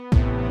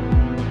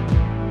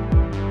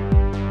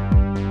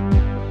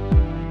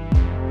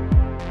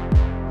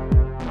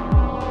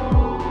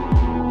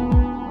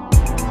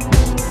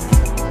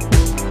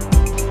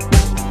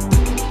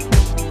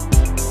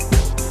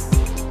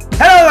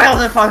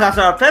podcast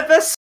on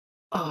purpose.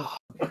 Oh,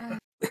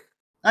 You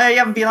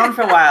haven't been on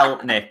for a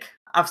while, Nick.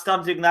 I've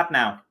started doing that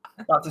now.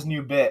 That's his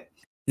new bit.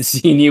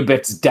 the new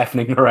bit's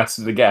deafening the rest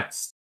of the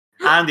guests.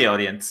 And the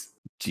audience.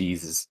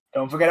 Jesus.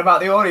 Don't forget about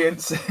the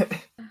audience.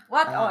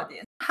 What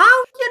audience?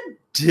 How you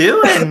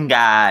doing,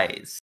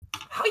 guys?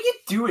 How you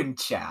doing,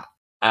 chat?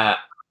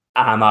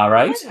 I'm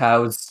alright.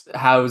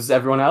 How's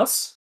everyone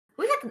else?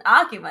 We had an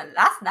argument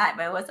last night,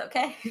 but it was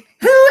okay.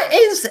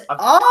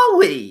 Are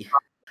we?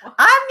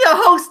 I'm your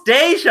host,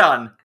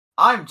 Dejan.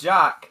 I'm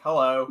Jack.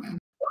 Hello.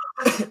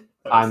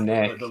 I'm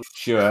Nick.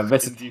 Sure.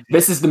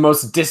 This is the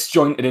most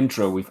disjointed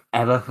intro we've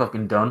ever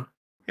fucking done.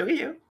 Who are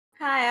you?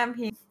 Hi, I'm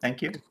here.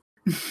 Thank you.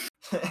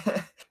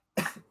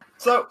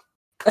 So,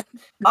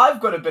 I've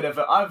got a bit of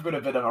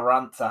a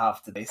rant to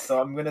have today. So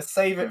I'm gonna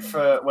save it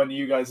for when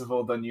you guys have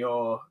all done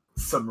your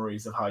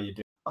summaries of how you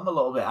do. I'm a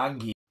little bit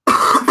angry.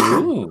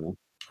 Ooh.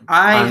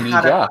 I Andy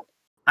had Jack.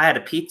 a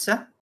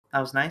pizza. That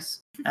was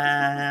nice.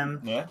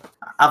 Yeah.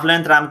 I've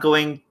learned that I'm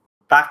going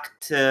back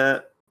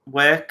to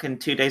work in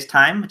 2 days'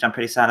 time, which I'm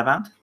pretty sad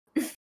about.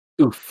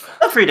 Oof.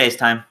 3 days'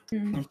 time.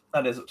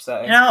 That is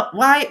upsetting. You know,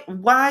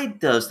 why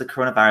does the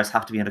coronavirus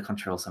have to be under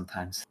control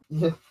sometimes?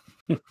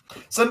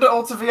 Send it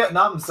all to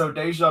Vietnam so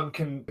Dejan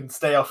can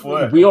stay off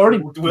work. We already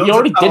We'll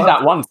did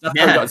that once. That's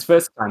how he Yeah. got his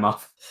first time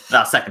off.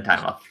 No, second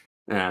time off.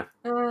 Yeah.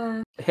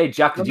 Uh, Hey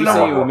Jack, did you No.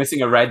 say you were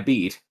missing a red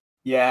bead?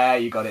 Yeah,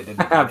 you got it, didn't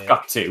you? I've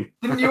got two.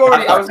 Didn't you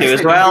already? I was Two gonna as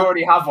say, well. You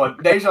already have one.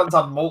 Dejan's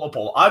had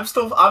multiple. I'm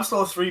still a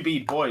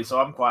 3-bead boy, so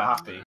I'm quite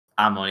happy.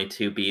 I'm only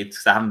 2 beads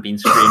because I haven't been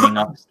streaming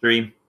off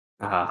stream.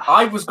 Ah.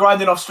 I was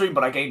grinding off stream,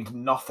 but I gained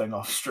nothing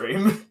off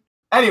stream.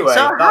 Anyway,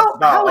 So that's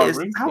about how our is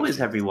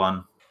routine.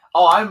 everyone?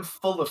 Oh, I'm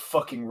full of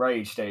fucking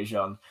rage,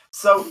 Dejan.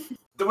 So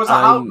there was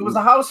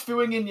a house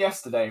viewing in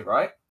yesterday,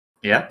 right?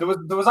 Yeah. There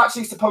was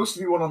actually supposed to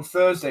be one on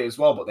Thursday as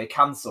well, but they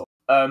cancelled.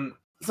 So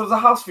there was a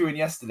house viewing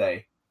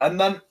yesterday, and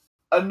then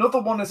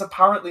another one is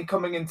apparently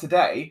coming in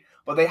today,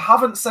 but they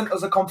haven't sent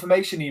us a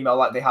confirmation email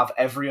like they have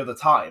every other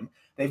time.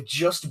 They've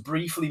just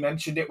briefly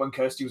mentioned it when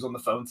Kirsty was on the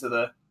phone to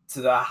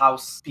the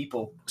house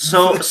people.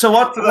 So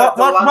what? To the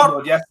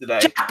landlord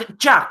yesterday.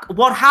 Jack,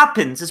 what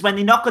happens is when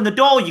they knock on the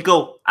door, you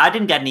go, "I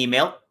didn't get an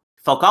email.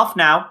 Fuck off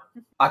now."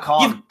 I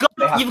can't. You've got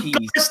They have got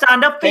keys. to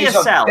stand up for Dejan,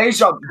 yourself.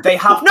 Dejan, they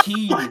have No,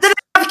 keys. They don't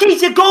have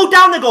keys. You go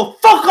down and go,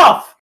 "Fuck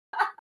off."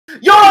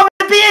 You're not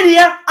going to be in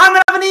here. I'm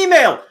going to have an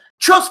email.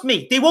 Trust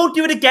me, they won't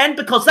do it again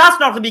because that's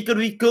not going to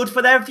be good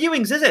for their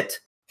viewings, is it?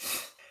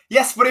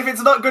 Yes, but if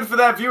it's not good for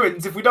their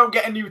viewings, if we don't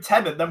get a new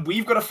tenant, then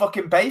we've got to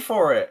fucking pay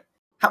for it.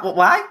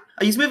 Why?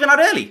 Are you moving out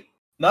early?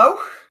 No?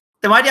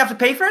 Then why do you have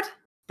to pay for it?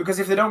 Because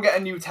if they don't get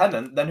a new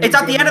tenant, then who's It's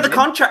at the gonna end of the move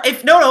in?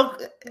 contract. No.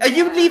 Are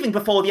you leaving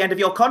before the end of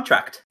your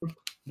contract?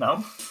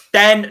 No.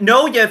 Then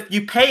no,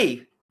 you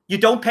pay. You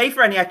don't pay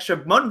for any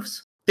extra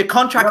months. The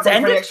contract's You're not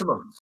gonna pay ended. extra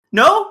months.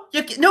 No,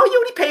 you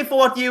only pay for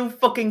what you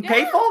fucking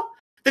pay Yeah. for.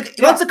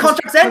 Once the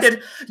contract's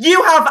ended,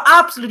 you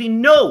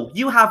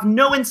have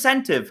no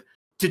incentive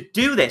to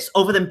do this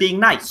other than being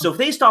nice. So if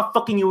they start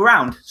fucking you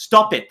around,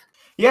 stop it.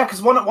 Yeah,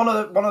 because one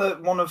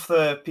of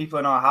the people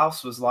in our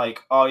house was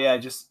like, "Oh yeah,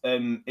 just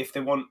if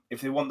they want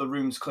the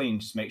rooms clean,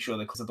 just make sure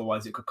because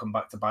otherwise it could come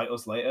back to bite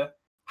us later."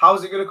 How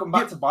is it going to come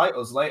back to bite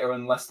us later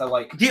unless they're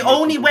like? The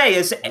only way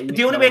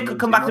it could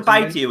come back to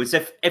bite you is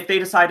if they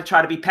decide to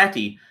try to be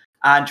petty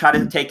and try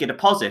to take a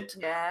deposit.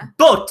 yeah.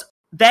 But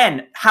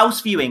then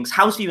house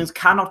viewings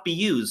cannot be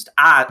used.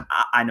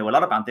 I know a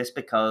lot about this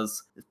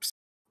because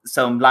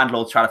some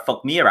landlords try to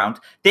fuck me around.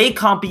 They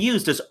can't be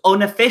used as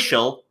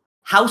unofficial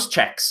house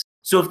checks.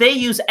 So if they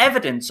use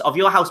evidence of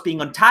your house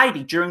being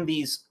untidy during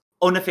these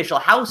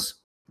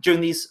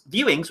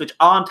viewings, which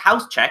aren't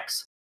house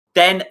checks,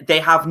 then they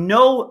have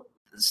no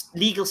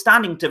legal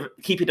standing to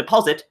keep a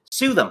deposit.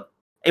 Sue them.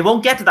 It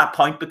won't get to that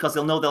point because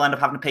they'll know they'll end up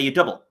having to pay you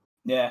double.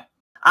 Yeah.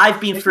 I've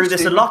been through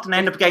this a lot and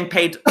end up getting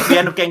paid. We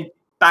end up getting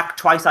back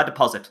twice our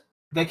deposit.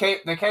 They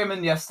came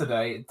in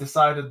yesterday,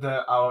 decided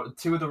that our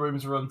 2 of the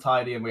rooms were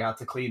untidy and we had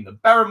to clean them.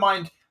 Bear in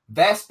mind,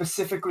 they're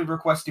specifically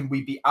requesting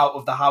we be out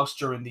of the house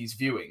during these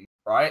viewings,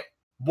 right?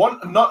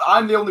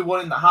 I'm the only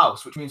one in the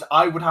house, which means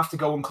I would have to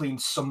go and clean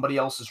somebody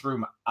else's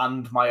room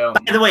and my own.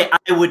 By the way,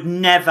 I would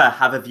never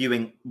have a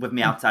viewing with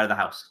me outside of the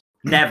house.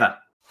 Never.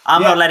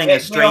 I'm Yeah, not letting they- a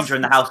stranger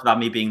in the house without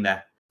me being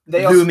there.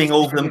 They are Looming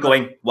over them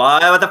going,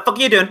 what the fuck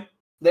are you doing?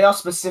 They are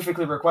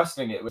specifically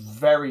requesting it. It was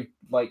very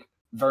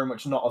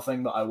much not a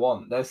thing that I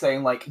want. They're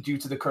saying, like, due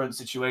to the current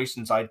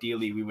situations,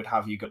 ideally we would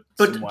have you go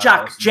But somewhere Jack,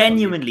 else.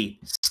 genuinely,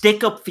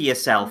 stick up for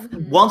yourself.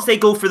 Mhm. Once they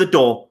go through the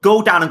door,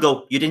 go down and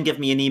go, you didn't give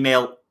me an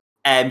email,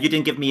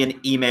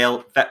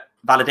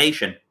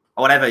 validation,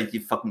 or whatever you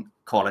fucking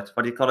call it.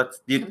 What do you call it?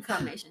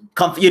 Confirmation.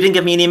 You didn't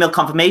give me an email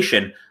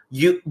confirmation.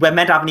 We're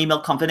meant to have an email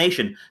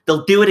confirmation.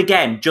 They'll do it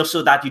again just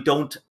so that you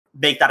don't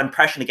make that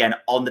impression again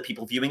on the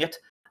people viewing it.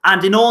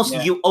 And in also,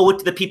 you owe it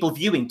to the people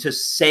viewing to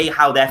say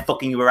how they're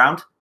fucking you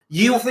around.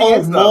 You The thing owe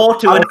is, though, more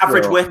to an I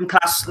average feel- working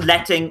class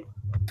letting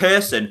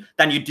person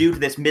than you do to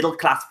this middle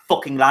class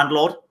fucking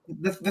landlord.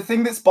 the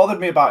thing that's bothered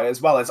me about it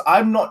as well is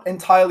I'm not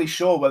entirely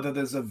sure whether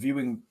there's a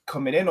viewing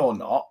coming in or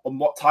not, and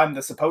what time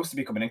they're supposed to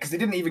be coming in, because they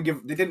didn't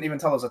even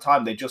tell us a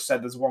time. They just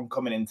said there's one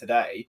coming in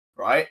today,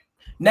 right?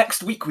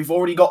 Next week we've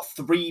already got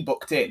 3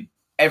 booked in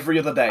every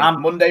other day,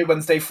 Monday,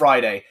 Wednesday,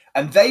 Friday,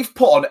 and they've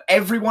put on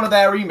every one of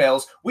their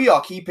emails, we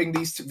are keeping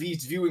these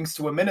viewings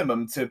to a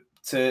minimum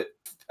to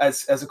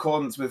as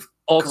accordance with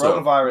Also,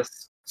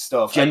 coronavirus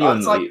stuff. genuinely,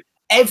 It's like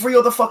every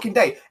other fucking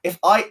day. If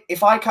I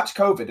catch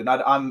COVID and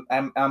I'm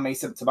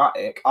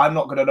asymptomatic, I'm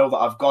not gonna know that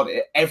I've got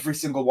it. Every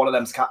single one of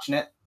them's catching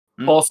it.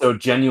 Also,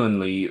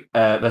 genuinely,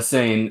 they're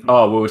saying,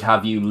 "Oh, we would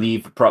have you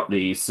leave the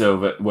property so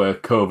that we're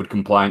COVID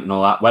compliant and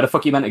all that." Where the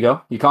fuck are you meant to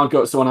go? You can't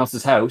go to someone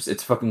else's house.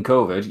 It's fucking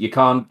COVID. You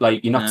can't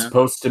you're not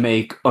supposed to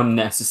make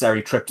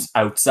unnecessary trips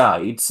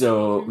outside.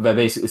 So they're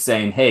basically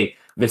saying, "Hey,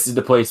 this is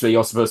the place where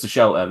you're supposed to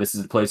shelter. This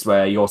is the place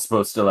where you're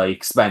supposed to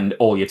spend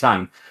all your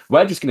time.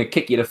 We're just gonna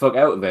kick you the fuck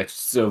out of it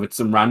so that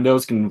some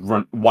randos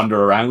can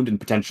wander around and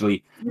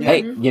potentially,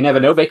 hey, you never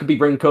know, they could be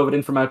bringing COVID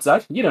in from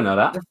outside. You don't know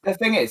that." The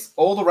thing is,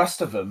 all the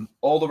rest of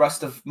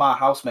my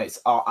housemates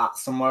are at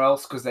somewhere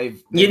else because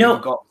they've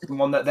got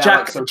someone that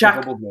they're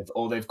bubbled with,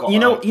 or they've got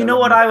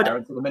what I would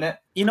at the minute.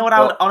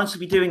 I would honestly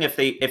be doing if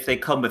they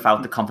come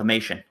without the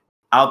confirmation.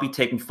 I'll be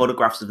taking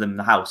photographs of them in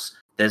the house.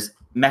 There's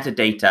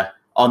metadata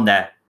on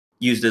there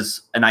used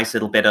as a nice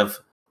little bit of,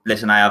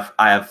 listen, I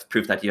have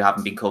proof that you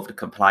haven't been COVID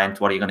compliant.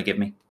 What are you going to give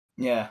me?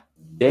 Yeah.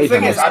 The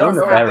thing is, I don't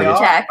know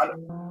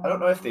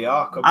if they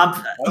are.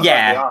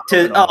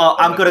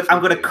 I'm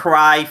gonna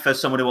cry for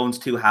someone who owns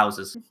 2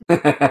 houses.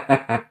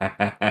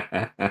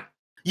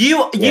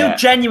 You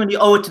genuinely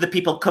owe it to the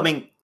people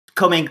coming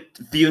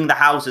viewing the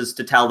houses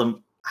to tell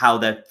them how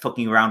they're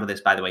fucking around with this.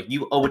 By the way,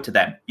 you owe it to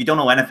them. You don't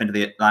owe anything to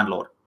the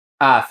landlord.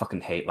 I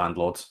fucking hate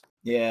landlords.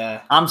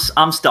 Yeah,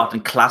 I'm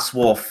starting class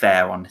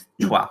warfare on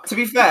twat. To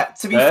be fair,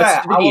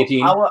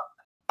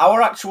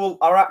 our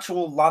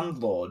actual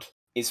landlord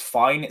is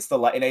fine. It's the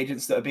letting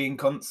agents that are being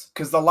cunts,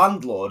 because the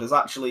landlord is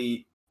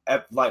actually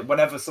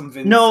whenever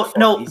something.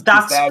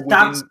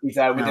 He's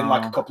there within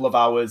like a couple of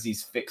hours.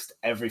 He's fixed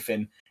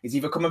everything. He's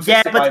either come and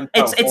fix it by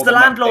himself. It's the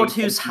landlord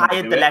who's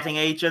hired the letting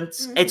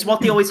agents. It's what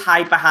they always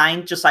hide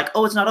behind, just like,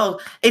 oh, it's not all.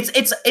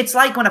 It's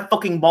like when a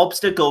fucking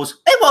mobster goes,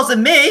 it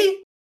wasn't me.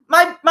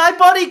 My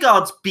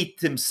bodyguards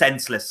beat him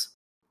senseless.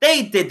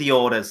 They did the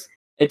orders.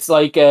 It's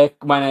like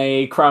when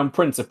a crown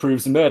prince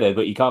approves a murder,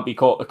 but he can't be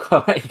caught.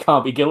 He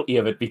can't be guilty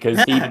of it because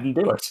he didn't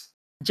do it.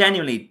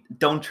 Genuinely,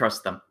 don't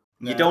trust them.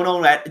 No. You don't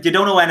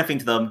owe anything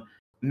to them.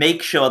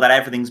 Make sure that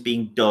everything's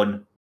being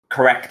done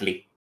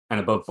correctly and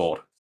above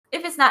board.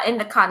 If it's not in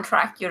the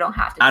contract, you don't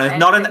have to. And if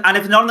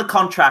not in the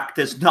contract,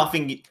 there's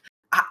nothing.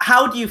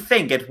 How do you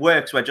think it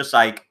works? We're just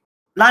like,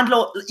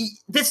 landlord.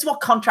 This is what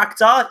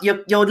contracts are.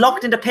 You're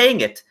locked into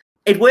paying it.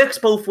 It works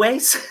both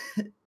ways.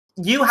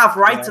 You have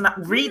rights, and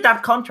read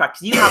that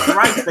contract. You have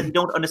rights that you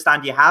don't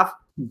understand you have.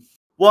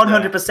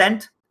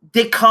 100%.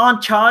 They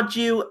can't charge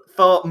you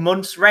for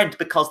months' rent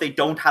because they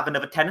don't have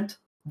another tenant.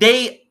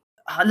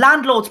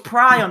 Landlords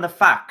pry on the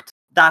fact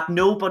that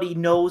nobody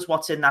knows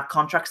what's in that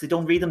contract. They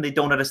don't read them. They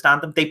don't understand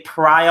them. They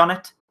pry on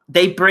it.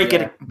 They break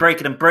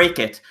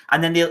it,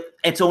 and then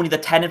it's only the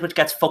tenant which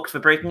gets fucked for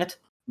breaking it.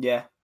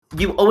 Yeah.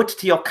 You owe it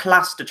to your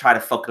class to try to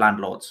fuck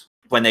landlords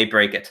when they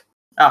break it.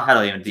 Oh,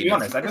 hello, even. To be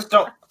honest, I just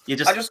don't. You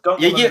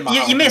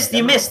missed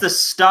the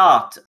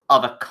start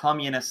of a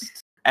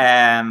communist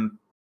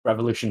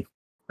revolution.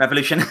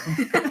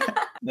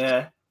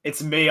 Yeah,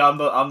 it's me. I'm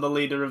the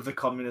leader of the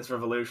communist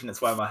revolution.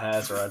 It's why my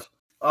hair's red.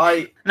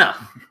 You're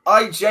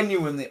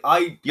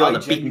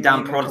the beaten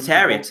down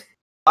proletariat.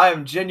 I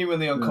am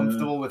genuinely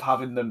uncomfortable with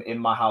having them in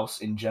my house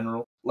in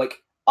general.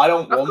 Like, I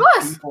don't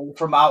want people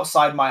from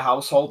outside my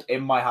household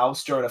in my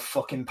house during a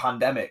fucking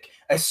pandemic,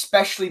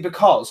 especially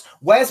because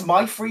where's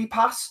my free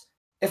pass?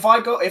 If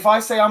I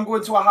say I'm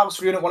going to a house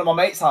viewing at one of my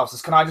mates'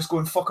 houses, can I just go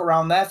and fuck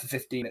around there for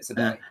 15 minutes a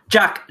day?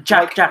 Jack.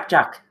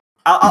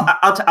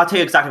 I'll tell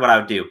you exactly what I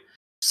would do.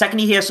 Second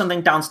you hear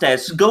something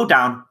downstairs, go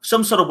down,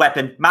 some sort of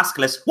weapon,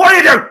 maskless. What do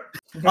you do?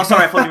 Oh,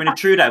 sorry, I thought you were an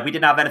intruder. We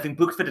didn't have anything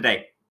booked for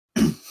today.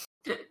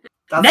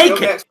 That's naked. The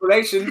only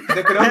explanation.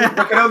 They could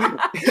only...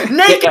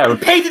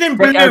 naked, painted in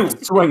blue. You're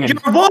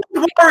a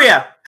wounded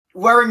warrior.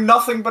 Wearing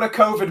nothing but a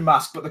COVID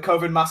mask, but the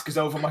COVID mask is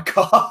over my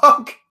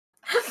cock.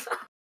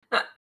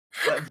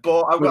 I'm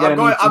going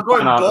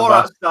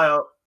Borat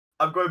style.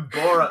 I'm going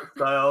Borat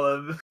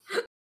style.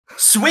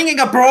 Swinging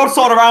a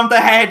broadsword around the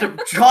head,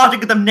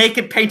 charging at them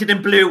naked, painted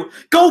in blue.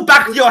 Go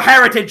back to your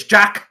heritage,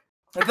 Jack.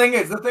 The thing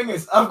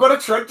is, I've got a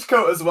trench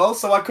coat as well,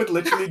 so I could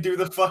literally do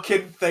the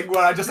fucking thing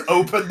where I just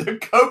open the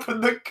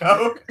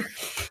coat,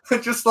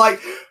 and just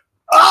like,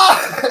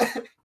 ah!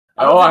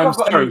 Oh, I'm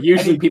sorry.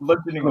 Usually people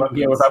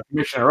here without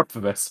permission are up for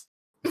this.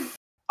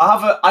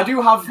 I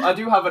do have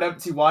an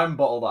empty wine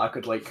bottle that I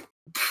could like.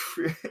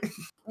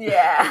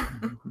 Yeah.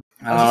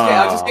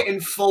 I just get in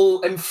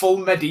full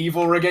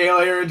medieval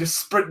regalia and just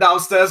sprint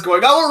downstairs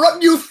going, I will run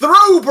you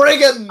through,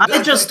 brigand!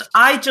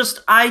 I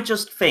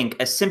just think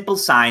a simple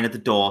sign at the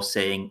door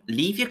saying,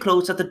 leave your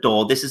clothes at the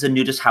door, this is a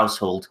nudist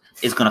household,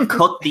 is going to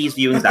cut these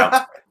viewings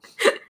out.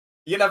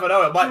 You never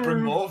know, it might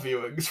bring more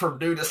viewings from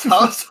Nudist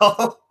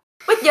Household.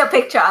 With your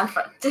picture on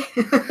front.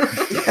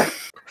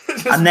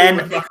 And then,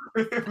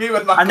 me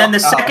with my and then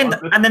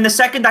the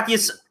second that you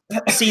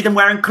see them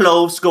wearing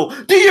clothes, go,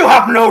 do you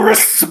have no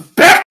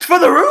respect for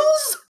the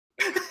rules?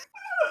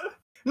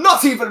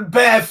 Not even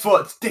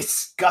barefoot.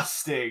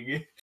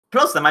 Disgusting.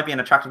 Plus, there might be an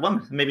attractive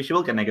woman. Maybe she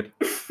will get naked.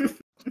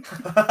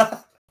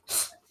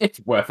 It's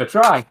worth a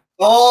try.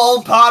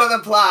 All part of the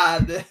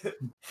plan.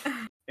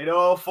 It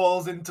all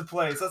falls into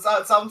place.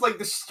 That sounds like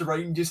the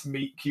strangest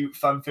meet cute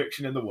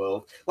fanfiction in the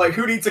world. Like,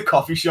 who needs a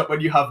coffee shop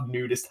when you have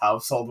Nudist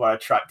Household where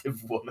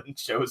attractive woman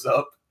shows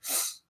up?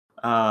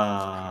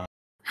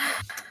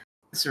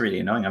 This is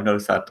really annoying. I've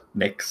noticed that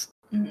Nick's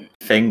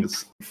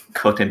things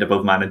cut into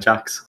both mine and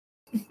Jack's.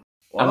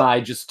 Am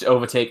I just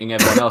overtaking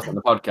everyone else on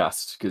the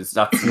podcast? Because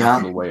that's the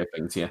normal way of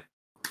things here.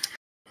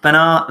 But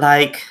no,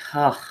 like,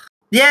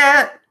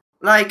 yeah,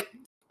 like,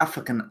 I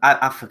fucking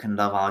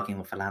love arguing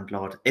with a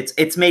landlord.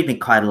 It's made me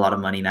quite a lot of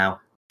money now.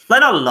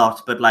 Like, not a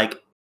lot, but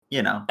like,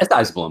 you know, a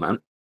sizable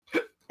amount,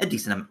 a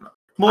decent amount,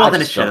 more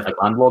than it should have.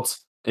 Like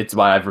landlords. It's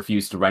why I've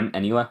refused to rent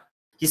anywhere.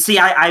 You see,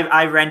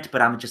 I rent,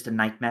 but I'm just a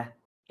nightmare.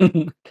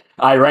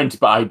 I rent,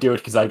 but I do it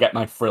because I get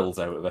my frills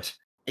out of it.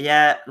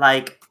 Yeah,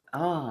 like,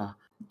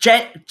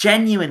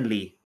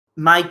 genuinely,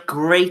 my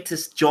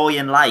greatest joy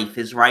in life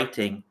is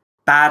writing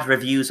bad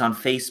reviews on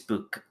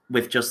Facebook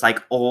with just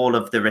like all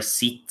of the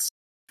receipts,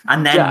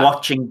 and then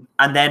watching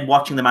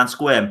the man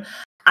squirm.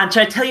 And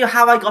should I tell you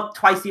how I got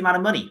twice the amount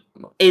of money?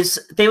 Is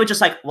they were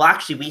just like, well,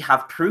 actually, we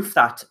have proof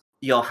that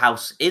your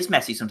house is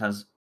messy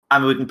sometimes,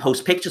 and we can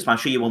post pictures, but I'm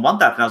sure you won't want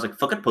that. And I was like,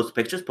 fuck it, post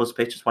pictures,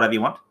 whatever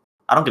you want.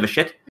 I don't give a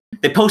shit.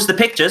 They post the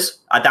pictures.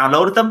 I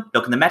downloaded them,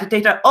 look in the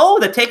metadata. Oh,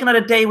 they're taken on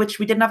a day which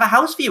we didn't have a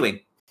house viewing,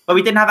 but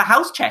we didn't have a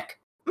house check.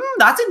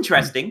 That's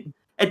interesting.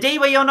 A day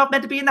where you're not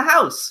meant to be in the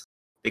house.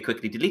 They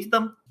quickly deleted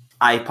them.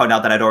 I point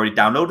out that I'd already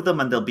downloaded them,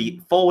 and they'll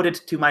be forwarded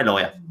to my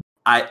lawyer.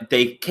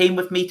 They came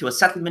with me to a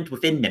settlement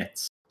within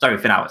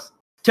hours.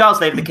 2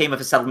 hours later, they came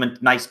with a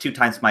settlement, nice, 2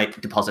 times my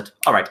deposit.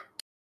 All right.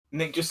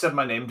 Nick just said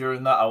my name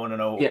during that. I want to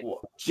know. Yeah.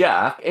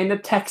 Jack, in the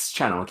text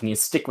channel, can you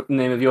stick what the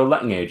name of your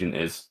letting agent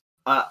is?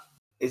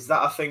 Is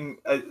that a thing?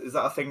 Is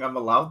that a thing I'm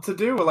allowed to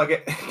do? Or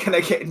like, can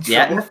I get in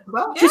trouble for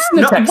that? Just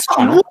in the text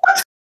channel.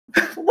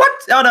 What?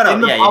 Oh no.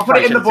 I'll put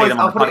it in the boys.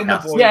 I'll put it in the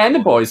boys. Yeah, in the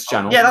boys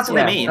channel. Yeah, that's what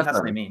I mean. That's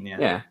what I mean.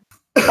 Yeah.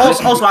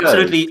 Also,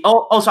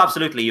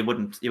 absolutely, you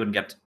wouldn't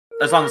get,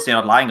 as long as you're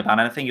not lying about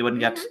anything, you wouldn't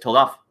get told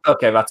off.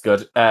 Okay, that's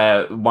good.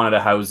 One of the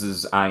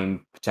houses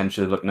I'm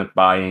potentially looking at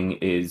buying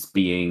is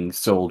being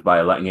sold by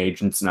a letting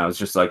agent, and I was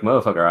just like,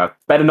 motherfucker, I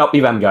better not be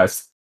them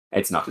guys.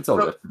 It's not. It's all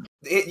good.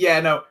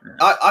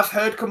 I've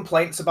heard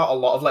complaints about a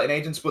lot of letting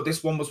agents, but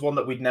this one was one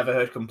that we'd never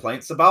heard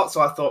complaints about,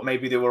 so I thought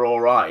maybe they were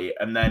all right.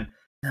 And then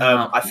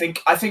I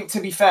think to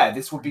be fair,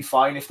 this would be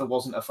fine if there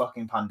wasn't a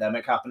fucking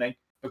pandemic happening,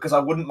 because I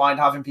wouldn't mind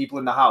having people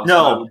in the house.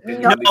 No,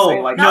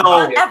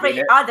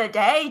 every other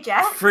day,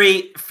 Jeff.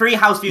 Free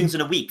house viewings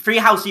in a week. Free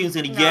house viewings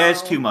in a year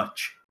is too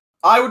much.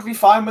 I would be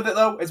fine with it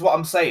though, is what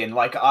I'm saying.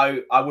 Like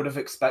I would have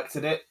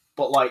expected it.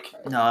 But like,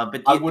 no,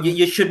 but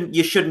you shouldn't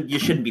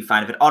be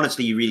fine with it.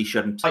 Honestly, you really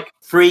shouldn't. Like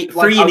free in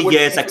a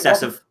year is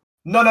excessive.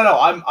 No.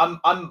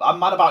 I'm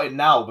mad about it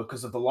now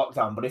because of the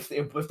lockdown. But if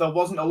there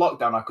wasn't a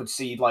lockdown, I could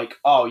see like,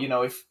 oh, you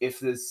know, if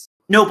there's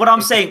no. But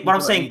I'm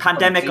saying,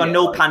 pandemic or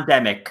no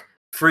pandemic,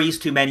 free's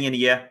too many in a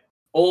year.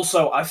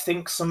 Also, I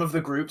think some of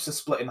the groups are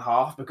split in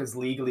half because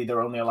legally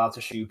they're only allowed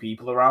to show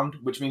people around,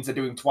 which means they're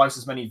doing twice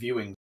as many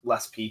viewings,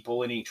 less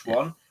people in each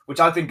one. Which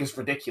I think is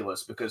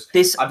ridiculous because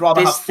I'd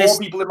rather have 4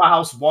 people in my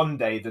house one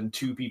day than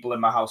 2 people in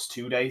my house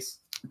 2 days.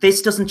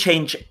 This doesn't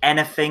change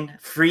anything.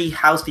 Free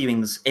house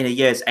viewings in a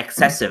year is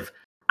excessive.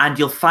 And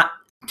you'll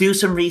do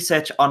some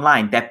research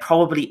online. There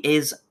probably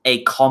is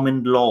a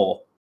common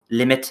law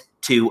limit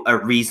to a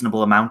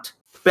reasonable amount.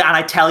 And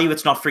I tell you,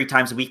 it's not 3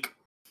 times a week.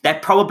 There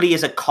probably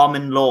is a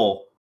common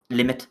law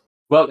limit.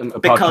 Welcome,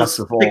 because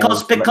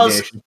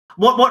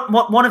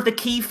one of the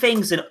key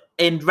things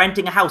in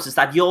renting a house is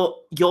that you're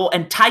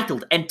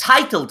entitled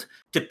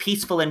to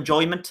peaceful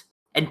enjoyment,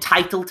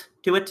 entitled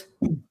to it.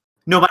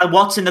 No matter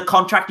what's in the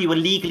contract, you are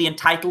legally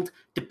entitled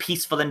to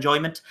peaceful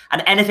enjoyment,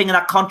 and anything in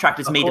that contract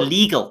is made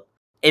illegal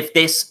if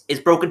this is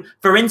broken.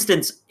 For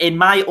instance, in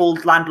my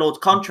old landlord's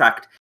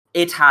contract,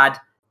 it had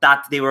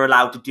that they were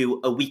allowed to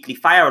do a weekly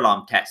fire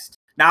alarm test.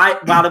 Now,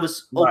 while it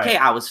was okay,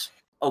 I was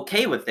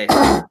okay with this,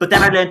 but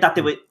then I learned that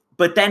they were.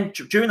 But then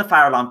during the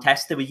fire alarm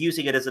test, they were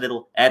using it as a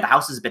little, the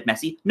house is a bit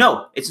messy.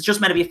 No, it's just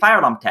meant to be a fire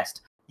alarm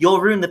test.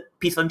 You'll ruin the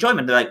peaceful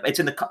enjoyment. They're like, it's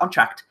in the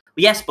contract.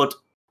 But yes, but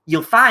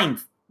you'll find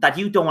that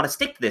you don't want to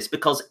stick to this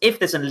because if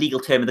there's an illegal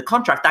term in the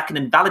contract, that can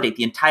invalidate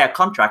the entire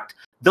contract,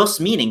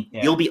 thus meaning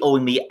you'll be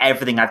owing me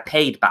everything I've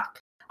paid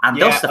back. And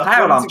thus the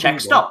fire alarm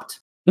check stopped.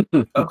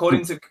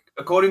 According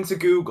to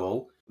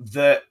Google,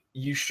 that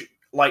you should,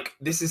 like,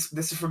 this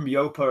is from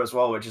Yopa as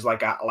well, which is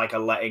like a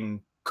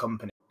letting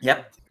company.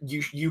 Yep.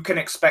 You can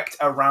expect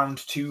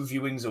around 2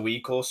 viewings a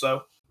week or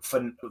so.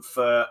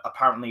 for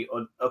apparently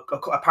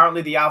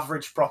the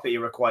average property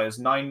requires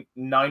nine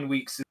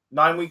weeks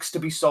to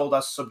be sold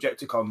as subject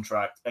to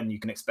contract, and you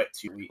can expect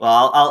 2 weeks.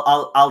 Well,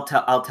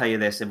 I'll tell you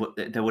this: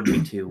 there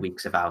wouldn't be 2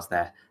 weeks if I was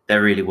there.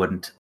 There really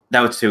wouldn't.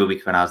 That was 2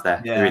 weeks when I was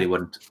there. Yeah. There really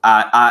wouldn't.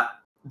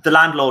 The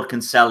landlord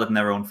can sell it in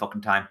their own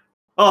fucking time.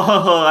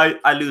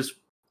 I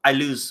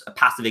lose a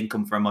passive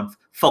income for a month.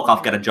 Fuck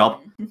off, get a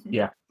job.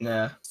 Yeah.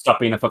 Stop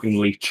being a fucking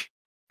leech.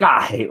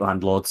 God, I hate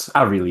landlords.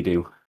 I really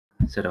do.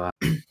 So do I.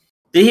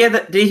 Did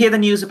you hear the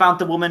news about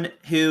the woman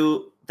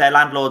who their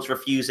landlord's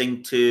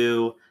refusing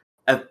to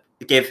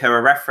give her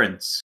a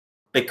reference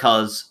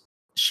because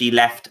she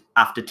left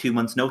after 2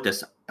 months'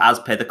 notice, as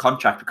per the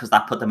contract, because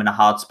that put them in a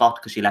hard spot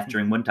because she left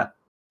during winter.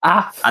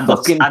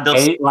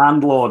 Hate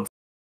landlords.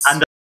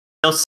 And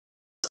they'll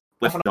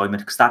with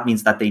enjoyment, because that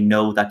means that they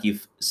know that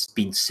you've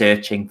been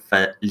searching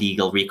for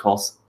legal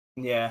recourse.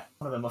 Yeah,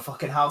 I'm in my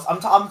fucking house.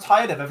 I'm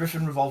tired of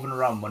everything revolving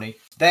around money.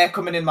 They're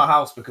coming in my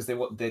house because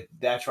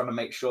they're trying to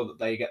make sure that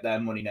they get their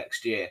money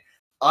next year.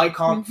 I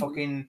can't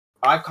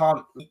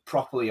eat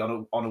properly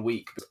on a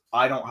week because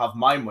I don't have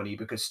my money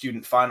because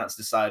student finance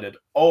decided,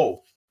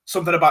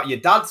 something about your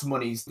dad's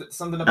money's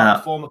something about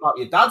the form about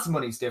your dad's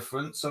money's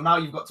different. So now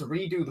you've got to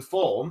redo the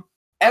form.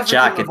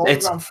 Everything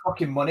revolves around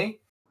fucking money.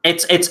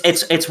 It's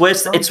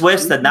worse. It's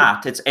worse than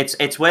that.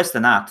 It's worse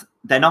than that.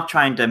 They're not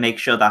trying to make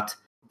sure that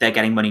they're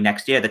getting money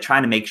next year. They're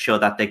trying to make sure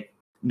that they're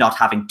not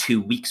having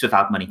 2 weeks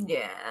without money.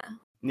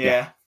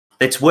 Yeah.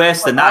 It's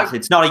worse than that.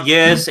 It's not a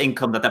year's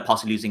income that they're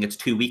possibly losing. It's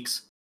 2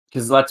 weeks.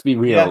 Because let's be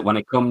real, when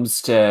it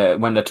comes to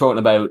when they're talking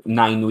about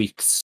 9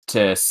 weeks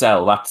to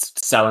sell, that's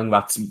selling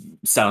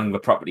the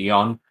property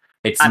on.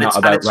 It's not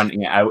about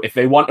renting it out. If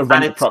they want to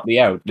rent the property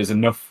out, there's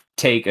enough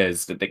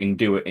takers that they can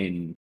do it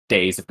in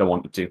days if they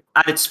wanted to.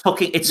 And it's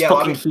fucking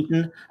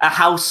heating. A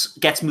house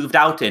gets moved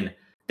out in.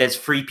 There's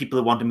 3 people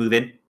who want to move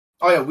in.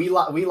 Oh yeah, we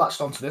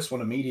latched onto this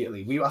one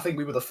immediately. I think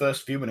we were the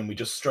first viewing, and we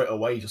just straight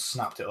away just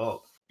snapped it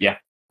up. Yeah,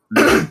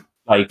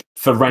 like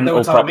for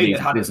rental properties,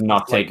 it does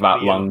not take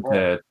that long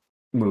to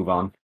move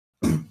on.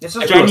 It's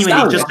just genuinely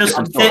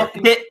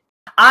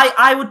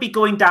I would be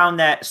going down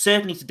there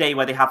certainly today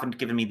where they haven't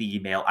given me the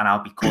email, and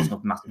I'll be causing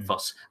up a massive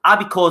fuss. I'll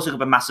be causing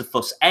up a massive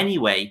fuss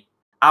anyway.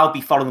 I'll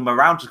be following them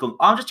around, just going,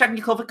 I'm just checking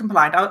you're COVID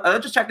compliant.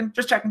 Just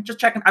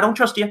checking. I don't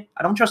trust you.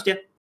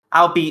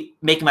 I'll be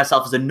making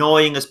myself as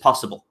annoying as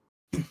possible.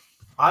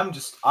 I'm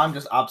just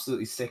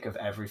absolutely sick of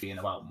everything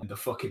about the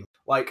fucking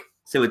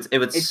So it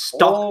would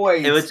stop.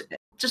 Always, it would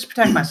just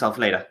protect myself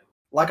later.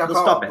 I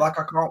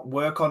can't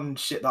work on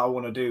shit that I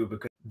want to do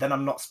because then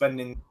I'm not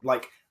spending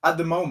at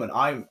the moment.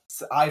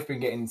 I've been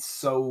getting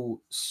so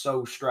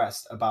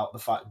stressed about the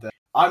fact that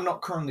I'm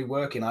not currently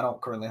working. I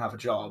don't currently have a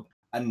job,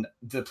 and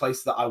the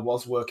place that I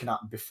was working at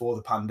before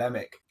the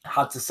pandemic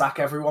had to sack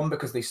everyone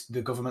because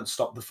the government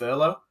stopped the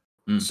furlough.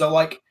 So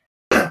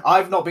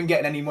I've not been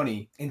getting any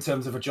money in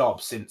terms of a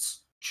job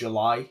since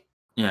July,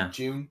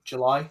 June,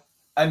 July,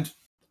 and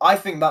I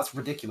think that's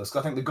ridiculous.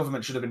 Because I think the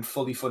government should have been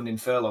fully funding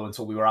furlough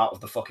until we were out of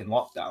the fucking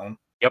lockdown.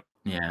 Yep.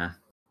 Yeah.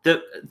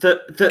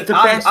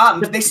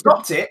 They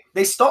stopped it.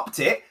 They stopped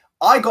it.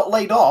 I got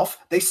laid off.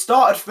 They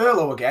started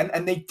furlough again,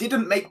 and they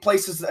didn't make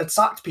places that had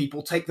sacked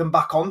people take them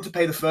back on to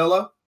pay the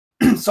furlough.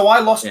 So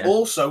I lost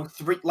also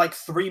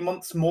 3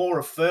 months more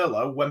of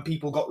furlough when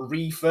people got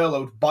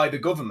re-furloughed by the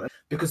government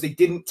because they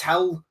didn't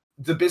tell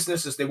the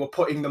businesses they were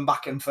putting them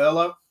back in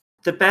furlough.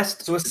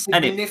 So a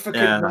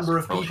significant number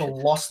of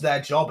people lost their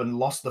job and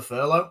lost the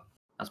furlough.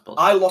 That's bullshit.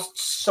 I lost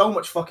so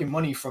much fucking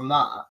money from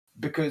that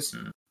because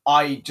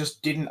I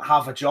just didn't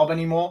have a job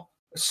anymore.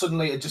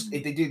 Suddenly,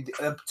 they did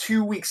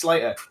 2 weeks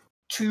later,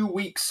 2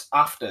 weeks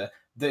after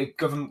the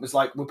government was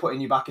like, "We're putting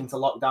you back into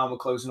lockdown. We're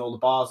closing all the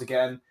bars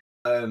again."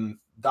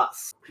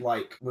 That's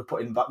we're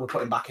putting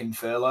back in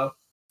furlough,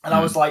 and I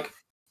was like,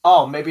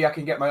 "Oh, maybe I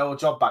can get my old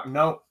job back."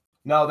 No,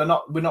 they're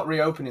not. We're not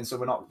reopening, so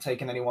we're not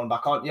taking anyone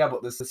back on. Yeah,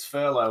 but there's this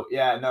furlough.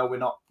 Yeah, no, we're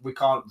not. We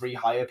can't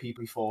rehire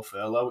people before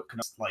furlough. It can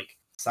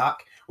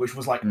sack, which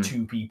was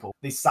 2 people.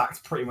 They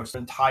sacked pretty much the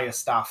entire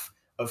staff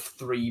of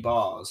 3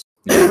 bars,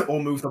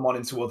 or moved them on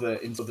into other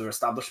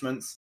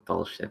establishments.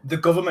 Bullshit. The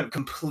government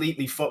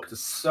completely fucked us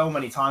so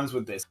many times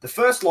with this. The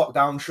first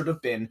lockdown should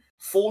have been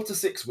 4 to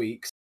 6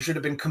 weeks. It should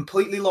have been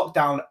completely locked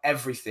down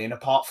everything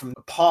apart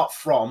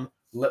from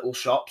little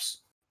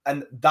shops,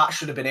 and that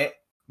should have been it.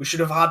 We should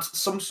have had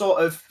some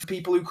sort of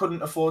people who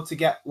couldn't afford to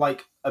get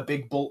a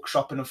big bulk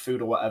shopping of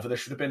food or whatever. There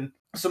should have been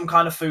some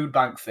kind of food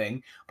bank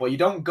thing, but you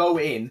don't go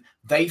in,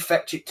 they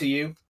fetch it to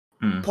you.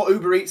 Put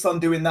Uber Eats on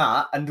doing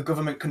that, and the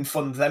government can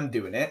fund them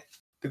doing it.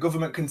 The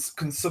government can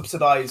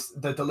subsidize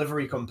the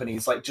delivery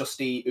companies like Just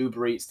Eat,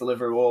 Uber Eats,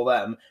 Deliveroo, all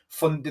them,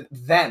 fund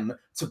them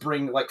to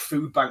bring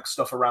food bank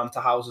stuff around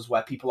to houses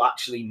where people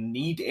actually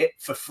need it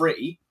for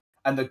free,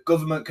 and the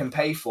government can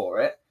pay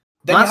for it.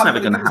 Then you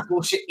have this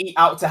bullshit Eat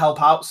Out to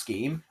Help Out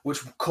scheme,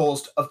 which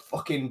caused a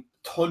fucking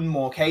ton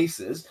more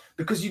cases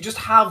because you just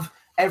have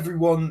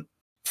everyone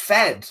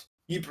fed.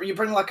 You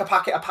bring a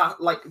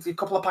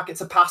couple of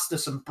packets of pasta,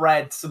 some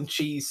bread, some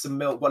cheese, some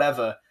milk,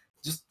 whatever.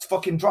 Just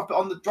fucking drop it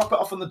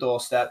off on the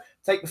doorstep.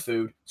 Take the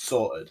food,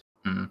 sorted.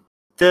 Mm.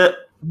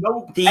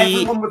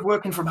 Everyone was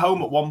working from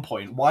home at one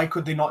point. Why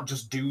could they not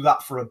just do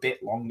that for a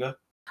bit longer?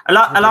 A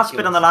last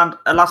bit on the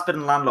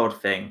landlord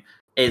thing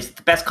is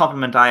the best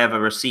compliment I ever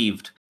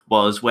received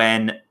was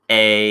when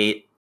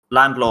a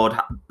landlord,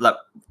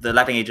 the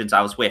letting agents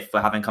I was with, were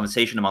having a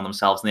conversation among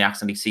themselves, and they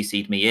accidentally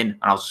CC'd me in,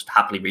 and I was just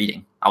happily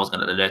reading. I was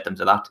going to alert them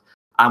to that,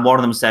 and one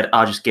of them said,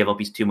 "I'll just give up.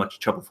 He's too much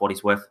trouble for what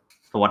he's worth,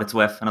 for what it's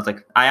worth." And I was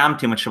like, "I am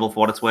too much trouble for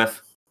what it's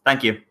worth.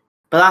 Thank you."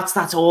 But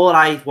that's all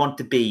I want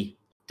to be.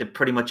 To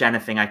pretty much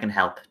anything I can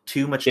help.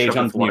 Too much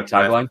trouble for what it's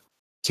worth.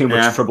 Too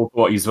much trouble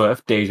for what he's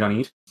worth. Dejan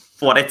Eid.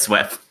 For what it's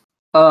worth.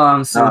 Oh,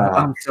 I'm so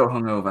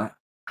hungover.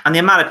 And the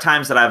amount of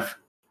times that I've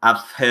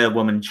heard a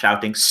woman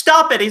shouting,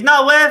 "Stop it! He's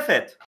not worth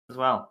it!" as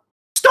well.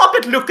 Stop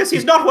it, Lucas!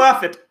 He's not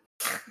worth it.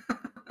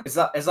 Is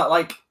that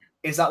like?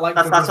 That's what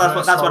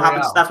happens.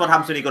 That's what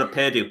happens when you go to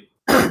Purdue.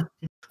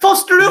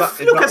 Foster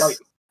Lucas.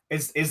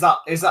 Is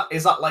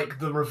that like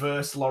the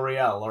reverse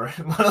L'Oreal or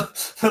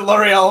the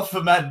L'Oreal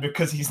for men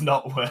because he's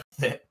not worth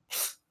it?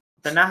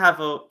 The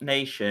Navajo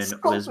Nation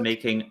was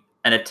making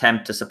an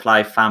attempt to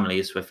supply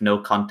families with no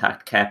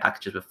contact care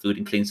packages with food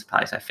and cleaning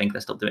supplies. I think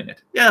they're still doing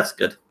it. Yeah, that's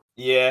good.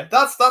 Yeah,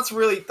 that's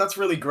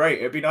really great.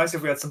 It'd be nice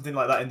if we had something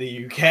like that in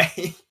the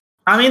UK.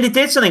 I mean, they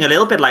did something a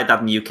little bit like that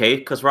in the UK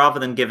because rather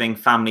than giving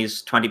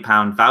families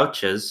 £20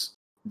 vouchers,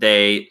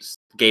 they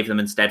gave them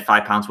instead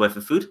 £5 worth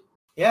of food.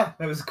 Yeah,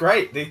 it was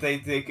great. They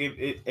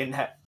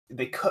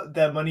cut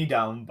their money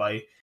down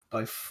by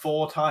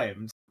 4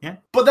 times. Yeah.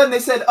 But then they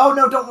said, "Oh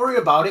no, don't worry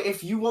about it.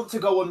 If you want to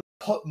go and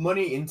put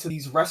money into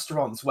these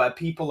restaurants where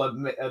people are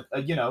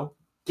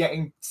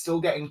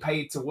still getting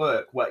paid to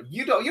work, where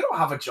you don't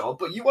have a job,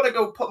 but you want to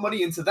go put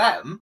money into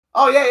them.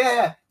 Oh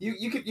yeah.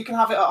 You can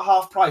have it at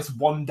half price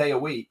 1 day a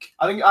week.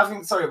 I think.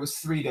 Sorry, it was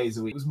 3 days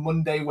a week. It was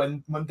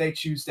Monday,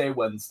 Tuesday,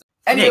 Wednesday.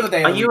 Any other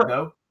day of the week,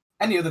 though.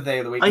 Any other day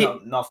of the week,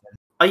 nothing.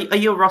 Are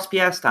you a Ross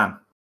Pierre stan?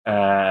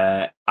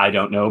 I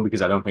don't know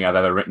because I don't think I've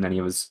ever read any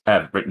of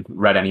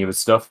his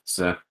stuff.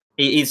 So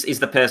he's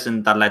the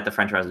person that led the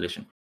French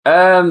Revolution.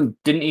 Didn't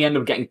he end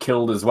up getting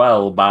killed as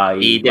well by?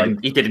 He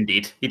didn't. He did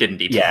indeed.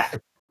 Yeah.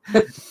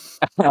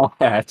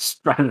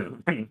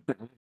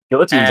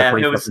 Guillotines are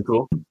pretty fucking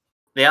cool.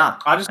 Yeah.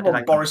 I just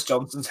want Boris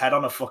Johnson's head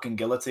on a fucking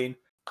guillotine.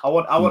 I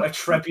want a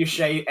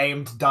trebuchet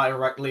aimed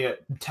directly at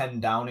 10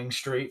 Downing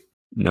Street.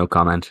 No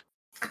comment.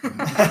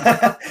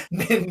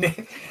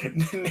 Nick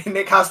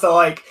has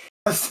to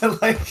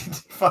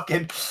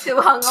fucking too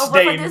hungover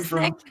for this,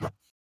 Nick.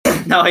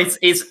 No,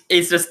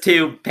 he's just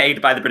too paid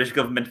by the British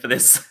government for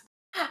this.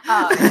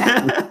 Oh,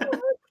 okay.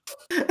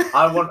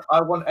 I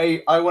want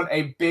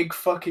a big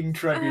fucking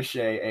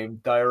trebuchet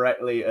aimed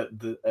directly at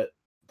the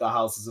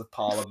Houses of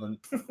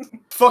Parliament.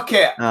 Fuck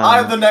it,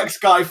 I'm the next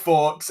Guy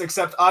Fawkes,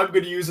 except I'm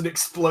going to use an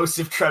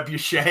explosive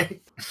trebuchet.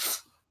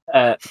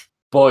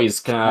 Boys,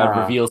 can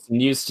I reveal some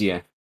news to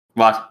you?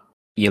 What?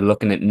 You're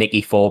looking at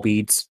Nicky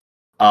Forbeads.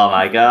 Oh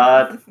my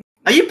god.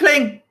 Are you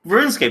playing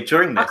RuneScape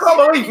during this? I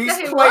can't believe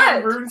he's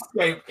playing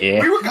RuneScape. Yeah.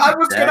 I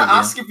was going to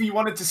ask if he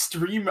wanted to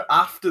stream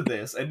after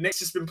this, and Nick's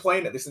just been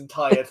playing it this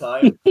entire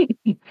time.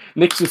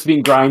 Nick's just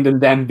been grinding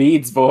them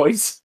beads,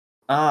 boys.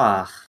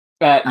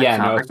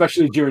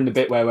 Especially during the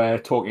bit where we're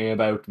talking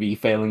about the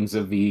failings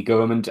of the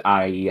government,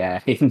 I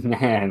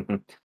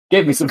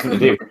gave me something to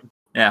do.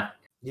 Yeah.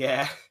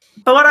 Yeah.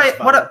 But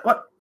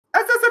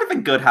has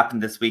anything good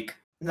happened this week?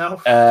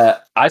 No.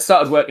 I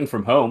started working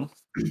from home.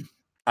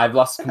 I've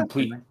lost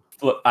complete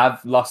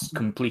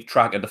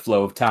track of the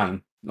flow of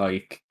time.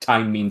 Like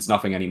time means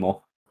nothing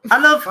anymore. I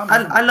love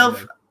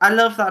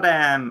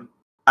that.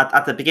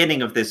 At the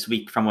beginning of this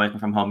week from working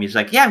from home, he's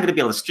like, "Yeah, I'm going to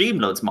be able to stream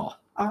loads more.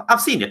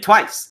 I've seen you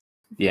twice."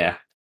 Yeah.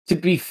 To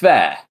be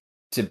fair,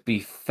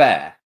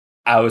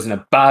 I was in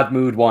a bad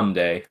mood one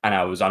day, and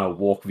I was on a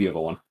walk the other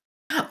one.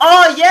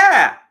 Oh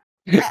yeah.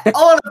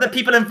 All of the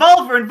people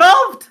involved were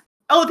involved.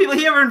 All the people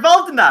here were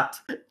involved in that.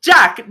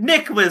 Jack,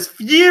 Nick was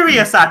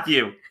furious at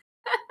you.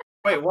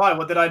 Wait, why?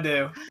 What did I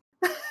do?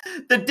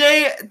 The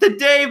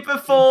day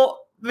before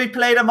we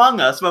played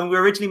Among Us, when we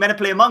were originally meant to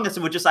play Among Us,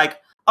 and we're just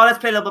like, "Oh, let's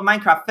play a little bit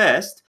of Minecraft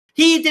first."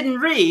 He didn't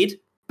read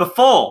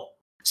before,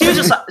 so he was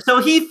just so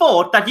he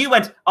thought that you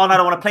went, "Oh, no, I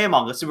don't want to play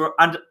Among Us,"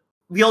 and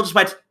we all just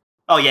went,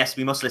 "Oh yes,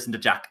 we must listen to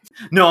Jack."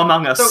 No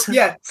Among Us.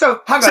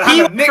 So hang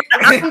on. Nick,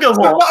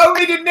 not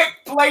only did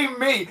Nick blame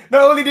me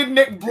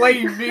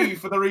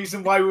for the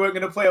reason why we weren't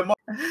going to play Among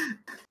Us,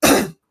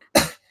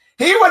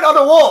 he went on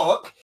a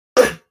walk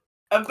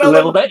and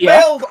bailed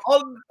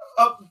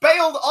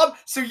on.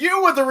 So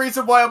you were the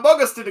reason why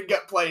Among Us didn't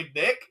get played,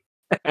 Nick.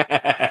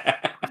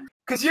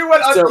 Because you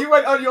went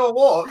on your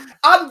walk,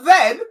 and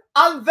then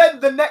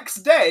the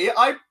next day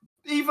I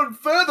even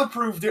further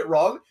proved it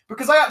wrong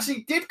because I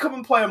actually did come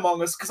and play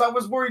Among Us because I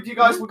was worried you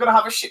guys were going to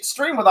have a shit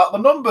stream without the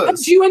numbers.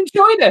 Did you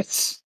enjoy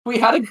this? We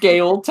had a gay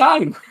old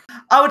time.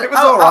 It was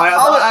alright.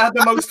 I had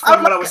the most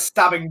fun when I was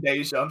stabbing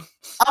Dejan.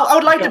 I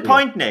would like to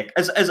point, Nick,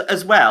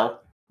 as well,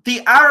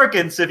 the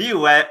arrogance of you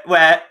where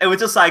it was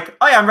just like,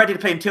 "Oh yeah, I'm ready to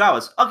play in 2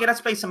 hours. Okay, let's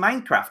play some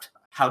Minecraft."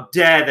 How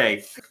dare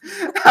they?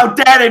 How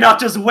dare they not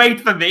just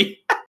wait for me?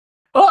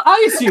 Well,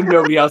 I assume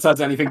nobody else has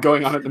anything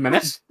going on at the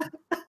minute.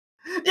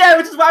 Yeah,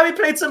 which is why we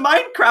played some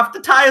Minecraft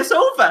to tie us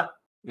over.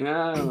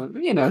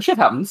 Yeah, shit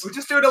happens. We're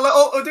just doing a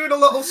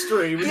little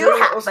stream. We're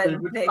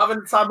having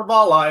the time of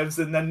our lives,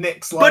 and then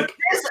Nick's like,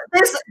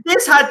 but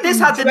this had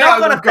the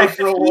knock-on effect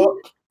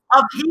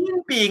of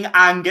him being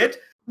angered,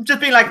 just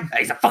being like,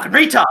 he's a fucking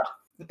retard.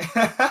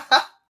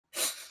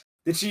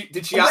 Did she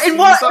in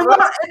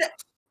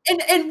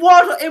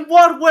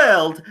what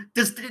world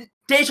does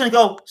Dejan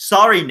go,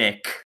 sorry,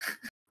 Nick,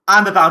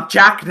 I'm about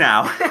Jack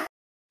now?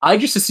 I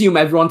just assume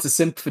everyone's a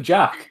simp for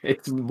Jack.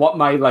 It's what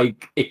my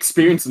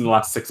experience in the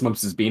last 6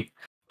 months has been.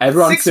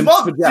 Everyone 6 simps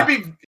months? for Jack.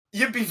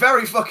 You'd be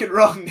very fucking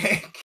wrong,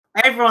 Nick.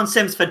 Everyone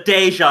sims for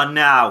Dejan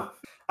now.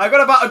 I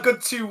got about a good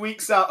 2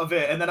 weeks out of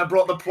it, and then I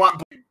brought the plat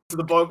to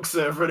the bog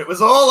server, and it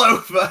was all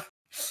over.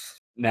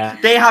 Nah.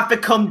 They have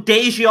become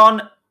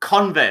Dejan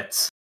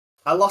converts.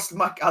 I lost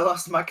my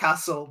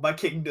castle, my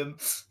kingdom,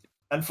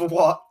 and for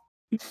what?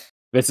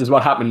 This is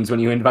what happens when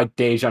you invite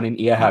Dejan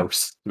into your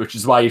house, which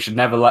is why you should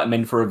never let him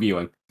in for a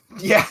viewing.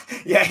 Yeah,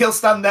 he'll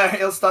stand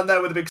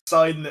there with a big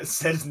sign that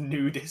says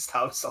nudist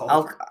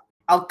household.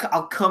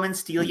 I'll come and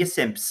steal your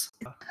simps.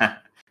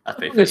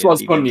 This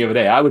was fun the other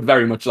day. I would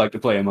very much like to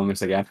play Among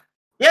Us again.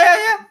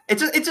 Yeah.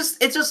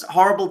 It's just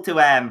horrible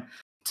to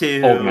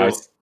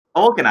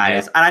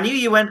organize. And I knew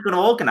you weren't going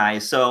to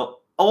organize, so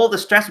all the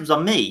stress was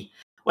on me.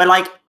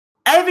 Where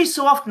every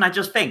so often I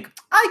just think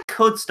I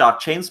could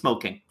start chain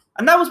smoking,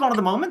 and that was one of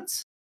the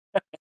moments.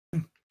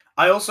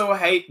 I also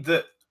hate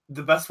that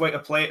the best way to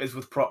play it is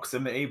with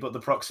proximity, but the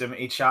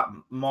proximity chat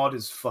mod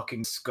is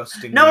fucking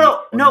disgusting.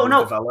 No.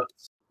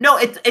 No,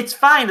 it's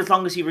fine as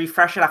long as you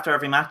refresh it after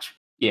every match.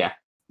 Yeah.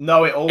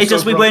 No, it also. It's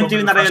just we weren't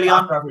doing that early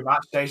on. After every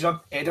match, Dejan.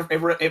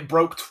 It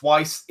broke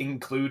twice,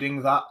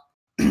 including that.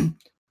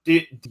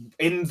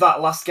 In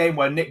that last game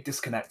where Nick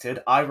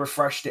disconnected, I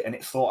refreshed it and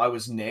it thought I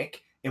was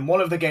Nick. In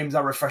one of the games, I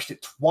refreshed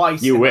it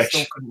twice and I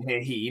still couldn't hear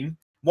Heen.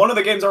 One of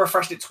the games, I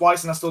refreshed it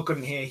twice and I still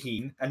couldn't hear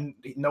Heen, and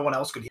no one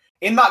else could hear.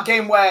 In that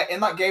game where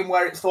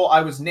it thought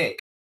I was Nick,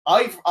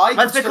 I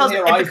could still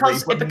hear Ivory,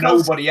 but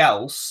nobody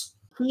else.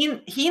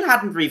 Heen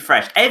hadn't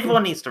refreshed.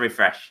 Everyone needs to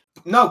refresh.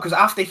 No, because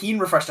after Heen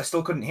refreshed, I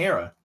still couldn't hear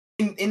her.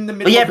 In the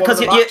middle. But yeah, of one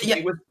because of the matches,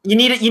 you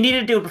need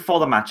to do it before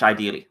the match,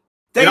 ideally.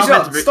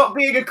 Dejan, stop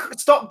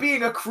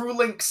being a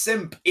CrewLink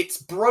simp. It's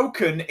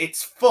broken.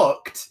 It's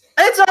fucked.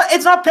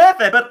 It's not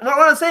perfect. But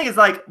what I'm saying is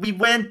we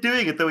weren't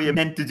doing it the way you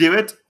meant to do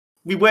it.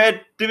 We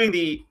weren't doing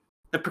the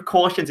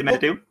precautions you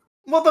meant to do.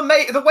 Well,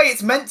 the way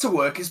it's meant to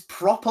work is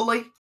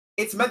properly.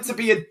 It's meant to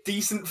be a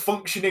decent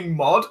functioning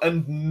mod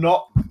and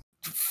not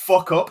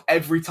fuck up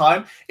every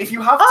time. If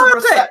you have to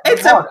reset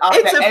the mod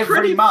after every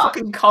pretty match,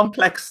 fucking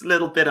complex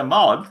little bit of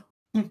mod.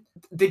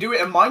 They do it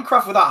in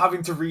Minecraft without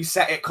having to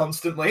reset it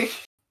constantly.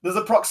 There's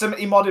a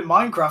proximity mod in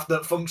Minecraft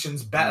that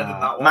functions better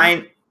than that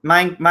one.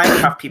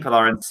 Minecraft people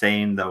are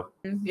insane, though.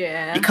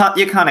 Yeah. You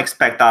can't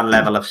expect that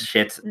level of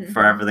shit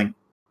for everything.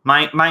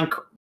 I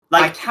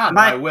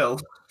will.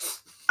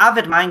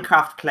 Avid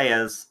Minecraft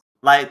players,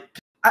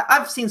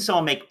 I've seen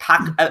someone make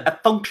a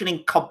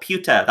functioning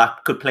computer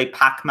that could play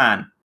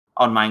Pac-Man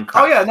on Minecraft.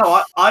 Oh yeah,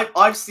 no,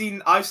 I've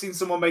seen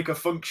someone make a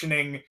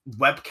functioning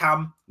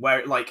webcam where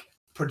it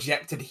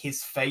projected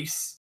his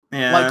face.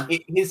 Yeah.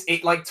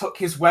 It took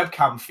his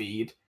webcam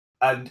feed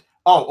and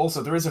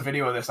also there is a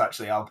video of this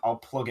actually. I'll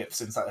plug it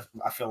since I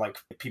feel like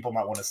people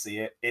might want to see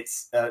it.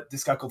 It's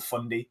this guy called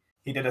Fundy.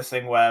 He did a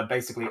thing where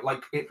basically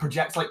it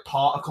projects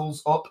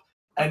particles up,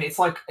 and it's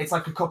like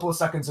a couple of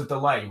seconds of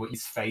delay with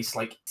his face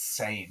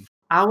insane.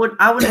 I wouldn't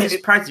be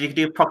surprised if you could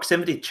do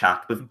proximity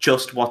chat with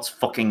just what's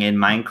fucking in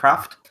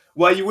Minecraft.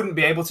 Well, you wouldn't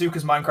be able to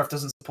because Minecraft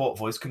doesn't support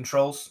voice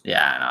controls.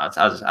 Yeah, no,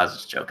 I was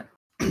just joking.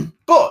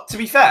 But to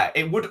be fair,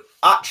 it would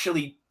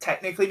actually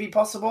technically be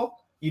possible.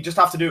 You just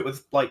have to do it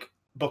with Book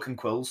and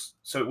Quills,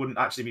 so it wouldn't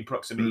actually be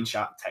proximity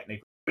chat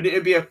technically, but it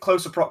would be a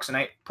close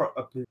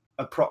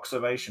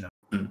approximation.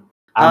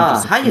 I'm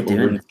just how you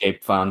doing?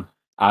 RuneScape fan.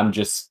 I'm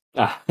just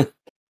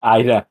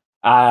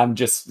I'm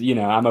just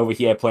I'm over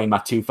here playing my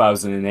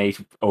 2008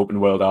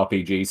 open world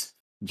RPGs.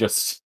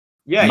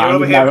 You're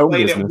over here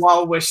playing it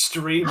while we're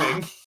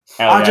streaming.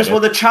 I just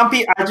won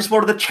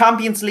the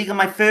Champions League on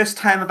my first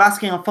time of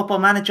asking on Football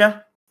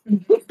Manager,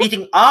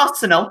 beating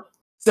Arsenal.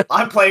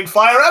 I'm playing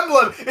Fire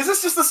Emblem. Is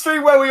this just a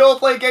stream where we all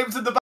play games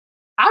in the back?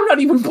 I'm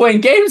not even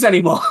playing games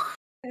anymore.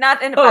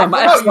 Not in the back.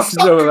 My Xbox is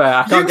over there.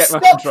 I can't get my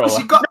controller.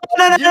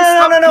 No.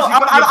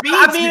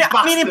 I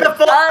mean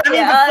before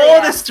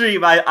the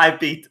stream, I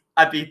beat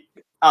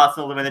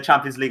Arsenal to win the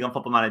Champions League on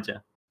Football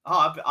Manager.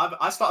 Oh,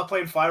 I started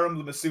playing Fire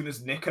Emblem as soon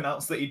as Nick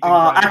announced that he'd been.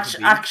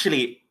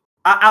 Actually,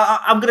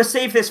 I'm going to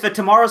save this for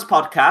tomorrow's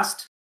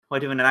podcast. We're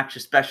doing an extra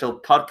special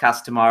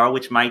podcast tomorrow,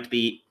 which might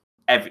be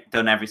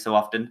done every so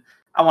often.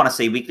 I want to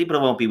say weekly, but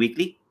it won't be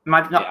weekly. It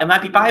might be It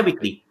might be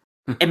bi-weekly.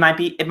 It might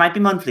be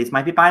monthly. It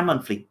might be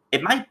bi-monthly.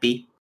 It might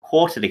be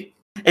quarterly.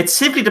 It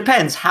simply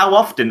depends how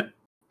often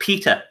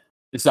Peter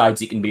decides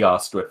he can be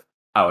asked with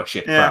our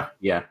shit. Yeah.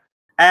 Yeah.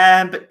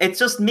 But it's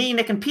just me,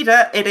 Nick, and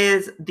Peter. It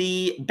is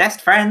the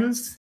best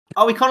friends.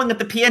 Are we calling it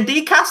the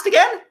PND cast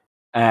again?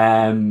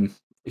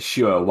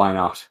 Sure, why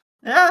not?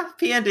 Yeah,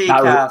 PND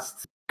That-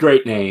 cast.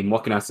 Great name.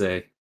 What can I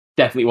say?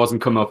 Definitely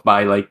wasn't come up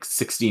by like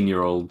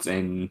 16-year-olds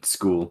in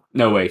school.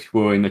 No, wait,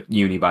 we were in the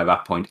uni by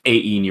that point.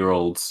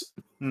 18-year-olds.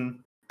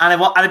 And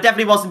it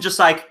definitely wasn't just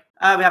like,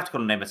 we have to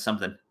call a name with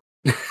something.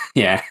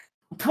 Yeah.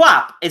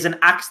 Pwap is an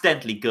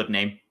accidentally good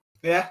name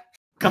Yeah.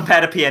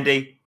 compared to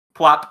PND.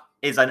 Pwap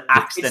is an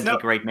accidentally no-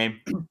 great name.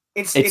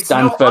 It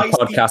stands for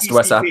Podcast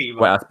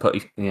West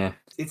Putty. Yeah.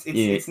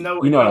 It's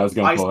no. You know what I was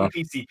going for.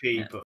 ICPCP,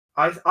 Yeah. but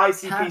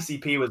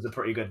ICPCP was a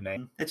pretty good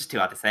name. It's just too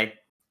hard to say.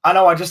 I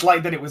know. I just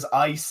like that it was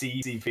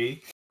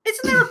ICCP.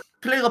 Isn't there a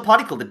political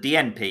party called the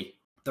DNP?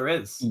 There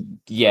is.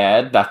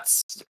 Yeah,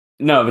 that's...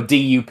 No, the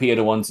DUP are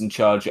the ones in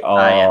charge of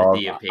the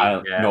DUP,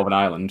 yeah. Northern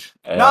Ireland.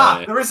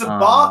 Nah, there is a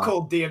bar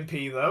called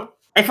DNP though.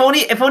 If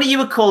only you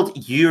were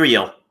called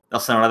Uriel or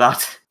something like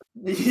that.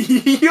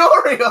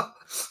 Uriel.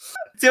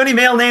 It's the only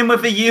male name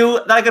with a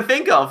U that I could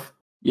think of.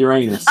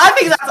 Uranus. I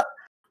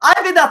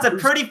think that's a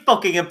pretty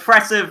fucking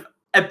impressive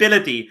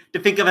ability to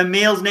think of a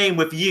male's name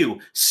with U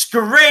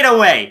straight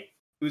away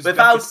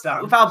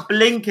Uzbekistan. without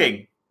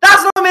blinking.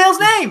 That's not a male's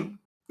name.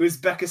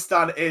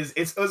 Uzbekistan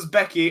it's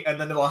Uzbeki and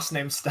then the last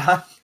name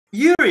Stan.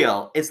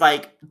 Uriel is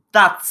like,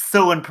 that's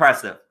so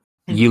impressive.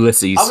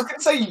 Ulysses. I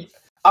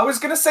was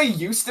gonna say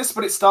Eustace,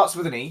 but it starts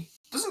with an E.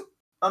 Doesn't?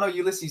 Oh no,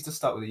 Ulysses does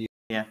start with a U.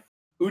 Yeah.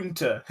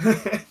 Unter. Do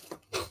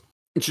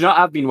you know what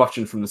I've been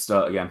watching from the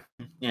start again?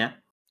 Yeah.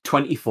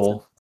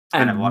 24. I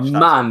And never watched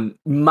that.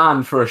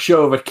 man, for a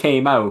show that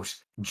came out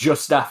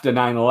just after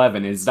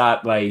 9/11, is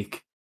that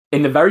like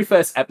in the very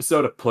first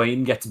episode, a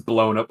plane gets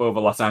blown up over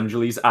Los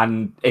Angeles,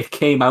 and it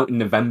came out in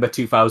November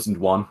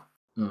 2001,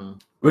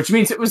 which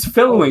means it was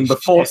filming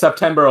before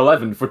September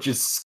 11th, which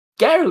is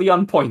scarily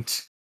on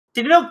point.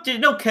 Did you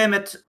know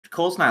Kermit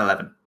calls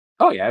 9/11?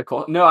 Oh yeah,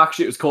 cool. No,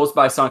 actually, it was caused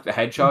by Sonic the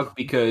Hedgehog,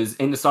 because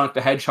in the Sonic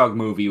the Hedgehog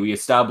movie, we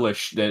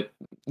established that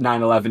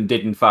 9/11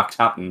 did in fact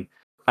happen,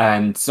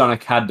 and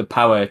Sonic had the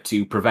power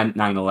to prevent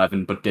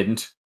 9/11, but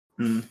didn't.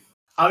 I mean,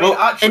 Well,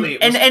 actually,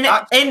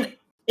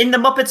 in the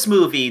Muppets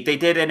movie, they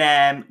did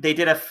a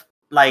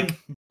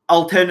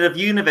alternative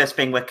universe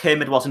thing where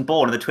Kermit wasn't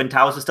born and the Twin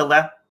Towers are still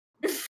there.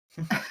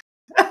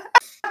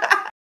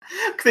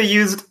 They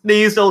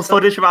used old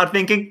footage without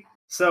thinking.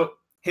 So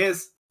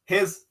here's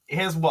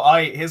what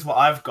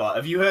I've got.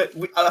 Have you heard?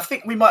 I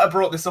think we might have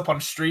brought this up on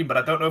stream, but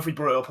I don't know if we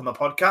brought it up on the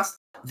podcast.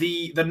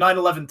 The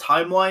 9/11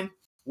 timeline,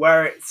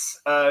 where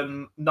it's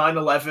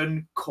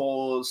 9/11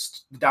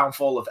 caused the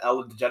downfall of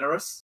Ellen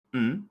DeGeneres.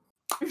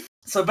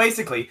 So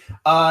basically,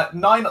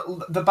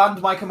 the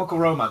band My Chemical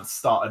Romance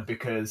started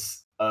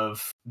because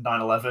of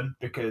 9/11,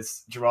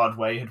 because Gerard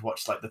Way had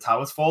watched like the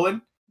towers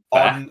falling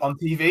on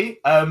TV.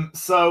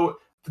 So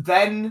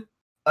then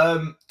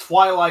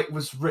Twilight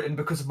was written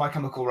because of My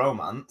Chemical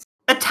Romance.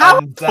 A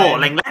tower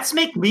falling. Let's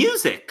make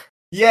music.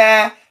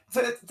 Yeah,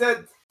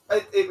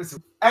 it was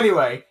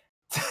anyway.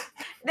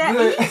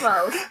 They're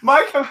evil.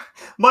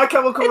 My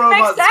Chemical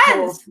Romance. Makes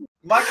sense.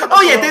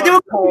 They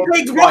were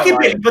playing Rocket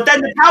League, but then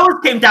the towers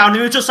came down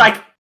and it was just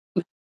like,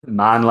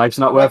 Man, life's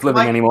not worth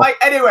living anymore.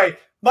 Anyway,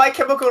 My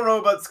Chemical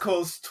Romance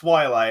calls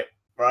Twilight,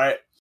 right?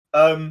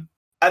 And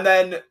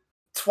then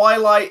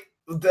Twilight,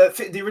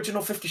 the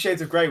original 50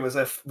 Shades of Grey was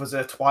a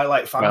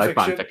Twilight fan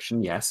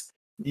fiction, yes.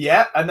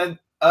 Yeah, and then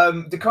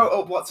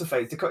Dakota, what's her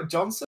face? Dakota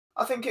Johnson,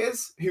 I think it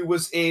is, who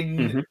was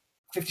in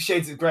 50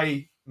 Shades of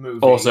Grey movie.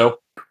 Also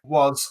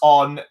was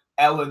on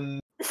Ellen's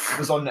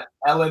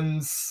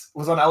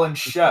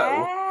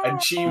show,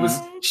 and she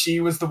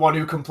was the one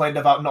who complained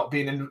about not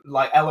being in.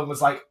 Like, Ellen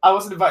was like, I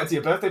wasn't invited to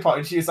your birthday party,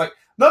 and she was like,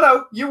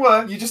 no, you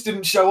were, you just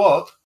didn't show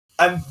up.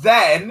 And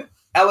then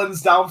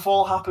Ellen's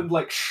downfall happened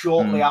like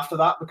shortly after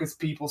that, because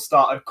people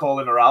started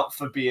calling her out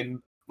for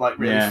being like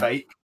really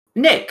fake.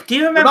 Nick, do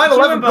you remember?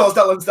 9/11 caused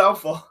Ellen's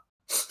downfall.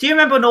 Do you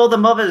remember when all the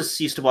mothers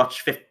used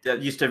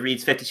to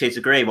read 50 Shades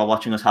of Grey while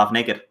watching us half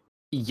naked?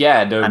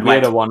 Yeah, the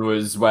weirder one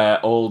was where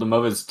all the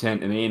mothers turned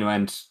to me and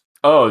went,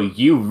 "Oh,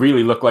 you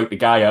really look like the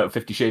guy out of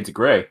 50 Shades of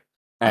Grey,"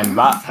 and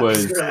that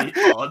was really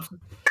odd.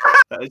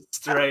 That is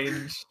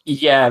strange.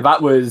 Yeah,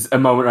 that was a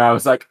moment where I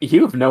was like,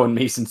 "You've known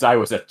me since I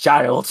was a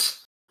child."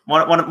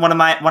 One of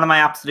my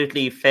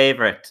absolutely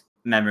favorite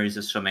memories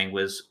of swimming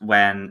was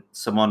when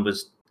someone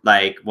was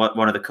like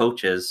one of the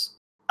coaches.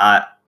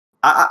 I'm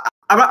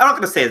not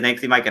going to say his name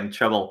because he might get in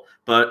trouble,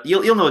 but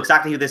you'll know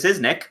exactly who this is,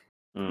 Nick.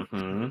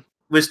 Mm-hmm.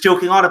 Was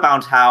joking on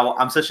about how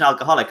I'm such an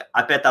alcoholic.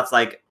 I bet that's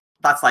like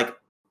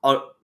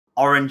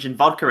orange and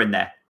vodka in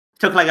there.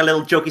 Took like a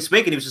little jokey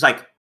swig and he was just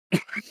like,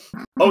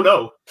 "Oh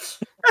no!"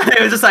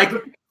 It was just like,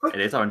 it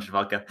is orange and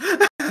vodka.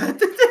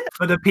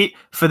 For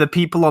the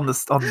people on the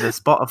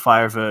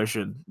Spotify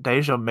version,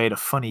 Dejan made a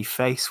funny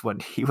face when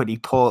he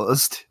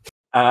paused.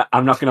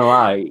 I'm not gonna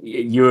lie,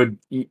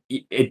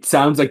 it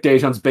sounds like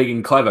Dejan's big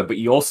and clever, but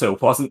he also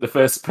wasn't the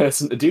first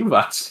person to do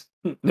that.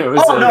 I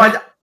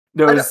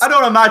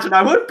don't imagine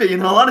I would be.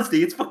 In all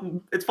honesty, it's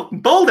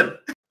fucking Bolden.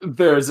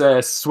 There's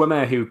a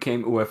swimmer who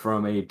came to her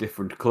from a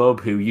different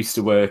club who used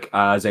to work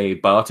as a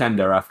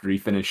bartender after he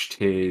finished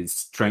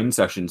his train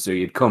session. So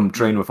he'd come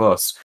train with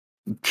us,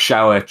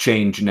 shower,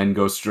 change, and then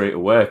go straight to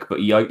work. But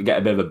he liked to get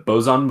a bit of a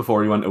buzz on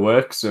before he went to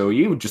work, so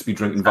he would just be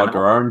drinking vodka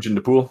orange in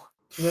the pool.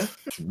 Yeah.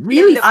 It's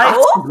really In the fast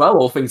pool? as well,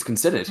 all things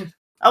considered.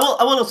 I will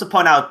also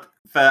point out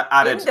for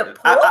added In the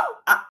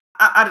pool?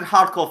 added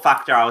hardcore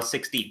factor. I was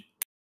 16,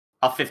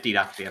 or 15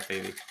 actually.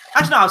 Actually,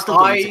 no, I was still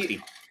going 16.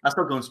 I was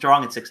still going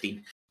strong at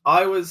 16.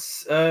 I was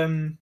sat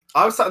in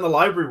the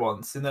library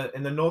once in the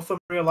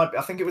Northumbria library.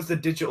 I think it was the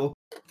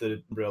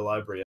Northumbria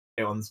library.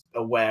 Everyone's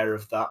aware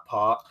of that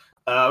part.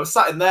 I was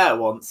sat in there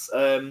once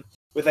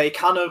with a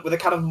can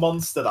of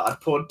Monster that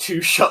I'd poured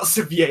 2 shots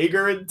of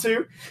Jaeger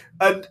into,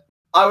 and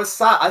I was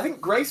sat. I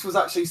think Grace was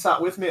actually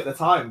sat with me at the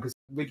time because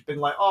we'd been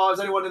like, "Oh, is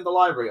anyone in the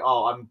library?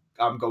 Oh,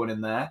 I'm going in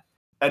there."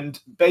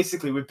 And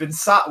basically, we've been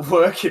sat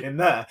working in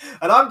there,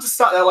 and I'm just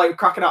sat there like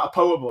cracking out a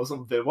poem or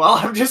something while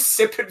I'm just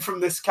sipping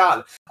from this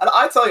can. And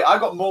I tell you, I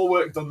got more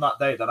work done that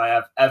day than I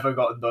have ever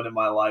gotten done in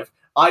my life.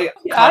 I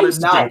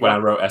used to drink when I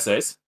wrote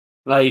essays.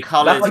 Like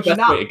College. that's the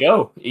best way to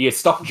go. You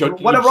stop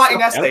judging. When I'm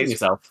writing essays,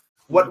 yourself.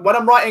 when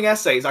I'm writing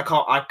essays, I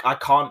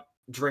can't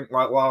drink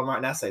right while I'm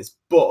writing essays.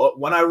 But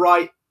when I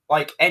write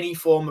like any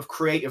form of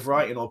creative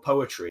writing or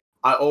poetry,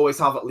 I always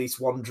have at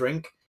least one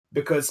drink.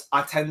 Because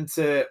I tend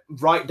to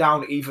write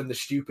down even the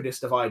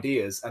stupidest of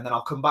ideas, and then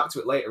I'll come back to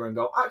it later and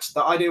go,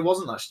 actually, that idea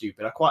wasn't that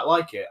stupid. I quite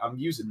like it. I'm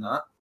using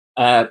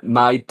that.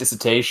 My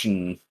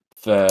dissertation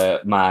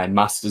for my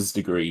master's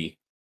degree,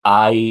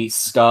 I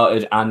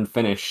started and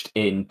finished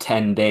in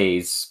 10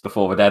 days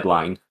before the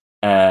deadline,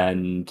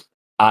 and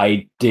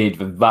I did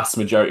the vast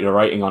majority of the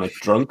writing on it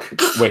drunk,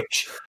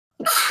 which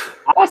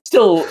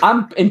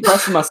I'm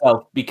impressed with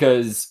myself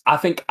because I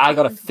think I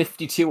got a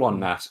 52 on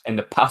that, and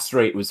the pass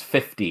rate was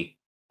 50.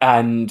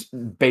 And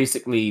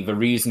basically, the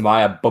reason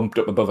why I bumped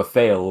up above a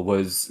fail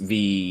was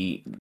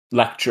the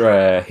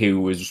lecturer who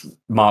was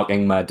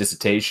marking my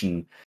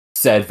dissertation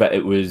said that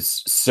it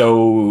was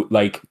so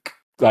like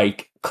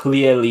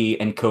clearly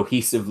and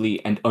cohesively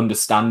and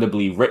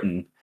understandably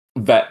written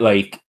that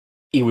like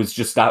he was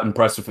just that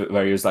impressed with it.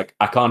 Where he was like,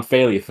 "I can't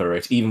fail you for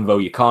it, even though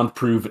you can't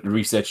prove that the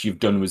research you've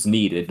done was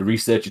needed. The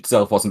research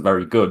itself wasn't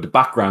very good. The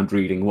background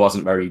reading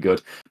wasn't very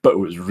good, but it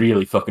was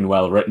really fucking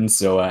well written.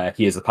 So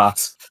here's a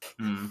pass."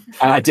 And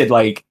I did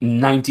like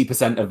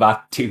 90% of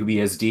that 2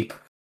 years deep.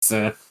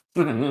 So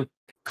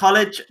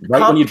College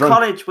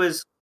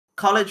was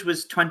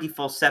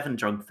 24/7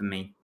 drunk for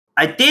me.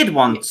 I did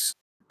once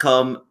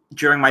come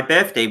during my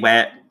birthday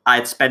where I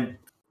had spent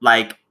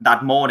like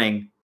that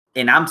morning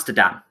in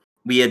Amsterdam.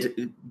 We had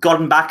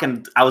gotten back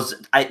and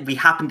we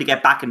happened to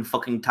get back in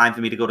fucking time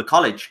for me to go to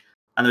college.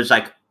 And it was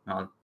like,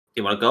 "Oh, do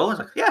you want to go?" I was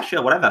like, "Yeah,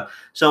 sure, whatever."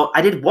 So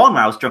I did one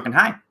where I was drunk and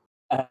high.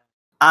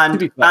 I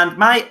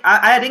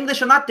had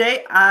English on that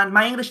day, and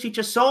my English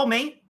teacher saw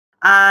me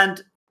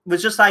and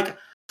was just like,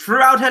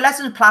 throughout her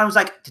lesson plan, was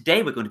like,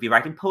 "Today we're going to be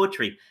writing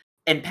poetry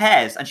in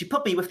pairs," and she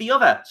put me with the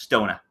other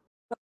stoner.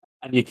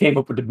 And you came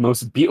up with the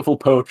most beautiful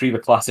poetry the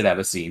class had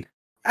ever seen.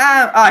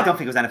 I don't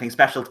think it was anything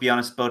special, to be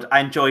honest, but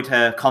I enjoyed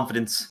her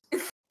confidence.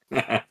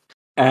 God,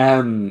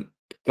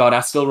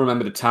 I still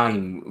remember the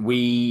time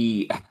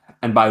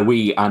and by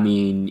we, I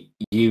mean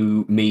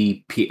you,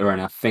 me, Peter, and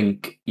I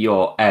think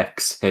your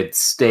ex had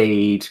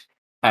stayed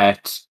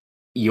at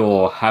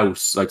your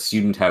house, like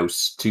student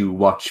house, to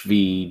watch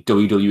the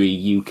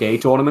WWE UK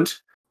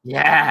tournament.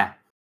 Yeah.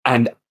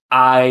 And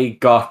I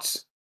got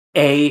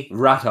A,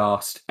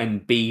 rat-arsed,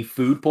 and B,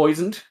 food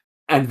poisoned.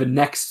 And the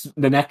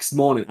next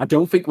morning, I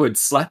don't think we'd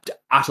slept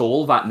at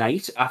all that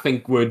night. I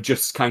think we'd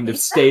just kind of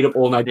stayed up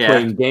all night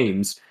playing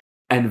games.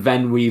 And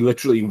then we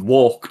literally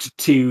walked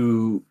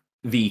to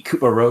the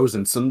Cooper Rose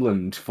in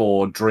Sunderland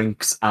for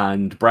drinks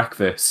and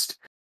breakfast.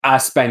 I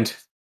spent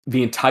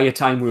the entire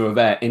time we were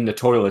there in the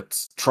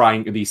toilets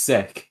trying to be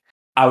sick.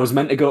 I was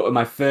meant to go to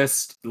my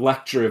first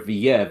lecture of the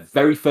year,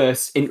 very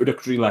first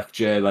introductory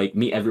lecture, like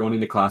meet everyone in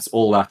the class,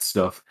 all that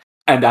stuff.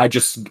 And I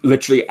just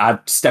literally, I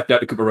stepped out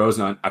to Cooper Rose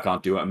and I went, "I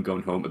can't do it, I'm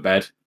going home to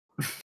bed."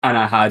 And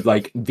I had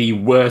like the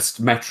worst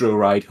metro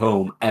ride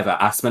home ever.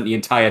 I spent the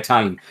entire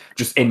time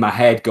just in my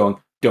head going,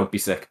 "Don't be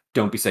sick,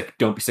 don't be sick,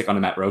 don't be sick on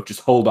the metro.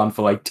 Just hold on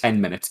for like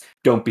 10 minutes.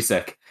 Don't be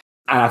sick."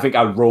 And I think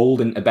I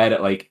rolled into bed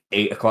at like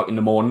 8 o'clock in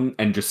the morning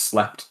and just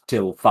slept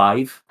till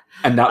 5.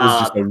 And that was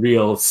just a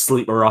real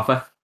sleeper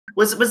offer.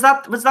 Was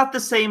that the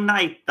same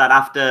night that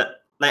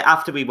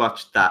after we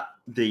watched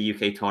the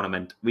UK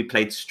tournament, we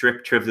played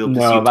Strip Trivial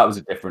Pursuit? No, that was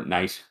a different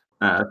night.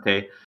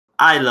 Okay.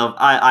 I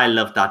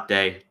love that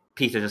day.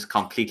 Peter just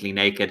completely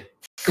naked.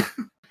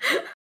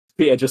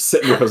 Peter just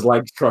sitting with his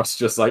legs crossed,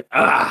 just like,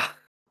 ah.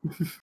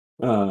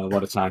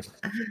 What a time.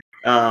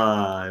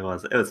 It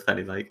was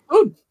funny, like.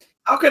 Ooh,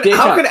 how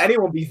can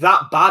anyone be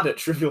that bad at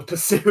Trivial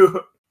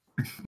Pursuit?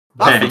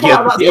 That's the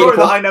part of that story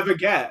that I never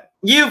get.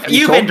 You've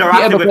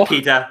interacted with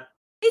Peter.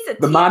 He's a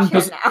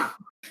teacher now.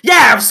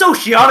 Yeah,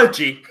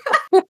 sociology.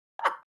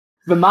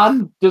 The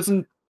man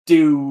doesn't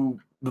do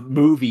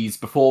movies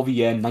before the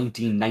year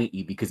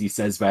 1990 because he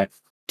says they're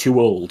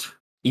too old.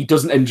 He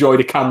doesn't enjoy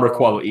the camera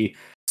quality,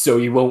 so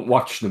he won't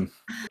watch them.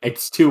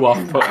 It's too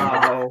off-putting.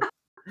 Oh.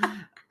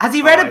 Has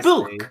he read a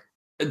book?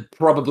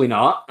 Probably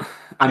not.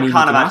 I mean,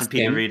 can't imagine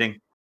people reading.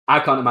 I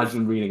can't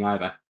imagine reading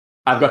either.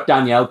 I've got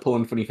Danielle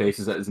pulling funny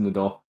faces at us in the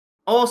door.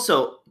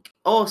 Also,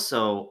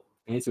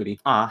 hey, sweetie.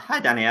 Hi,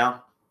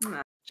 Danielle.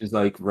 She's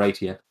like right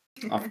here.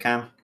 Off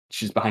cam.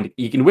 She's behind it.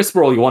 You can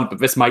whisper all you want, but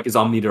this mic is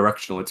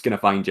omnidirectional. It's going to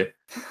find you.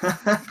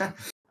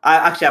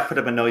 I put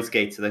up a noise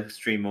gate so the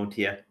stream won't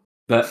hear.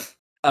 But,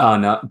 oh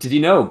no. Did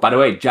you know, by the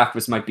way, Jack,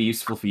 this might be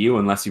useful for you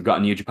unless you've got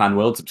a New Japan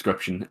World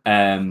subscription.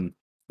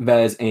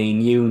 There's a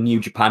New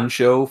Japan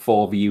show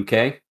for the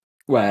UK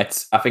where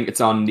I think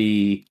it's on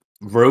the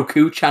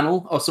Roku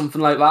channel or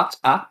something like that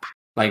app,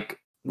 like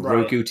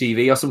Roku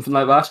TV or something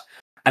like that.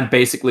 And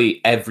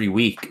basically every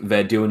week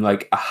they're doing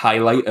like a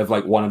highlight of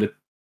like one of the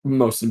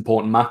most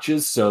important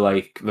matches. So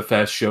like the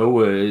first show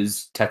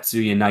was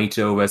Tetsuya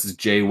Naito versus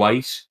Jay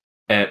White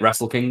at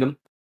Wrestle Kingdom,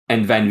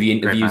 and then the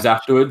interviews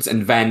afterwards,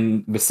 and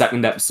then the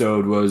second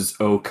episode was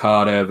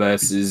Okada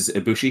versus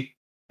Ibushi,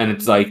 and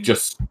it's like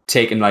just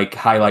taking like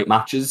highlight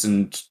matches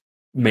and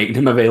making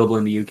them available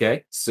in the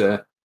UK. So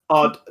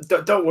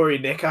don't worry,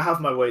 Nick. I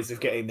have my ways of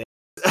getting this.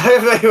 I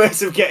have my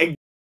ways of getting.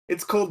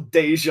 It's called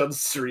Dejan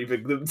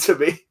streaming them to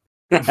me.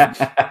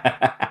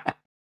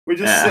 We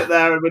just sit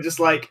there and we're just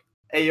like,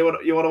 hey, you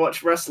want to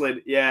watch wrestling?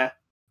 Yeah,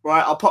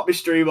 right. I'll pop my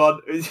stream on.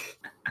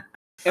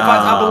 In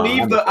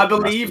fact, I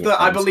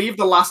believe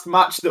the last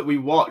match that we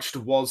watched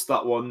was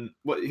that one.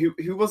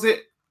 Who was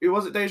it? Who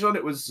was it, Dejan?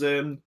 It was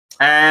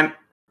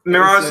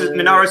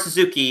Minoru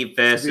Suzuki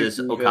versus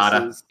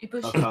Okada.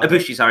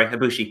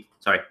 Ibushi.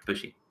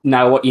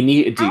 Now, what you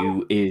need to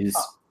do is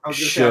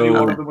show.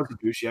 One of them was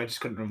Ibushi. I just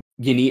couldn't remember.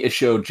 You need to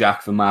show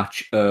Jack the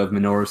match of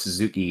Minoru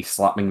Suzuki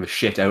slapping the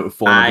shit out of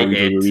former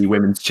WWE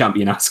Women's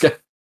Champion Asuka.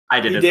 I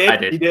did.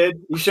 He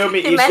did. He showed me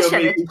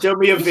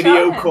a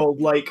video called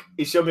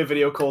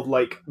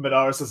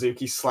Minoru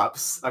Suzuki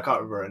slaps. I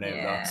can't remember her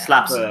name now.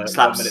 Slaps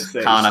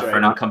Kana for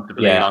an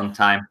uncomfortably long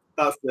time.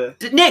 That's the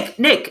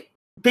Nick.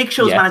 Big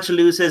Show's managed to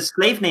lose his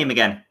slave name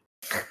again.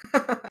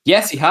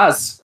 Yes, he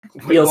has.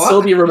 He'll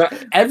still be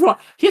remembered. Everyone.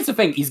 Here's the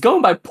thing: he's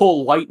going by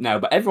Paul White now,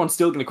 but everyone's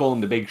still going to call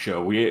him the Big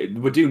Show. We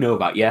do know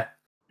that, yeah.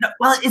 No,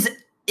 well, is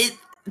it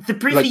the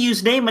briefly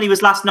used name when he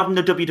was last not in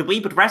the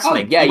WWE but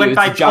wrestling? He went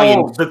by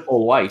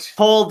Paul White.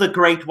 Paul the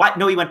Great White.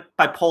 No, he went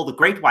by Paul the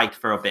Great White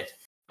for a bit.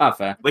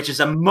 Fair. Which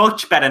is a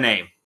much better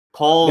name.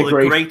 Paul the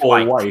Great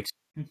White.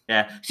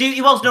 Yeah. See,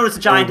 he was known as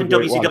a giant in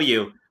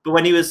WCW,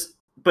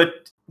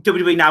 but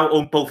WWE now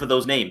own both of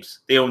those names.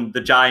 They own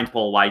the giant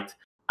Paul White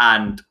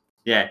and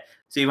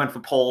so he went for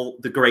Paul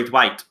the Great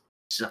White.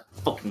 Which is a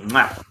fucking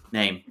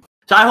name.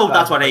 So I hope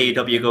that's what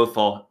AEW go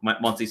for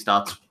once he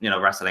starts,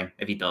 wrestling.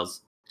 If he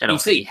does,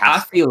 I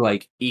feel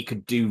like he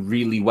could do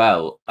really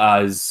well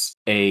as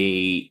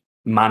a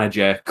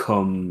manager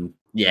come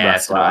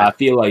wrestler. I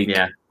feel like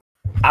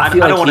I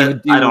don't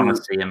want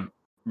to see him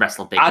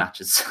wrestle big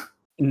matches.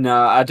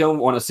 No, I don't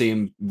want to see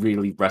him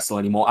really wrestle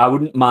anymore. I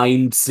wouldn't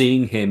mind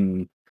seeing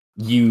him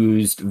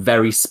used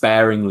very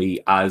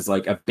sparingly as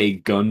like a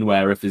big gun,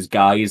 where if his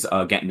guys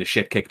are getting the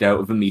shit kicked out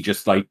of him, he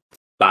just like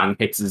bang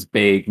hits his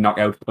big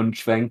knockout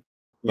punch thing.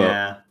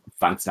 Yeah. But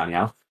thanks,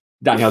 Danielle.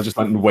 Danielle just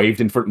went and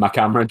waved in front of my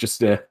camera just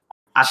to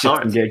shit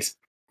some gigs.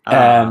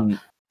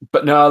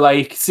 But no,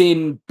 like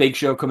seeing Big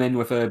Show come in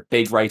with a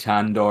big right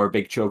hand or a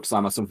big choke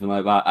slam or something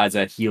like that as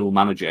a heel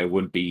manager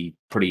would be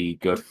pretty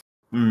good.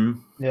 Mm.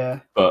 Yeah.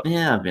 But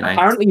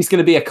apparently he's going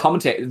to be a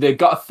commentator. They've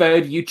got a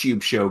third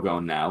YouTube show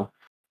going now.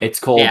 It's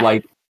called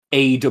like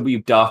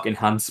AEW Dark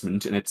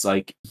Enhancement, and it's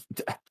like,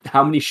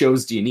 how many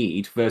shows do you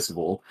need? First of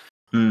all,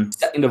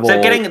 second of all,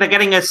 they're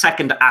getting a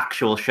second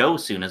actual show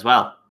soon as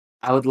well.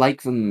 I would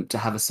like them to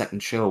have a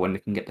second show when they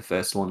can get the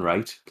first one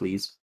right,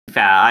 please.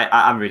 Fair,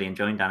 I'm really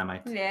enjoying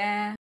Dynamite.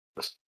 Yeah.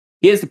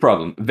 Here's the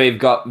problem: they've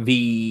got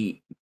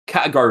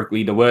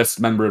categorically the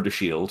worst member of the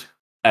Shield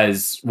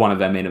as one of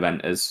their main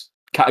eventers.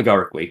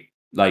 Categorically,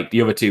 like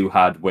the other two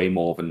had way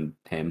more than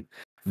him.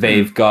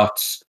 They've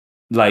got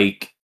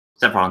like.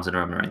 Except Rollins and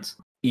Roman Reigns.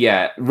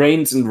 Yeah,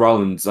 Reigns and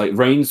Rollins. Like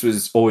Reigns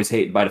was always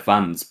hated by the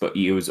fans, but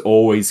he was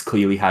always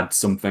clearly had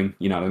something.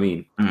 You know what I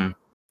mean? Mm.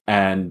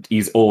 And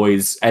he's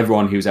always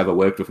everyone who's ever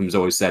worked with him has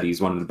always said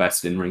he's one of the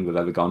best in ring they've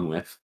ever gone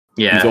with.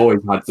 Yeah, he's always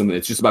had something.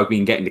 It's just about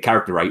getting the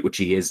character right, which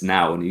he is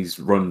now, and he's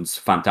runs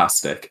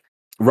fantastic.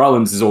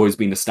 Rollins has always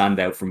been the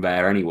standout from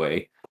there,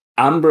 anyway.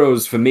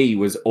 Ambrose for me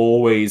was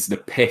always the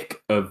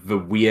pick of the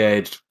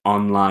weird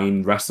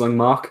online wrestling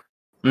mark.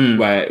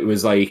 Where it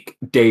was like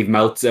Dave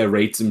Meltzer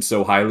rates him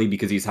so highly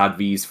because he's had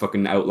these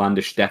fucking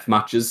outlandish death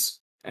matches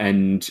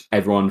and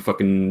everyone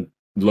fucking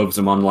loves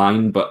him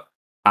online. But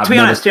to be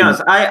honest,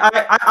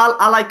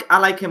 I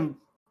like him.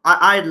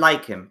 I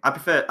like him. I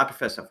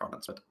prefer Seth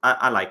Rollins, but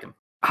I like him.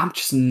 I'm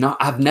just not.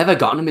 I've never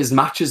gotten him. His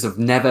matches have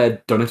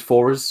never done it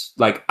for us.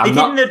 Like they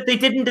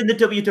didn't in the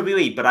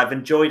WWE, but I've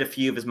enjoyed a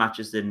few of his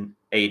matches in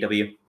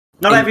AEW.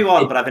 Not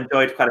everyone, but I've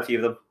enjoyed quite a few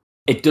of them.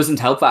 It doesn't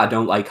help that I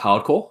don't like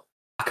hardcore.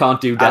 I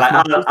can't do I death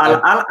like, matches.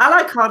 I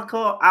like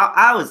hardcore.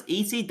 I was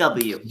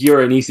ECW.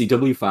 You're an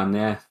ECW fan,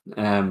 yeah.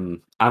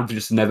 I've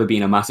just never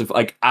been a massive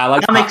like. I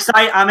like.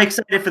 I'm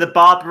excited for the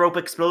barbed rope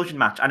explosion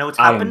match. I know it's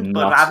happened,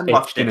 but I haven't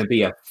watched it. It's gonna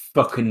be a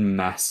fucking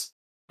mess.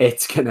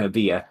 It's gonna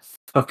be a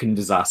fucking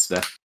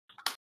disaster.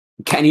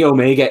 Kenny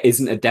Omega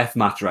isn't a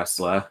deathmatch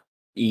wrestler.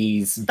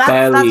 He's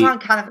barely.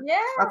 That's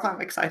what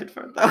I'm excited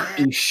for, though.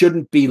 He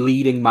shouldn't be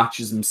leading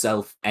matches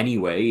himself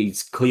anyway.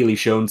 He's clearly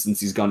shown since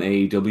he's gone to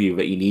AEW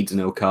that he needs an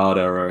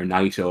Okada or a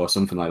Naito or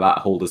something like that to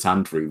hold his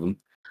hand through them.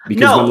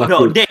 Because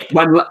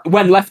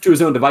when left to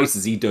his own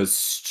devices, he does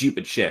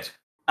stupid shit.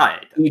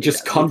 He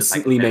just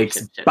constantly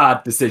makes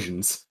bad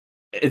decisions.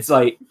 It's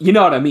like, you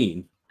know what I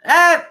mean?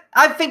 I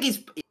think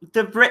he's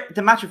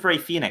the match with Rey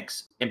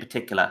Fenix in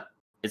particular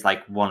is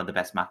like one of the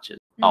best matches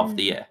of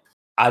the year.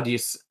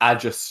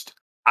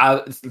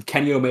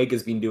 Kenny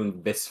Omega's been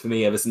doing this for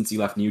me ever since he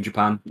left New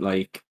Japan.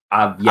 Like,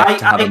 I've yet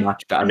to have a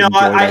match that I've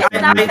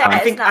enjoyed.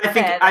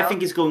 I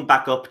think he's going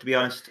back up, to be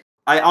honest.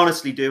 I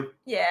honestly do.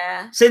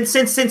 Yeah. Since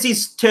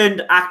he's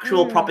turned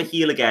actual proper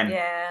heel again.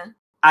 Yeah.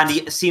 And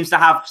he seems to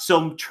have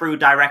some true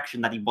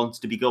direction that he wants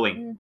to be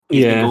going.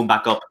 He's been going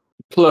back up.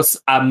 Plus,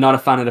 I'm not a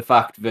fan of the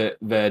fact that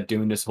they're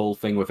doing this whole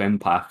thing with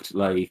Impact.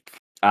 Like,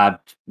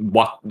 that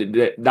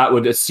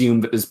would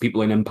assume that there's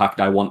people in Impact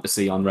I want to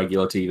see on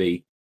regular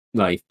TV.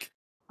 Like,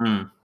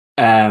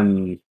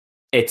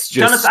 it's just. To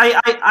be honest,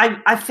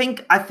 I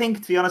think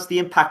to be honest, the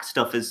Impact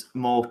stuff is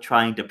more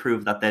trying to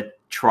prove that they're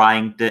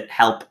trying to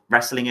help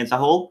wrestling as a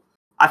whole.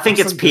 I think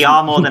it's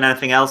PR more than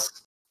anything else.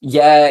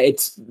 Yeah,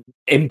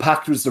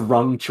 Impact was the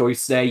wrong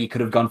choice there. You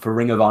could have gone for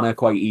Ring of Honor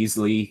quite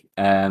easily.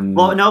 It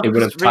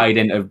would have tied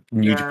into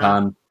New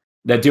Japan.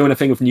 They're doing a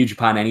thing with New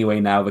Japan anyway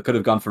now. They could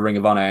have gone for Ring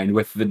of Honor, and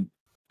with the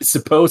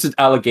supposed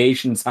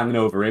allegations hanging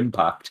over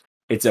Impact,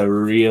 it's a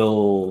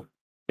real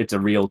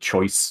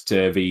choice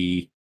to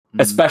be,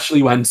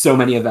 especially when so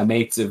many of their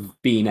mates have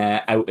been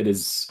outed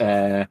as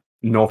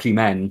naughty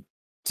men,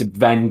 to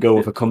then go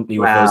with a company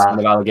with those kind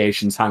of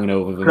allegations hanging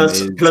over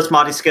them. Plus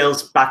Marty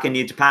Skill's back in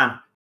New Japan.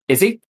 Is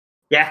he?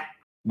 Yeah.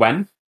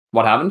 When?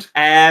 What happened?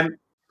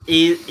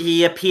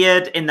 He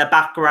appeared in the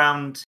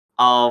background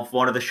of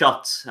one of the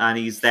shots, and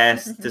he's there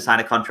to sign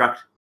a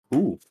contract.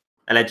 Ooh.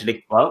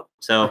 Allegedly. Well,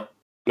 so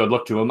good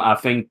luck to him. I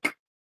think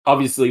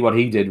obviously what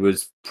he did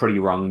was pretty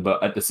wrong,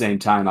 but at the same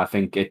time, I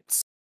think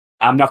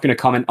I'm not going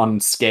to comment on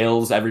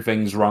scales.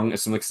 Everything's wrong to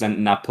some extent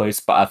in that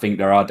place, but I think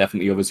there are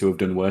definitely others who have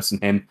done worse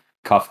than him.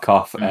 Cough,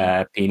 cough,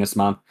 Penis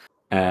Man.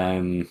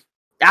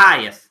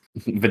 Yes.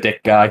 The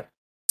dick guy.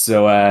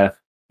 So,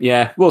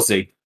 yeah, we'll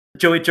see.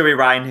 Joey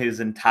Ryan, whose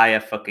entire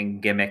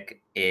fucking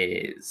gimmick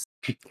is...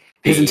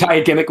 His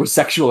entire gimmick was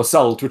sexual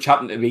assault, which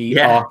happened to be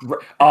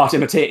art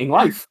imitating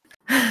life.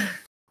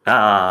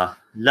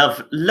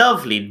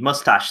 Lovely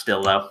mustache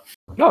still, though.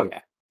 Oh,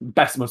 yeah.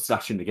 Best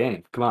mustache in the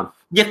game. Come on.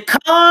 You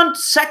can't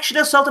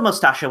sexually assault a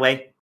mustache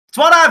away. It's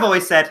what I've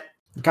always said.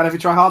 You can if you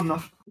try hard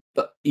enough.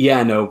 But,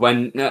 yeah, no.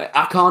 When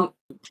I can't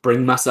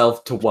bring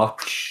myself to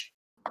watch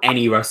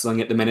any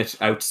wrestling at the minute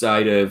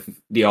outside of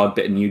the odd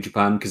bit of New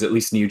Japan, because at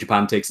least New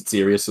Japan takes it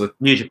seriously.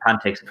 New Japan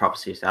takes it proper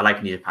seriously. I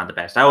like New Japan the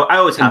best. I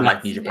always have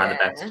liked New Japan the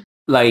best.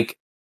 Like,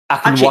 I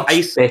can watch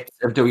bits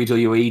of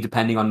WWE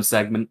depending on the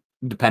segment,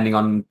 depending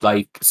on,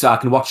 like, so I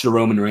can watch the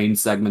Roman Reigns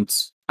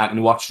segments, I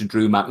can watch the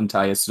Drew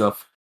McIntyre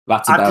stuff.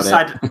 That's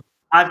about it.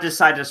 I've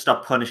decided to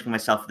stop punishing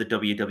myself for the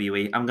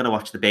WWE. I'm going to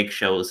watch the big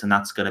shows, and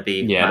that's going to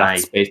be my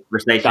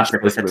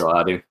relationship with it. What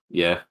I do.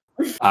 Yeah.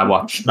 I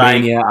watch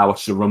Mania, I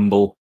watch the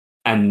Rumble,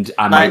 and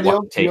I might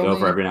watch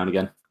TakeOver every now and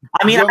again.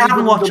 I mean, I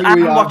haven't watched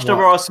the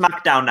Raw or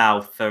SmackDown now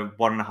for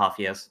 1.5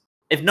 years.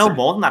 If no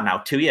more than that now,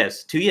 2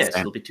 years. 2 years.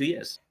 It'll be 2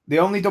 years. The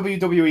only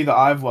WWE that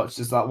I've watched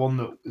is that one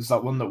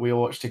that we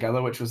all watched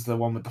together, which was the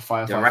one with the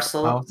Firefly. The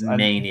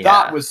WrestleMania.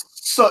 That was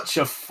such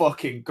a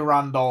fucking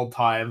grand old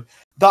time.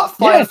 That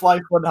Firefly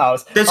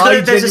Funhouse.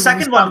 There's a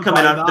second one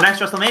coming up, the next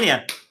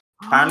WrestleMania.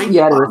 Apparently.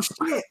 Yeah,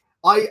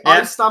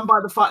 I stand by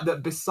the fact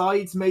that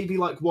besides maybe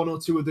like one or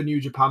two of the New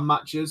Japan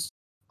matches,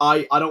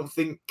 I don't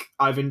think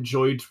I've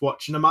enjoyed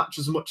watching a match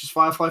as much as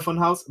Firefly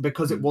Funhouse,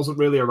 because it wasn't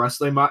really a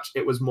wrestling match.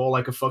 It was more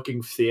like a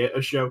fucking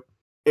theater show.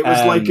 It was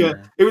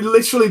it was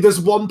literally, there's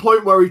one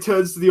point where he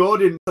turns to the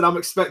audience and I'm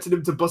expecting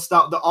him to bust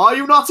out the, "Are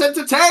you not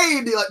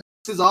entertained?" He like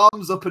puts his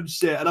arms up and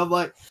shit. And I'm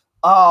like,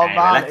 oh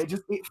man,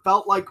 it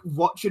felt like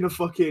watching a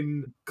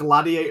fucking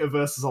gladiator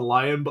versus a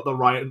lion, but the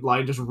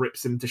lion just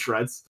rips him to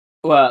shreds.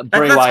 Well,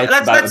 Bray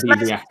Wyatt's about to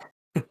be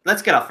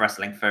Let's get off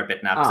wrestling for a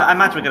bit now, because I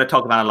imagine we're going to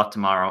talk about it a lot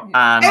tomorrow.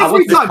 And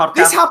every time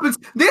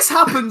this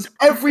happens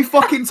every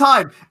fucking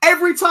time.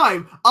 Every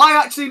time I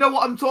actually know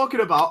what I'm talking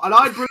about, and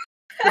I bring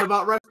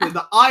about wrestling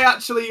that I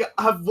actually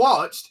have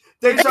watched.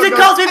 It's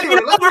because we've been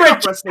over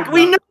it.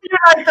 We know you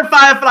like the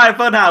Firefly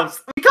Funhouse.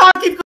 We can't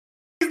keep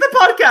going the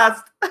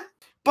podcast.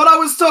 But I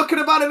was talking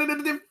about it in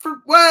a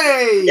different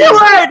way. You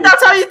were.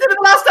 That's how you did it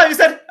the last time. You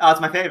said, "Oh,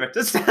 it's my favorite."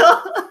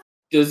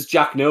 Does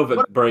Jack know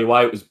that Bray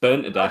Wyatt was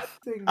burnt to death?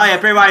 Oh yeah,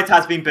 Bray Wyatt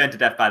has been burnt to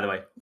death, by the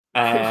way.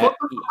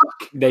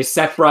 They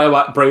set Bray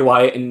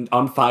Wyatt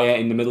on fire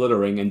in the middle of the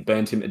ring and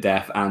burnt him to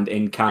death. And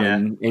in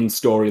canon, in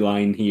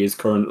storyline, he is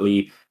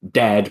currently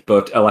dead.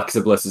 But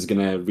Alexa Bliss is going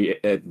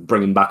to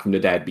bring him back from the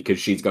dead because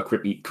she's got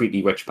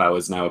creepy witch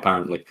powers now,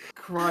 apparently.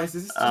 Christ,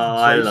 this is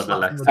I love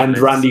Alexa. And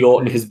Randy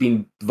Orton has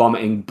been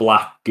vomiting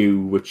black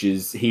goo,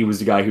 he was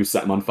the guy who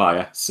set him on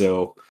fire.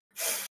 So,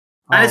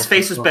 and his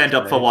face was burnt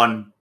up for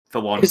one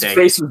day. His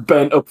face was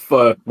burnt up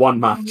for one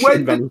match,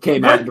 and then he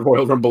came out of the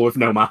Royal Rumble with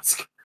no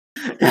mask.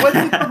 When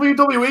did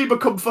WWE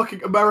become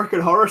fucking American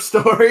Horror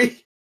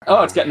Story?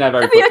 Oh, it's getting there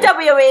very quickly.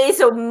 WWE is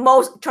the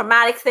most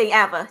traumatic thing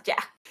ever,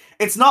 Jack.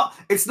 It's not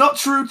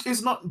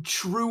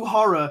true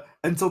horror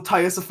until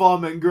Taisa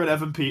Farmiga and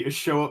Evan Peters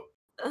show up.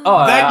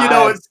 Oh, then you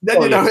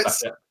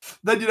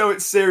know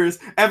it's serious.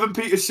 Evan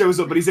Peters shows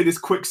up, but he's in his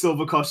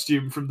Quicksilver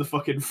costume from the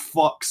fucking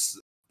Fox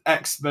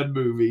X-Men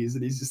movies,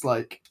 and he's just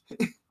like,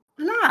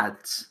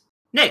 lads.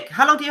 Nick,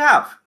 how long do you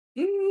have?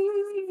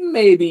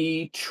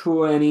 Maybe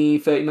 20,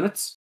 30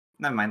 minutes.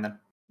 Never mind then.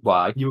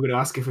 Why? You were going to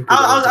ask if we could...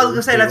 I was going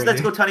to say,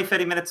 let's go 20,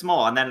 30 minutes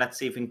more, and then let's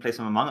see if we can play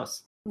some Among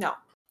Us. No.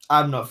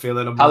 I'm not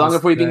feeling Among Us. How long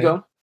have we been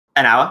going?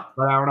 An hour.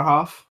 An hour and a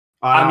half.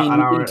 I mean,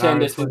 you can turn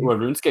this into a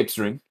RuneScape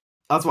stream.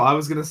 That's what I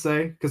was going to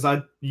say, because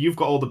you've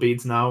got all the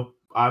beads now.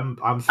 I'm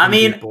boy.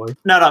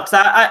 No, because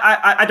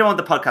I don't want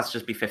the podcast to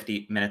just be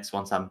 50 minutes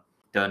once I'm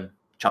done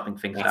chopping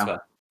things down.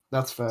 Fair.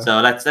 That's fair.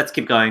 So let's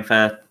keep going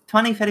for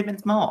 20, 30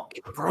 minutes more.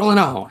 Keep rolling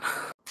on.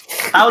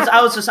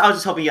 I was just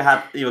hoping you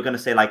were going to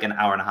say like an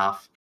hour and a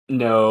half.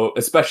 No,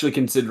 especially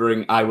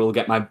considering I will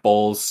get my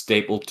balls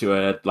stapled to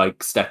a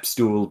step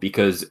stool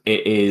because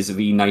it is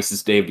the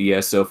nicest day of the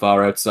year so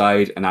far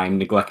outside, and I'm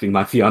neglecting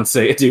my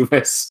fiance to do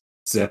this.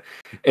 So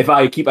if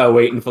I keep her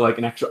waiting for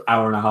an extra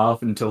hour and a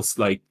half until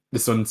the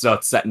sun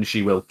starts setting,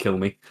 she will kill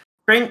me.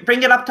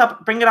 Bring your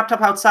laptop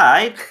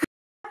outside.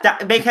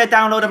 Make her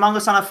download Among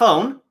Us on her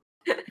phone.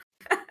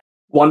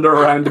 Wander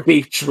around the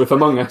beach with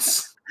Among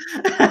Us.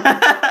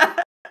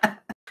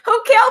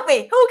 Who killed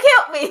me?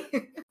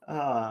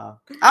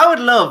 I would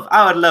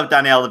love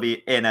Danielle to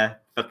be in a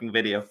fucking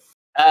video.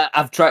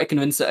 I've tried to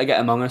convince her to get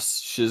Among Us.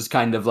 She's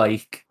kind of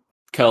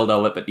curled her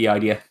lip at the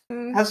idea.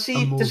 Does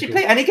she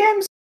play any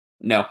games?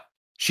 No.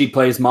 She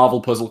plays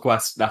Marvel Puzzle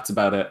Quest. That's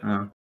about it.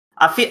 Oh.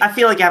 I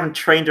feel like I haven't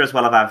trained her as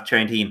well as I've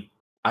trained him.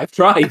 I've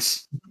tried.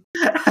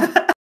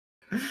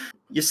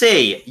 You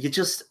see, you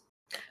just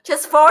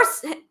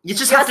force. You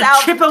just have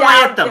to chip away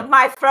at them.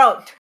 My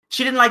throat.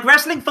 She didn't like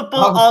wrestling,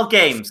 football, all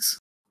games.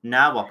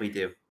 Now what we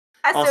do?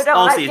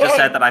 Also, you just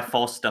said that I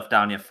forced stuff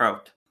down your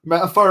throat.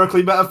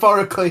 Metaphorically.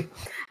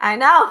 I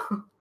know.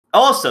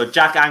 Also,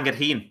 Jack angered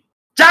Heen.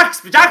 Jack's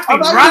been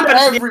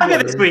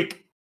rampant this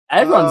week.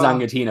 Everyone's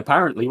angered Heen,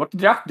 apparently. What did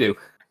Jack do?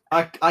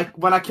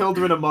 When I killed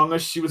her in Among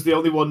Us, she was the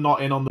only one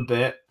not in on the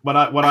bit.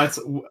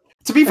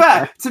 To be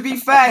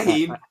fair,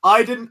 Heen,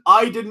 I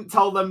didn't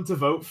tell them to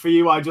vote for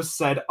you. I just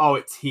said, "Oh,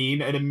 it's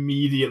Heen," and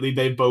immediately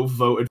they both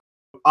voted.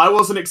 I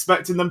wasn't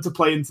expecting them to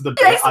play into the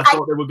bit. I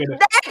thought they were gonna.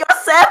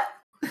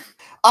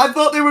 I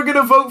thought they were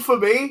gonna vote for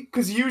me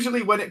because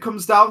usually when it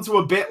comes down to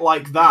a bit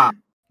like that,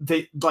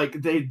 they're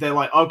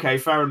like, okay,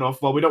 fair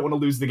enough. Well, we don't want to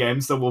lose the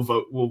game, so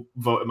we'll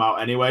vote him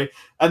out anyway.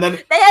 And then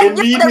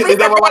immediately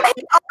they were like,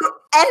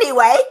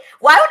 anyway,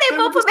 why would they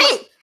vote for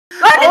me?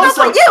 Why would they vote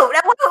for you?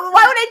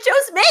 Why would they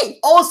choose me?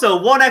 Also,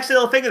 one extra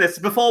little thing of this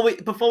before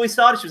we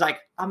started, she was like,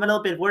 "I'm a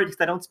little bit worried because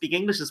I don't speak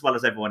English as well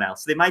as everyone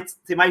else. They might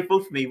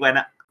vote for me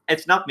when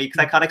it's not me because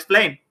I can't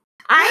explain."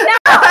 I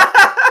know.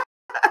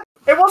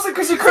 It wasn't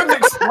because you couldn't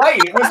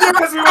explain. It was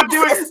because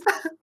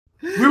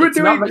we were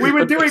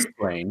doing.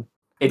 Explain.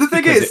 The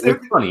thing is, it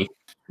was funny.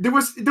 There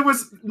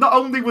was not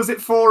only was it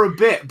for a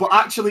bit, but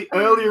actually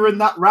earlier in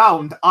that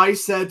round, I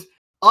said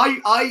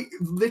I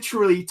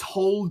literally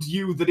told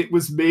you that it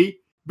was me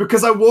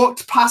because I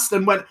walked past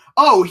and went,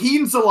 "Oh,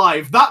 Heen's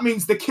alive. That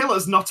means the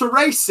killer's not a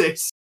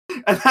racist."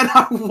 And then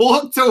I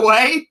walked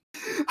away.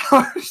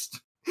 I was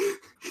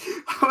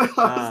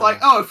like,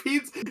 "Oh,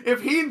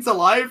 if Heen's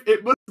alive,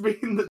 it must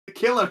mean that the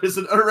killer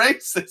isn't a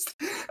racist."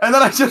 And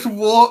then I just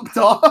walked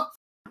off.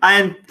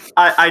 And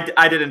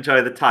I did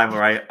enjoy the time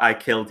where I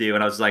killed you,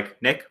 and I was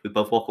like, "Nick, we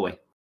both walk away."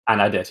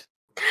 And I did.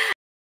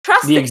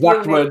 The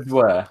exact words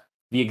were,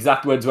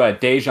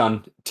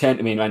 Dejan turned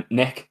to me and went,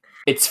 "Nick,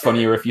 it's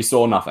funnier if you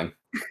saw nothing."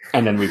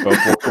 And then we both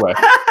walked away.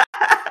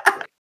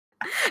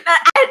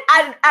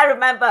 I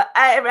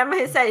remember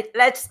he said,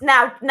 let's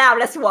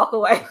walk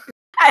away.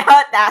 I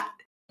heard that.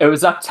 It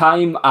was that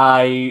time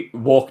I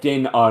walked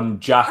in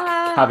on Jack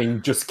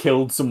having just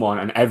killed someone,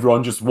 and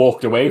everyone just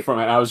walked away from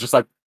it. And I was just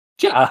like,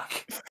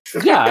 Jack,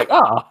 Yeah,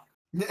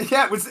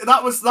 that was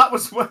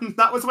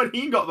when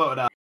he got voted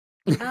out.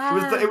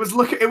 It was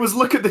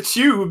look at the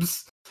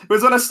tubes. It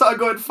was when I started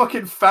going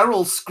fucking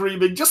feral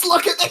screaming, "Just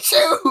look at the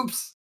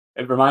tubes!"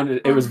 It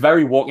was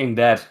very Walking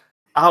Dead.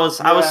 I was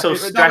so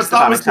stressed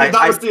that was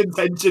the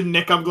intention,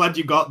 Nick. I'm glad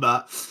you got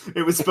that.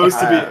 It was supposed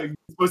to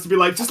be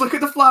like, "Just look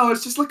at the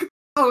flowers, just look at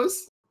the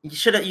flowers." You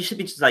should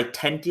be just like,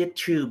 "Tend to your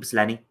tubes,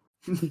 Lenny."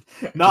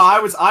 No, I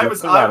was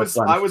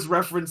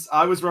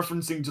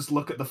referencing "Just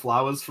look at the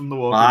flowers" from The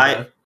Walking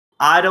Dead.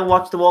 I don't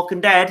watch The Walking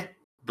Dead,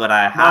 but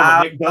I No,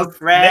 have Nick does. a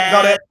friend. Nick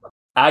got it.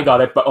 I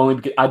got it, but only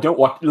because I don't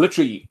watch.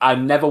 Literally, I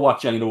never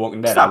watched any of The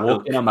Walking Dead. I Stop.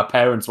 walked in on my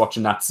parents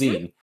watching that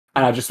scene,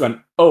 and I just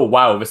went, "Oh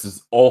wow, this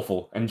is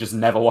awful," and just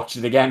never watched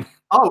it again.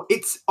 Oh,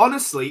 it's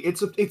honestly,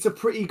 it's a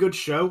pretty good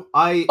show.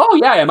 Oh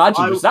yeah, I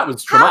imagine because that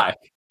was traumatic.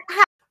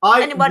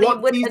 Anybody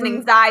what with season- an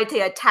anxiety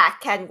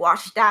attack can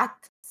watch that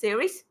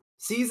series.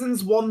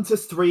 Seasons 1 to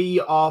 3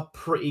 are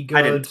pretty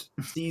I good.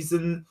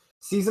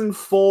 Season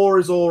 4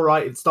 is all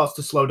right. It starts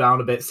to slow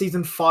down a bit.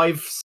 Season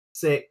 5,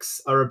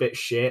 6 are a bit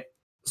shit.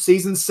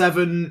 Season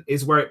 7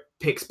 is where it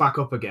picks back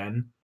up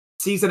again.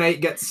 Season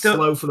 8 gets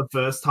slow for the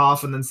first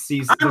half, and then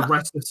the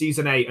rest of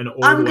season 8 and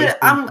all the way through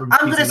I'm from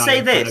gonna season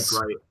say 9 are this.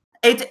 great.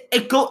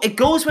 It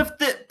goes with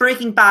the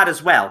Breaking Bad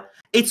as well.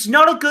 It's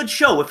not a good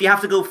show if you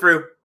have to go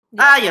through.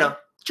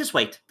 Just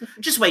wait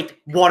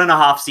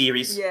 1.5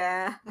 series.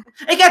 Yeah.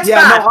 It gets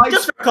bad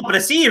just for a couple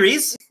of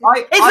series. It's not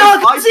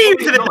a good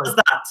series if it does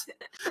that.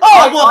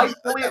 I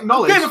fully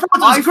acknowledge. Game of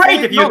Thrones is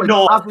great if you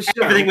ignore as a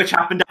show, everything which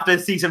happened after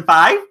season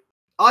 5.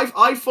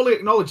 I fully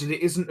acknowledge that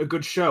it isn't a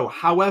good show.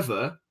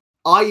 However,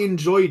 I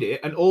enjoyed it,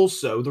 and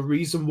also the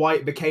reason why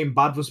it became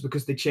bad was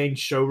because they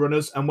changed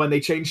showrunners, and when they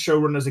changed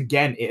showrunners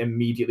again, it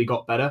immediately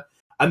got better.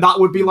 And that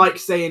would be like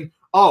saying,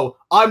 "Oh,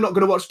 I'm not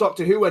going to watch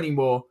Doctor Who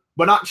anymore."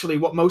 When actually,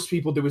 what most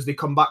people do is they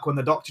come back when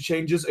the Doctor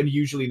changes, and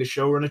usually the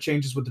showrunner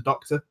changes with the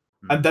Doctor,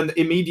 and then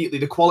immediately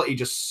the quality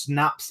just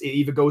snaps. It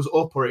either goes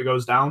up or it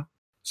goes down.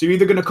 So you're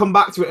either going to come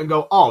back to it and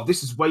go, "Oh,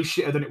 this is way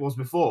shitter than it was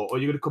before," or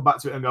you're going to come back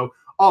to it and go,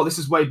 "Oh, this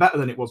is way better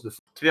than it was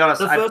before." To be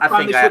honest, The I first think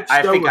time they I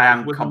switched think I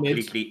am showrunners was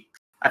completely.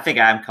 I think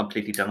I am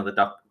completely done with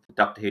the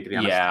Doctor Who. To be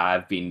honest, Yeah,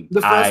 I've been.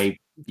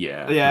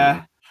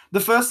 Yeah. The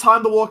first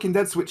time The Walking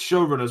Dead switched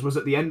showrunners was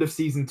at the end of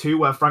season 2,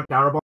 where Frank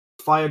Darabont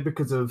was fired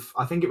because of,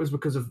 I think it was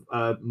because of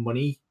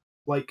money.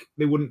 Like,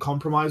 they wouldn't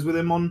compromise with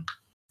him on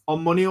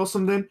money or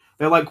something.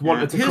 They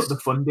wanted to cut the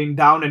funding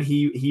down, and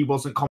he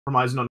wasn't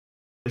compromising on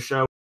the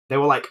show. They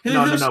were like,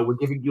 no, we're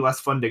giving you less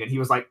funding, and he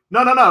was like,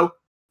 no,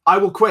 I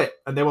will quit.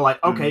 And they were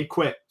like, okay,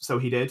 quit. So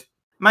he did.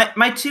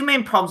 My two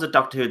main problems with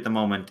Doctor Who at the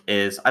moment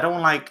is I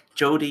don't like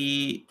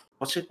Jodie.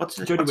 What's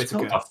Jodie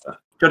Whittaker.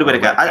 Jodie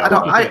Whittaker. I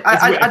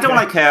don't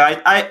like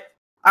her.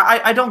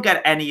 I don't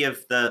get any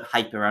of the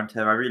hype around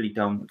her. I really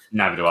don't.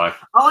 Neither do I.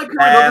 I like her in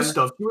other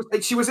stuff.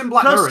 She was in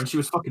Black Mirror and she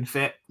was fucking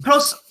fit.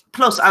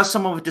 Plus, as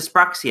someone with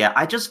dyspraxia,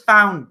 I just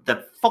found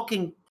the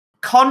fucking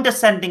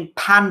condescending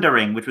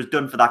pandering which was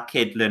done for that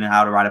kid learning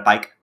how to ride a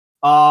bike.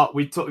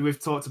 We've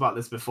talked about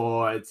this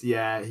before. It's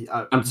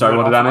I'm sorry.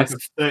 What did I miss?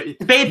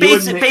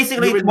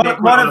 Basically, one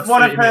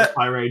of her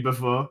tirade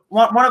before.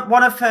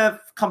 One of her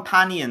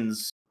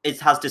companions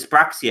has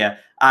dyspraxia,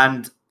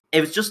 and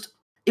it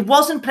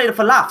wasn't played up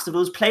for laughs. It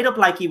was played up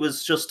like he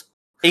was just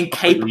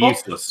incapable,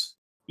 useless.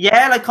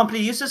 Yeah, like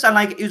completely useless, and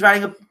like he was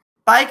riding a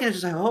bike, and it's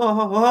just like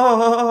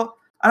oh.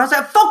 And I was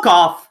like, fuck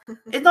off!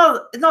 It's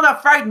not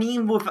that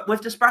frightening with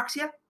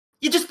dyspraxia.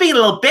 You're just being a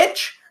little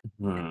bitch.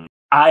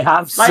 I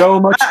have so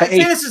much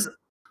hate.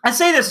 I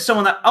say this as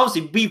someone that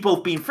obviously we've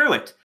both been through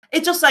it.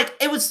 It's just like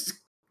it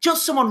was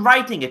just someone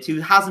writing it who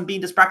hasn't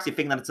been dyspraxic,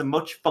 thinking that it's a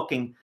much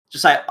fucking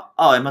just like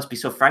it must be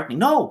so frightening.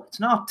 No,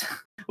 it's not.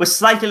 We're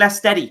slightly less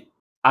steady.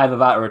 Either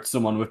that or it's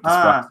someone with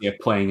dyspraxia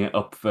playing it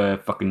up for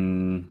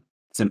fucking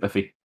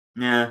sympathy.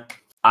 Yeah.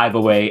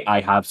 Either way,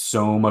 I have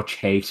so much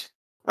hate.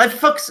 Like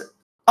fucks.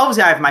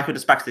 Obviously, I have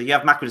macrodyspraxia. You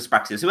have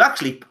macrodyspraxia. So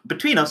actually,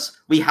 between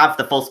us, we have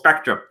the full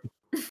spectrum.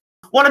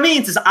 What it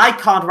means is I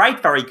can't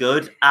write very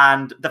good,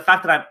 and the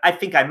fact that I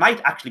think I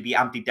might actually be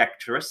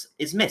ambidextrous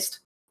is missed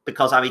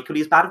because I'm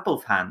equally as bad at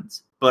both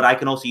hands. But I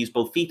can also use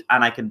both feet,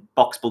 and I can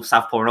box both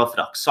southpaw and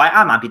orthodox. So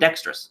I am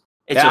ambidextrous.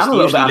 It's just I'm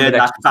you usually learn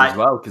that as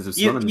well because of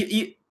swimming.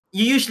 You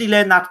usually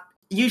learn that.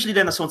 You usually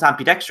learn that someone's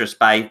ambidextrous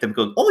by them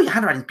going, "Oh, your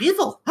handwriting's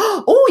beautiful.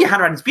 Oh, your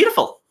handwriting's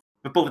beautiful,"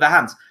 with both of their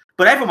hands.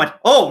 But everyone went,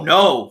 "Oh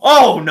no!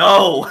 Oh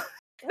no!"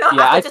 No,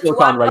 yeah, I still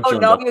can't write. Oh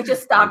no! You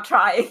just stop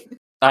trying.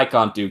 I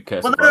can't do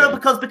cursive. Well,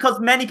 no, because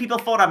many people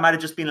thought I might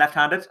have just been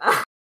left-handed.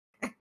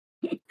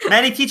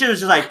 Many teachers were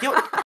just like,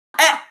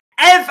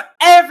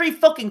 every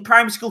fucking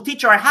primary school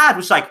teacher I had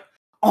was like,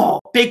 "Oh,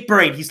 big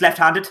brain, he's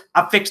left-handed.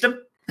 I've fixed him."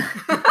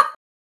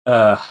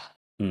 Nah.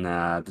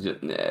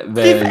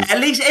 At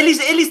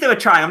least they were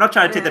trying. I'm not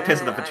trying to take the piss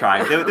at them for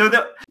trying.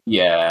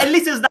 Yeah. At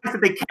least it was nice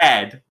that they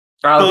cared.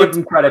 I'll give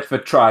them credit for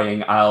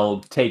trying.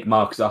 I'll take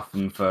marks off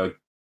them for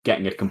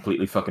getting it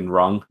completely fucking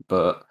wrong.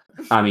 But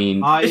I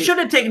mean, it should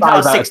have taken until I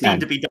was 16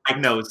 to be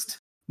diagnosed.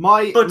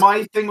 My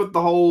thing with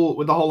the whole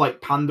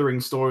like pandering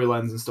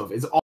storylines and stuff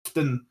is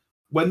often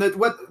when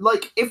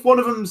if one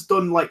of them's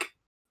done like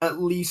at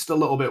least a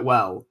little bit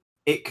well,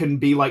 it can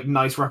be like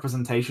nice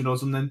representation or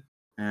something.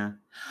 Yeah.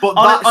 But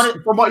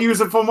from what you have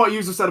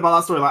said about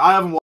that story, like I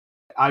haven't watched.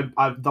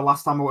 The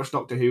last time I watched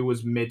Doctor Who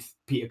was mid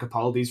Peter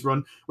Capaldi's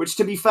run, which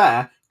to be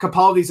fair,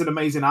 Capaldi's an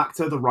amazing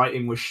actor. The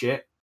writing was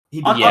shit.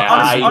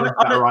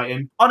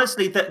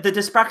 Honestly, the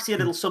dyspraxia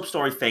little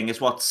sub-story thing is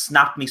what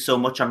snapped me so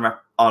much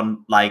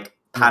on like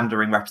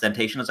pandering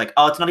representation. It's like,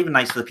 oh, it's not even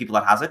nice for the people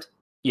that has it.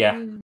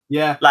 Yeah.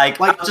 Yeah. Like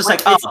I'm just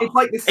like, oh, it's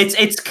like this.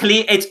 it's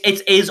clear.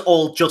 It is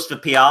all just for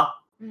PR.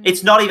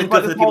 It's not even It's good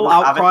like for the this people whole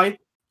who have it. outcry.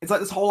 It's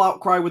like this whole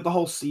outcry with the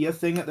whole Sia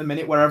thing at the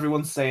minute, where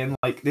everyone's saying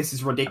like, "This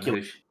is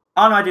ridiculous."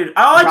 Oh no, I do.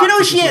 Oh, I do know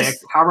who she Practically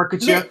is. a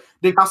caricature.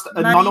 They cast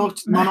a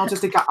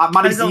non-autistic Maddie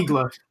Maddie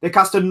Ziegler. They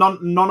cast a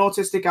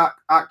non-autistic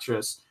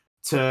actress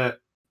to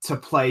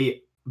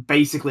play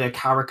basically a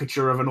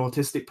caricature of an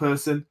autistic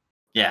person,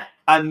 Yeah.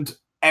 and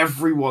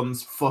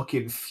everyone's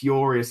fucking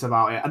furious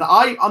about it. And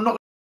I'm not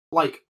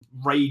like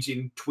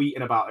raging,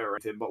 tweeting about it or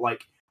anything, but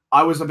like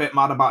I was a bit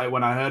mad about it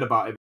when I heard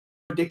about it.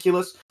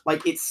 Ridiculous.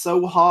 Like, it's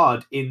so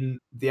hard in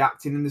the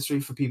acting industry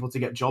for people to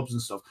get jobs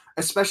and stuff,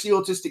 especially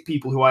autistic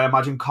people who I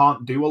imagine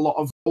can't do a lot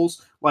of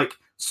roles, like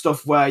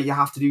stuff where you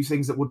have to do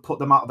things that would put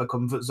them out of their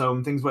comfort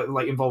zone, things where,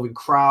 like, involving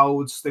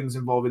crowds, things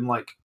involving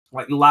like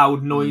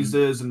loud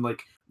noises and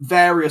like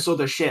various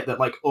other shit that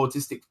like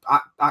autistic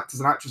actors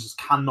and actresses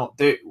cannot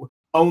do,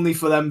 only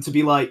for them to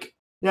be like,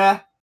 yeah,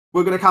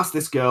 we're gonna cast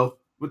this girl.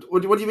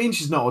 What do you mean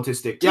she's not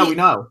autistic? Yeah, we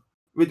know.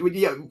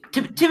 Yeah.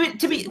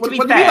 To be What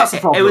fair, that's a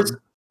problem?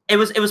 it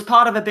was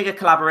part of a bigger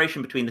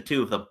collaboration between the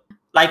two of them.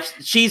 Like,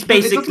 she's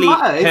basically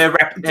her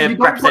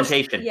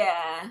representation.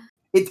 Yeah.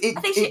 I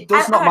think it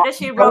does not heard that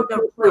she wrote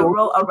the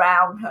role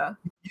around her.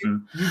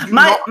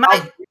 That'd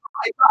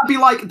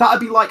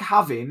be like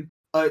having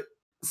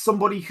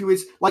somebody who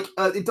is like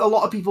a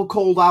lot of people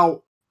called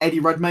out Eddie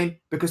Redmayne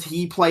because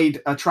he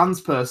played a trans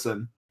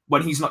person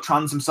when he's not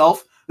trans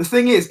himself. The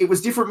thing is, it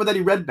was different with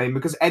Eddie Redmayne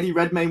because Eddie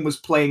Redmayne was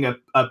playing a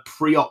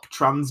pre-op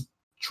trans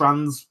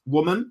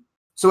woman.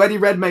 So Eddie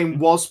Redmayne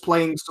was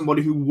playing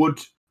somebody who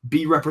would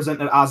be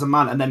represented as a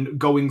man and then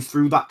going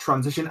through that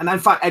transition. And in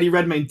fact, Eddie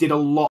Redmayne did a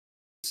lot of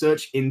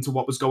research into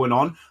what was going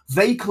on.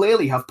 They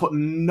clearly have put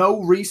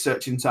no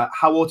research into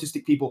how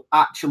autistic people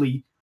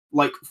actually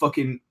like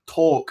fucking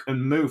talk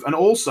and move. And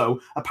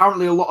also,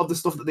 apparently a lot of the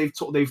stuff that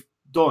they've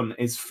done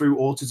is through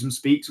Autism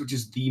Speaks, which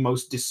is the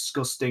most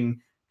disgusting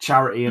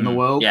charity in the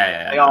world.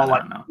 They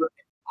are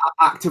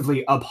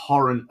actively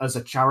abhorrent as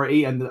a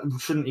charity and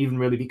shouldn't even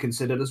really be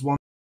considered as one.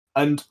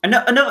 And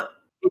another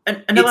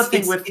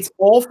thing it's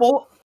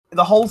awful.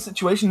 The whole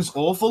situation is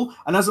awful.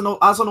 And as an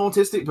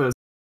autistic person,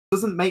 it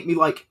doesn't make me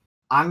like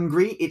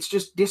angry. It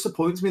just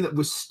disappoints me that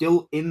we're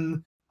still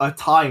in a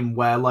time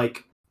where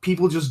like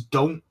people just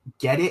don't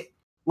get it.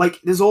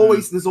 Like there's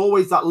always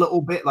that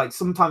little bit. Like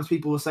sometimes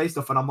people will say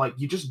stuff, and I'm like,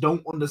 you just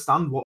don't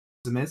understand what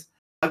autism is.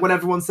 Like when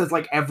everyone says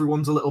like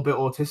everyone's a little bit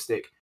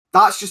autistic,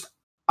 that's just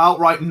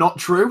outright not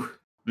true.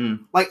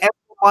 Like everyone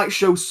might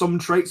show some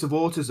traits of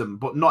autism,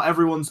 but not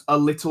everyone's a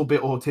little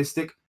bit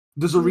autistic.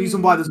 There's a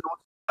reason why there's no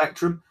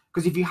spectrum,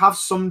 because if you have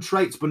some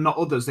traits but not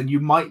others, then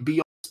you might be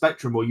on the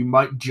spectrum, or you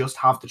might just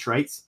have the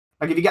traits.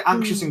 Like if you get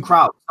anxious in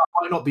crowds, that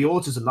might not be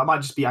autism. That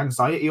might just be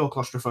anxiety or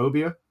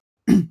claustrophobia.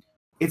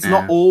 It's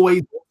not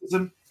always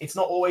autism. It's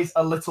not always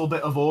a little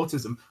bit of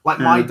autism. Like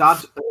my dad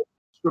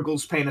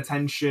struggles paying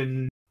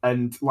attention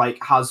and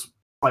like has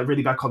like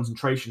really bad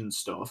concentration and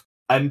stuff.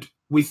 And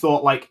we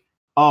thought like,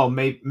 oh,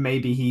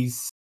 maybe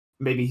he's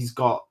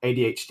got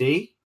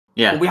ADHD.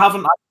 Yeah. But we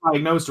haven't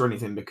diagnosed or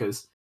anything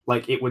because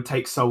like it would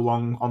take so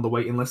long on the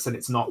waiting list and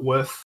it's not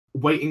worth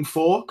waiting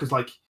for because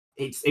like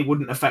it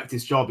wouldn't affect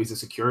his job. He's a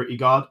security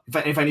guard.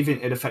 If anything,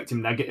 it'd affect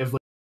him negatively.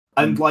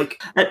 And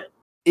like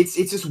it's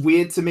just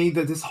weird to me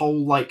that this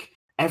whole like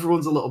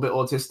everyone's a little bit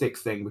autistic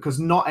thing, because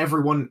not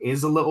everyone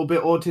is a little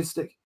bit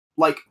autistic.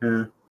 Like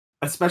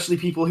especially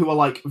people who are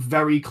like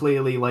very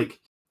clearly like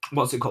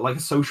what's it called, like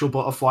a social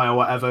butterfly or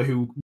whatever,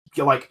 who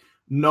like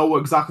know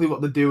exactly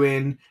what they're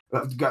doing,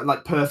 got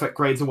like perfect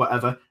grades or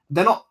whatever.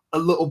 They're not a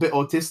little bit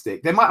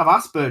autistic. They might have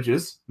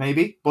Asperger's,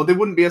 maybe, but they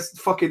wouldn't be a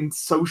fucking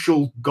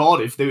social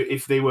god if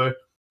they were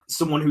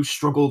someone who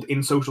struggled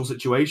in social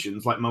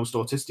situations like most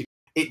autistic.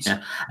 It's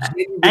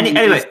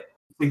anyway.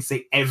 Things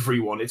say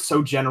everyone. It's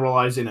so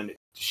generalizing and it's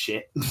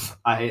shit.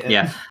 I hate it.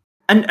 Yeah.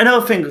 And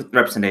another thing,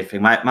 representative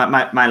thing.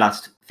 My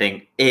last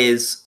thing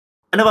is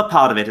another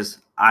part of it is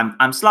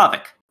I'm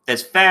Slavic.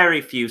 There's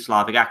very few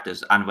Slavic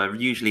actors, and we're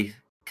usually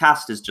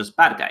cast as just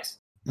bad guys.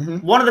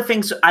 One of the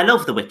things I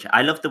love The Witcher.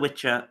 I love The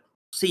Witcher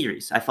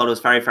series. I thought it was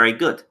very, very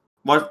good.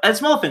 Well, a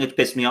small thing that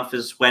pissed me off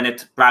is when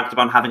it bragged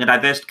about having a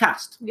diverse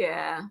cast.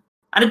 Yeah.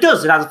 And it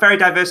does. It has a very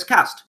diverse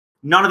cast.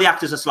 None of the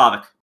actors are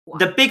Slavic. Wow.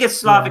 The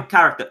biggest Slavic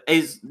character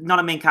is not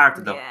a main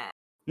character, though. Yeah.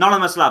 None of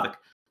them are Slavic.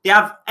 They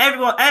have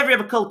every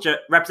other culture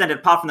represented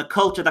apart from the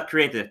culture that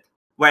created it,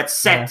 where it's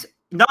set,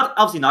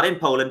 obviously not in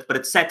Poland, but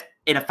it's set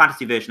in a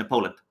fantasy version of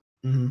Poland.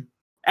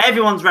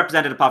 Everyone's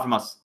represented apart from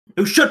us,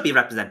 who should be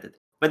represented.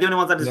 We're the only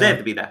ones that deserve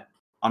to be there,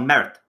 on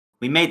merit.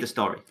 We made the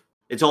story.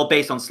 It's all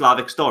based on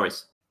Slavic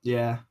stories.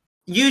 Yeah.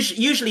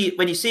 Usually,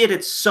 when you see it,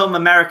 it's some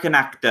American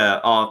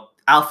actor or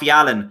Alfie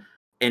Allen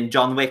in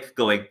John Wick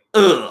going,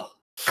 ugh.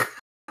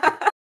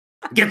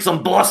 Get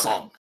some boss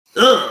on.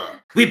 Ugh.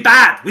 We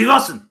bad. We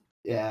wasn't.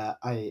 Yeah,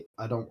 I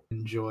don't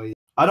enjoy.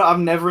 I've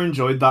never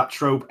enjoyed that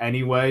trope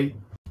anyway.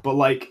 But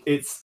like,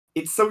 it's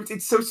so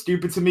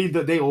stupid to me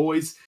that they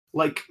always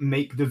like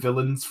make the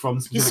villains from.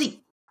 You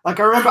see, like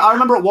I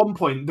remember at one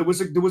point there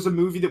was a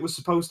movie that was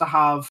supposed to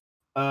have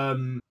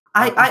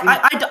I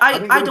think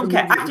there was don't a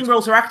care. movie that Acting was-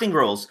 roles are acting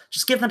roles.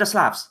 Just give them to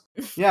Slavs.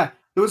 Yeah,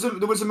 there was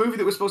a movie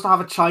that was supposed to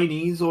have a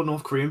Chinese or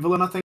North Korean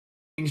villain. I think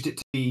changed it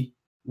to be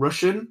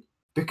Russian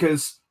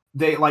because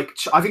they I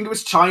think it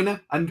was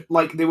China, and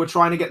like they were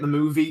trying to get the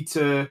movie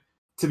to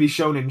be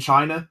shown in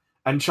China,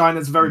 and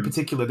China's very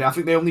particular. I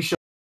think they only show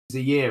it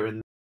a year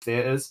in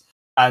theaters,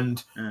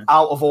 and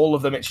out of all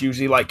of them, it's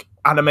usually like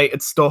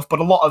animated stuff, but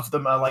a lot of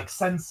them are like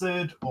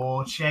censored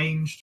or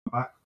changed.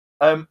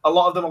 A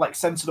lot of them are like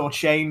censored or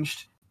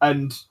changed,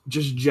 and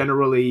just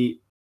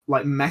generally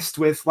like messed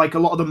with. Like a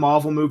lot of the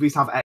Marvel movies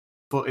have extra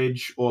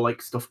footage or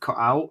like stuff cut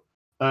out.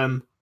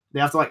 They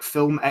have to like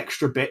film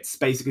extra bits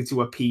basically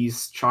to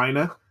appease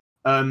China.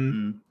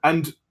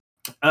 And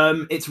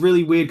it's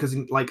really weird because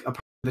like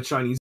apparently the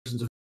Chinese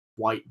versions are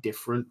quite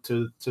different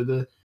to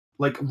the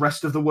like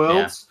rest of the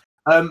world.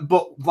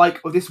 But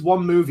like this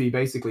one movie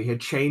basically had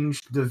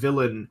changed the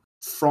villain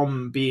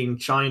from being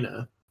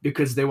China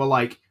because they were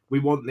like, we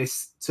want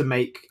this to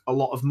make a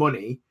lot of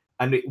money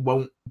and it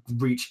won't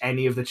reach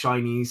any of the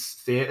Chinese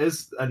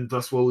theaters, and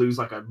thus we'll lose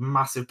like a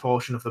massive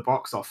portion of the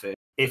box office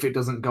if it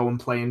doesn't go and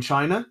play in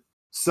China.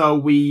 So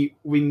we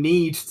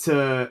need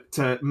to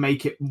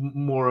make it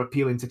more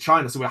appealing to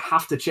China. So we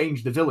have to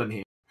change the villain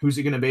here. Who's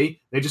it going to be?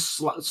 They just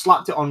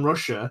slapped it on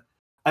Russia,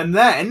 and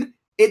then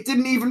it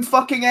didn't even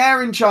fucking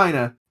air in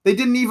China. They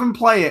didn't even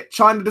play it.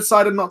 China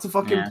decided not to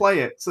fucking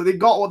play it, so they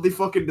got what they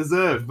fucking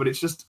deserved. But it's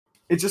just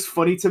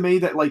funny to me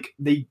that like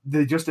they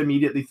just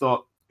immediately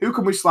thought, who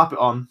can we slap it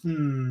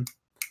on?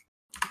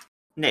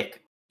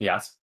 Nick.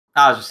 Yes.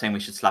 I was just saying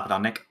we should slap it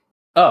on Nick.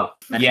 Oh,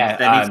 There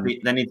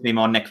needs to be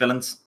more Nick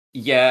villains.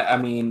 Yeah, I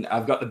mean,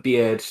 I've got the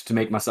beard to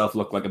make myself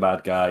look like a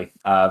bad guy.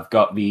 I've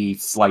got the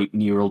slight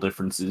neural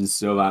differences,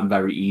 so I'm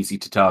very easy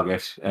to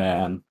target.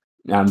 I'm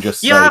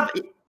just you are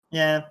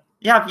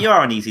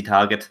an easy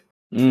target.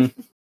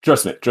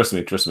 Trust me.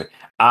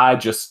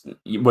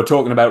 We're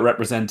talking about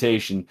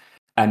representation,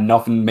 and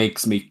nothing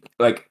makes me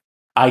like.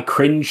 I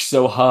cringe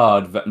so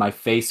hard that my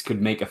face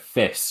could make a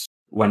fist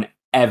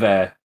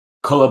whenever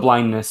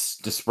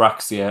colorblindness,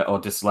 dyspraxia, or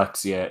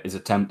dyslexia is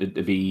attempted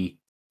to be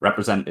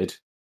represented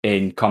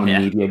in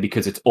common media,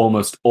 because it's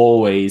almost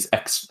always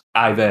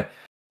either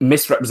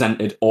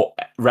misrepresented or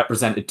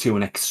represented to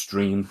an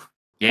extreme.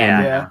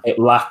 It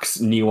lacks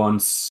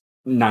nuance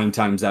 9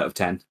 times out of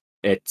 10.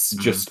 It's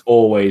just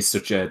always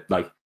such a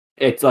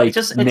it's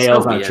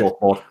nails on a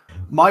chalkboard.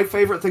 My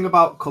favorite thing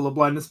about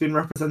colorblindness being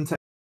represented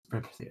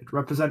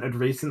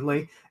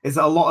recently is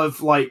that a lot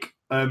of like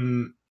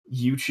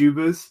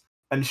YouTubers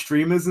and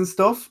streamers and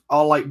stuff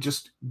are like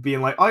just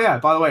being like, oh yeah,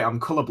 by the way, I'm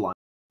colorblind,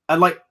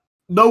 and like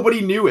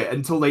nobody knew it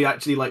until they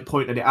actually like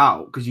pointed it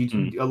out, because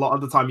a lot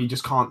of the time you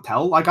just can't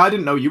tell. Like I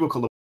didn't know you were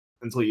colorblind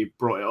until you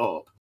brought it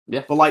up.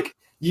 Yeah, but like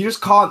you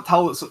just can't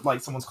tell that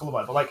like someone's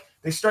colorblind. But like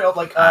they straight up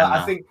like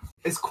I think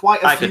it's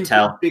quite a few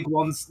big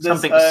ones.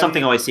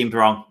 Something always seemed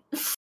wrong.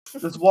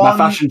 There's one. My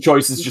fashion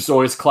choices just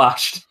always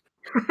clashed.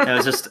 It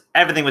was just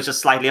everything was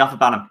just slightly off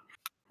about him.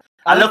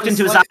 I looked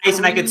into his eyes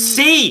and I could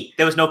see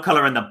there was no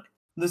color in them.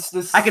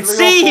 I could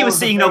see he was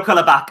seeing no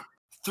color back.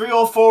 3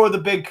 or 4 of the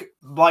big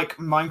like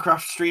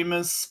Minecraft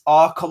streamers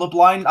are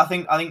colorblind. I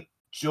think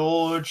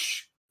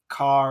George,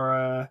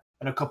 Kara,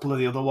 and a couple of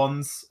the other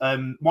ones.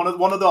 One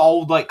of the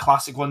old like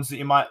classic ones that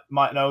you might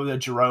know, the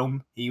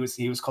Jerome. He was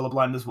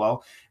colorblind as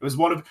well. It was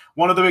one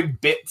of the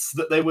big bits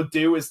that they would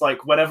do is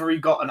like whenever he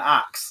got an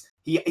axe,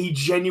 he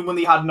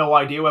genuinely had no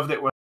idea whether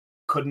it were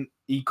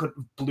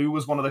blue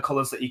was one of the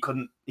colors that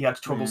he had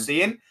trouble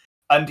seeing,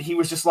 and he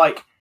was just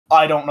like,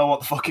 I don't know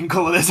what the fucking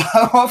color is.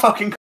 What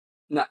fucking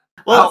nah.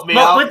 Well,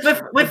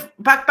 with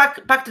back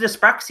to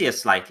dyspraxia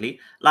slightly,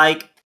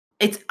 like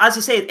it's, as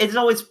you say, it's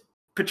always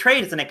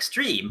portrayed as an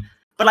extreme,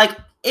 but like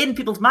in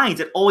people's minds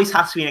it always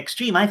has to be an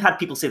extreme. I've had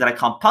people say that I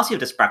can't possibly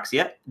have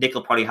dyspraxia. Nick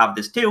will probably have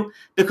this too,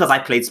 because I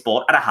played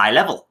sport at a high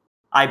level.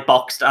 I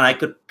boxed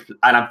and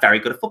I'm very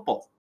good at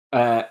football.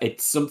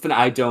 It's something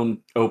I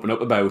don't open up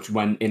about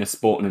when in a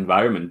sporting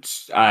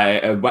environment.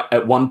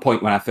 At one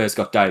point when I first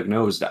got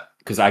diagnosed,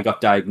 because I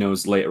got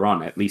diagnosed later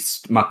on, at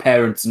least my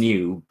parents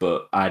knew,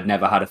 but I'd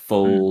never had a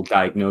full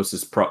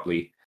diagnosis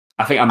properly.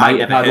 I think I might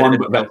have had one,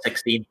 but about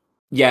 16.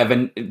 Yeah,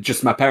 then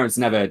just my parents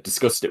never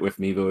discussed it with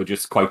me. They were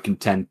just quite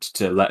content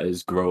to let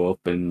us grow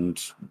up and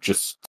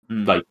just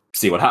like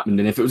see what happened.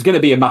 And if it was going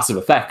to be a massive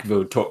effect, they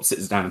would sit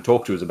us down and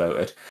talk to us about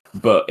it.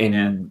 But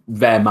in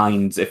their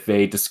minds, if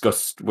they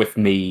discussed with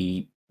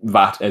me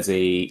that as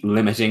a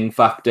limiting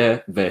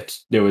factor, that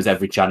there was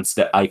every chance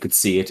that I could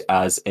see it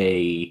as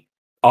a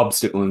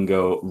obstacle and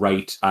go,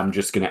 right, I'm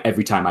just going to,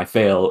 every time I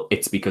fail,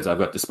 it's because I've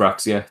got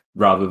dyspraxia,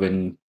 rather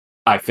than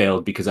I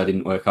failed because I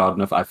didn't work hard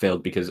enough, I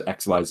failed because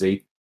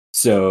XYZ.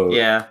 So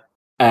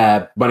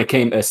when it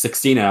came to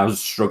 16 and I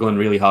was struggling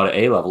really hard at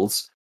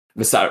A-levels,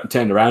 they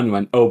turned around and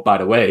went, oh, by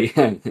the way,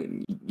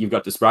 you've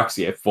got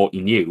dyspraxia, I thought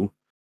you knew.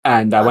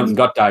 And I went and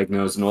got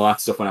diagnosed and all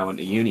that stuff when I went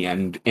to uni.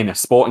 And in a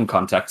sporting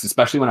context,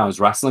 especially when I was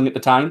wrestling at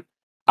the time,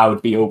 I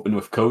would be open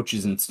with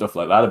coaches and stuff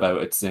like that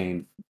about it,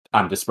 saying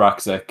I'm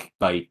dyspraxic,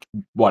 like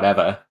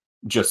whatever.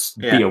 Just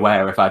Yeah. be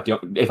aware if I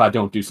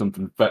don't do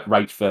something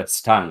right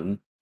first time,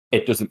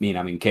 it doesn't mean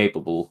I'm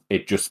incapable.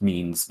 It just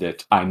means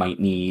that I might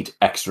need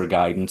extra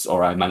guidance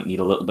or I might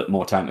need a little bit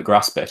more time to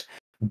grasp it.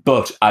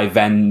 But I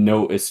then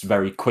noticed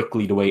very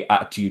quickly the way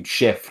attitude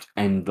shift,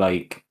 and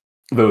like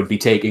they would be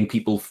taking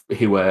people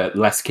who were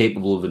less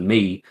capable than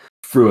me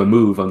through a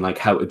move on like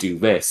how to do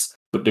this,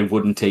 but they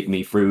wouldn't take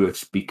me through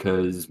it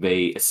because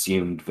they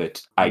assumed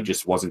that I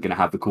just wasn't going to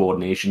have the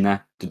coordination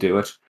there to do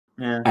it.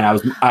 Yeah. And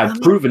I've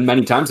proven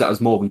many times that I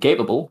was more than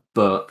capable,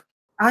 but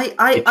I wish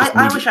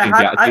I changed the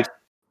had. attitude.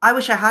 I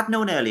wish I had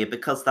known earlier,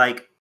 because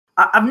like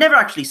I've never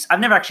actually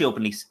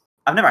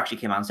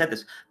came out and said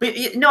this, but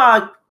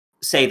I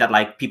say that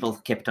like people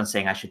kept on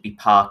saying I should be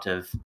part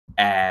of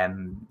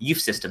youth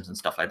systems and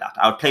stuff like that.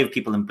 I would play with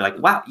people and be like,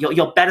 wow,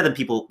 you're better than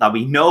people that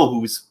we know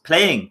who's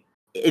playing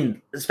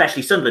in,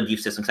 especially Sunderland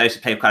youth systems. I used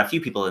to play with quite a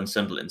few people in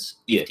Sunderland's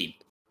youth team.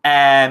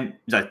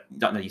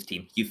 Not youth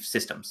team, youth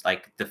systems,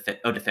 like the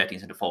under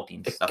 13s and the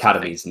 14s,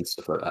 academies and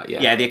stuff like that.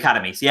 Yeah, the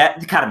academies. Yeah,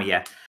 the academy.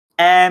 Yeah.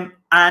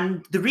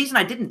 And the reason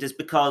I didn't is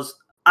because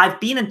I've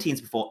been in teams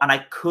before and I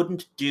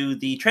couldn't do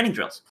the training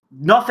drills.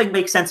 Nothing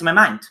makes sense in my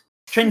mind.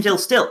 Training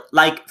drills still,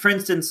 like for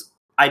instance,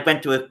 I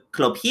went to a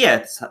club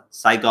here,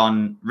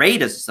 Saigon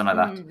Raiders or something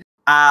like that,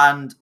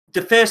 and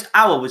the first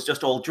hour was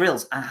just all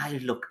drills, and I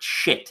looked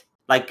shit,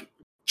 like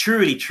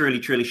truly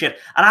shit.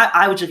 And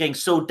I was just getting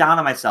so down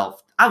on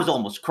myself. I was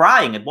almost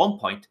crying at one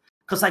point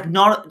because I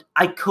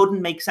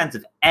couldn't make sense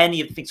of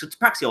any of the things. So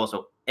Praxi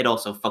it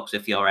also fucks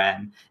with your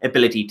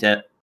ability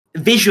to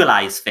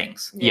visualize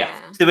things. Yeah.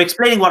 So they were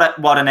explaining what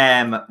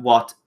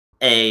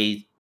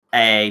a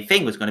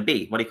thing was going to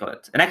be. What do you call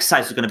it? An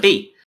exercise was going to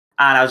be.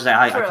 And I was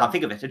like, I can't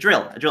think of it. A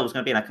drill was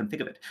going to be, and I couldn't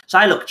think of it. So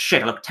I looked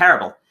shit. I looked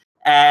terrible.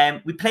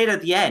 We played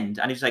at the end,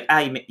 and he was like,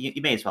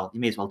 you may as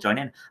well join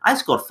in. I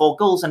scored 4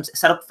 goals and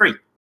set up 3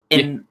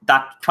 in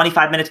that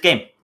 25-minute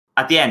game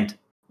at the end,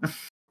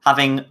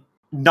 having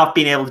not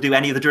been able to do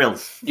any of the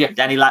drills at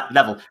any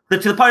level.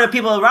 But to the point of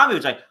people around me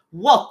was like,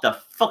 what the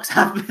fuck's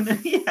happening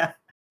here?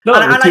 No,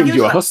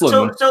 you were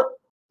hustling.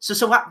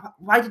 So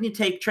why didn't you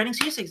take training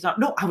seriously?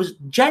 No, I was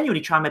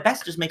genuinely trying my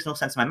best. It just makes no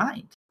sense in my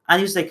mind. And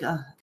he was like,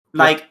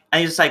 and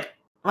he was like,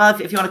 well,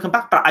 if you want to come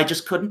back, but I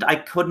just couldn't. I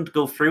couldn't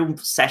go through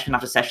session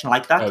after session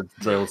like that.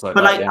 Drills like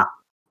but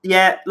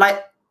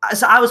that,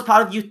 so I was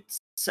part of youth,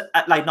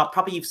 like not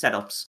proper youth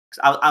setups.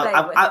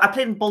 I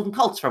played in Bolton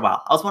Colts for a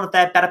while. I was one of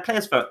their better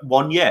players for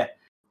 1 year.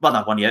 Well,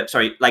 not 1 year.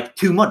 Sorry, like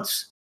 2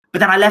 months. But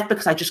then I left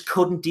because I just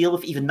couldn't deal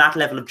with even that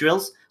level of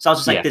drills. So I was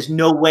just like, there's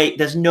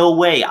no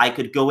way I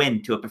could go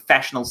into a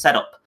professional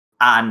setup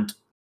and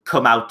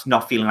come out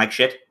not feeling like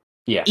shit.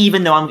 Yeah.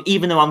 Even though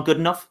I'm good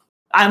enough.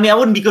 I mean, I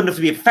wouldn't be good enough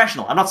to be a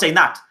professional. I'm not saying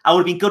that. I would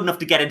have been good enough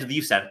to get into the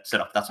youth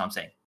setup. That's what I'm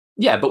saying.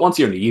 Yeah, but once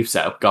you're in the youth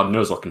setup, God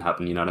knows what can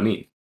happen. You know what I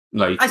mean?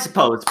 Like, I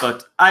suppose,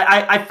 but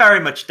I very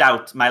much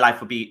doubt my life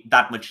would be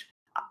that much.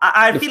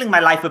 I'm feeling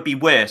my life would be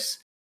worse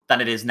than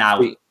it is now.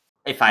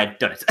 If I had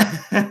done it.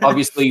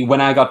 Obviously,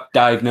 when I got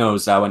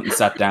diagnosed, I went and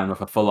sat down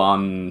with a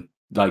full-on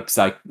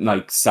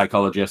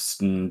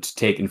psychologist and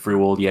taken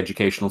through all the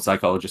educational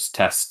psychologist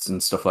tests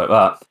and stuff like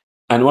that.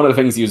 And one of the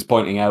things he was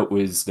pointing out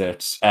was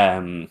that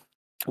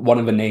one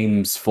of the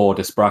names for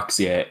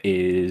dyspraxia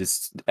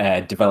is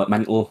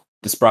developmental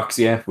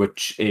dyspraxia,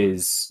 which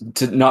is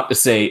not to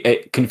say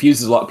it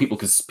confuses a lot of people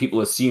because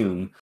people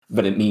assume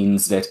that it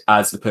means that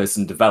as the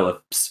person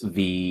develops,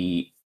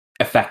 the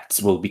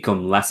effects will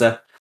become lesser.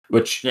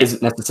 Which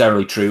isn't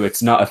necessarily true.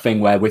 It's not a thing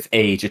where with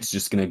age it's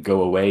just going to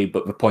go away.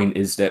 But the point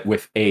is that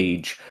with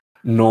age,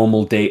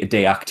 normal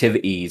day-to-day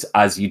activities,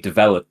 as you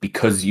develop,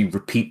 because you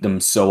repeat them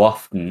so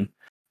often,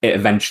 it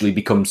eventually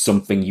becomes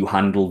something you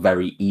handle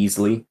very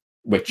easily,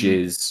 which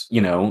is,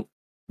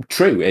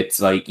 true.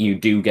 It's like you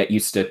do get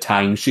used to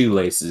tying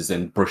shoelaces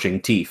and brushing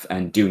teeth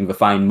and doing the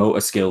fine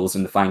motor skills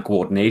and the fine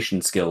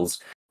coordination skills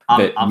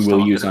that you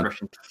will use on.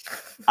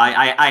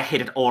 I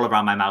hit it all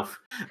around my mouth.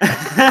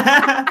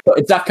 But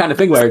it's that kind of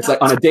thing where it's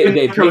like on a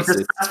day-to-day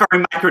basis. That's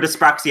very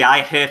microdyspraxia.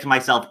 I hurt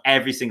myself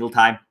every single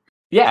time.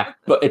 Yeah,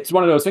 but it's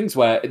one of those things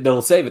where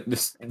they'll say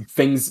that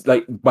things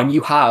like when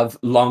you have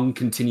long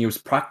continuous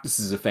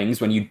practices of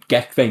things, when you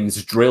get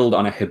things drilled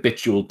on a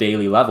habitual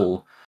daily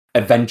level,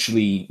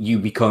 eventually you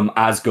become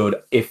as good,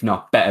 if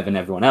not better than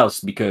everyone else,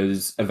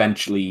 because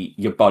eventually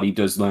your body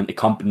does learn to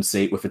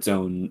compensate with its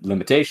own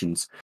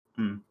limitations.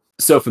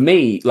 So for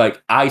me,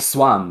 like, I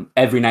swam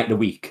every night of the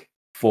week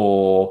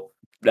for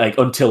like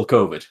until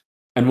COVID.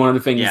 And one of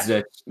the things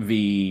that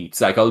the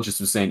psychologist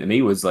was saying to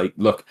me was like,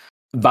 look,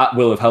 that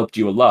will have helped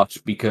you a lot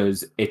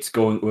because it's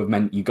going to have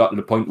meant you got to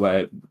the point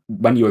where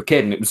when you were a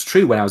kid, and it was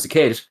true when I was a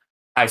kid,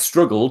 I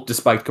struggled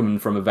despite coming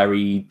from a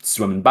very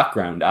swimming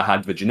background. I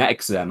had the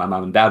genetics there. My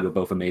mum and dad were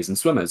both amazing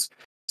swimmers.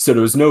 So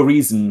there was no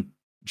reason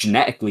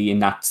genetically in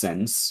that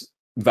sense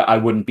that I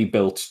wouldn't be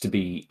built to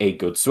be a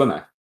good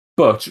swimmer.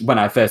 But when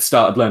I first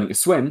started learning to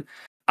swim,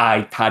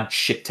 I had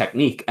shit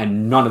technique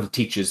and none of the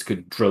teachers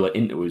could drill it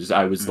into us.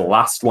 I was the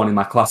last one in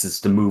my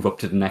classes to move up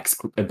to the next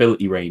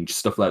ability range,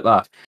 stuff like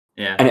that.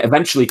 Yeah. And it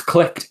eventually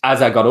clicked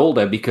as I got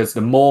older because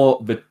the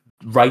more the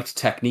right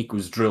technique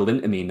was drilled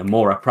into me, and the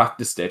more I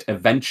practiced it,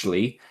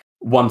 eventually,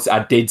 once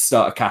I did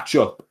start to catch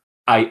up,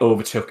 I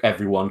overtook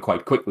everyone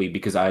quite quickly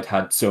because I had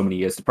had so many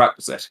years to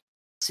practice it.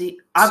 See,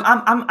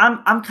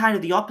 I'm kind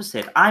of the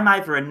opposite. I'm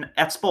either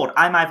at sport,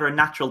 I'm either a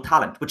natural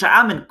talent, which I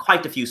am in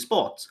quite a few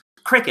sports.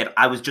 Cricket,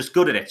 I was just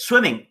good at it.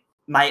 Swimming,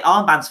 my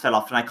armbands fell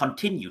off and I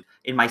continued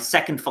in my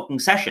second fucking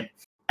session.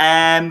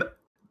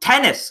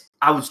 Tennis,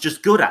 I was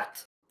just good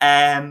at.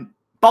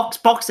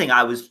 Boxing,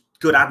 I was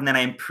good at, and then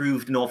I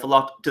improved an awful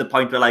lot to the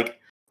point where, like,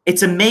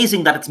 it's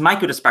amazing that it's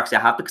microdyspraxia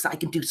I have because I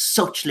can do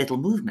such little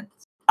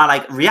movements. I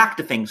like react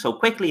to things so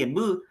quickly and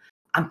move.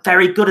 I'm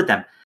very good at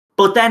them.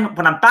 But then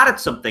when I'm bad at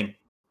something,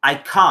 I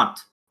can't.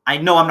 I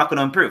know I'm not going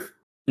to improve.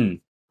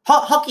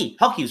 Hockey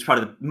was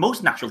probably the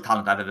most natural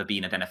talent I've ever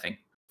been at anything.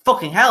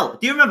 Fucking hell.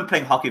 Do you remember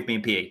playing hockey with me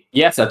in PE?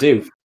 Yes, I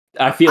do.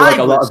 I feel like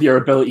a lot of your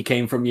ability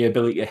came from your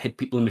ability to hit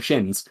people in the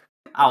shins.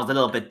 I was a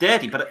little bit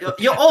dirty, but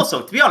you're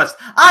also, to be honest,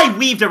 I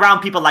weaved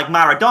around people like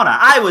Maradona.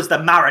 I was the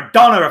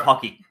Maradona of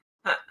hockey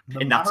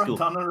in that school.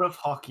 Maradona of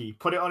hockey.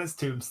 Put it on his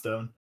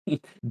tombstone.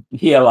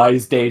 Here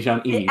lies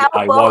Dejan Eid.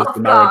 I was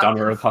the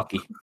Maradona of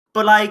hockey.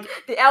 But like...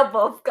 The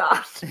elbow of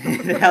God.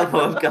 The elbow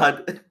of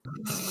God.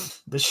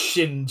 The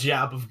shin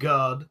jab of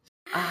God.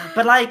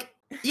 But like,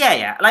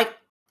 yeah. Like,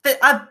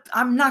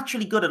 I'm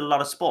naturally good at a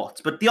lot of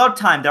sports, but the odd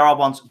time there are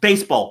ones...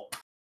 Baseball.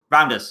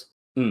 Rounders.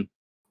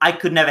 I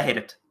could never hit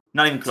it.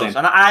 Not even close.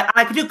 Same. And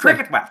I could do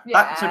cricket well.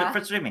 Yeah. That sort of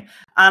frustrated me.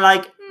 And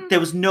like, there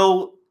was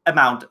no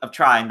amount of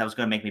trying that was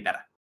going to make me better.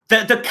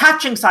 The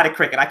catching side of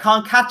cricket, I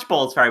can't catch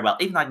balls very well,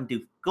 even though I can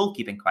do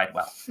goalkeeping quite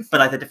well. But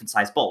like, they're different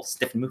sized balls,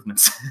 different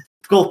movements.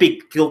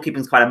 Goalkeeping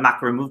is quite a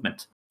macro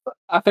movement.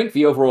 I think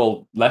the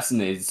overall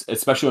lesson is,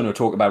 especially when we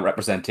talk about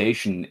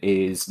representation,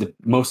 is the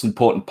most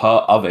important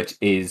part of it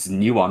is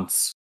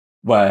nuance,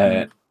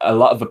 where a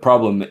lot of the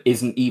problem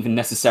isn't even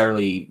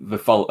necessarily the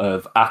fault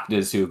of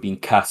actors who have been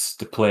cast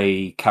to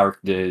play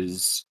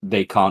characters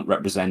they can't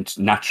represent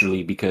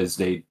naturally because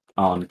they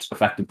aren't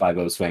affected by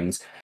those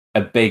things.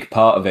 A big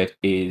part of it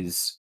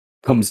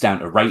comes down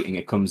to writing.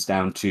 It comes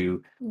down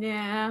to...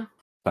 Yeah.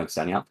 Thanks,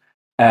 Danielle.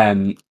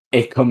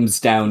 It comes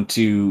down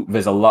to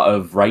there's a lot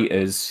of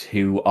writers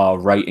who are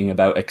writing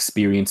about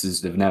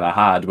experiences they've never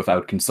had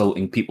without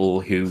consulting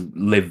people who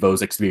live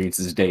those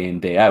experiences day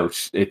in, day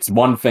out. It's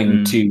one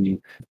thing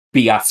to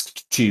be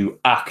asked to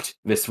act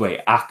this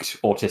way,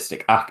 act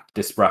autistic, act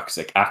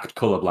dyspraxic, act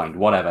colorblind,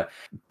 whatever.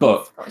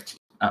 But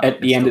at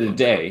the end of the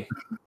day,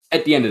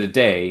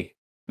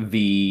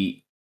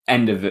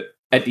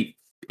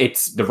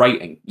 it's the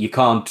writing. You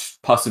can't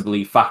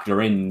possibly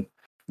factor in.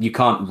 You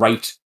can't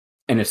write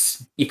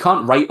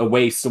a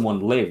way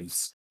someone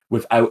lives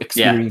without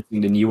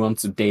experiencing the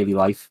nuance of daily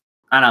life.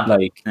 I know.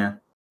 Like,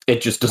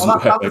 it just doesn't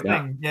work like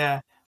that.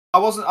 Yeah. I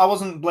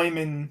wasn't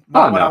blaming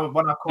when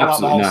I call out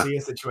the whole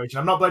Sia situation.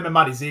 I'm not blaming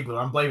Maddie Ziegler.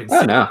 I'm blaming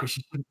Sia because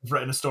she shouldn't have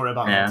written a story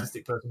about an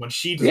autistic person when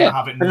she doesn't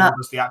have it, nor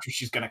does the actress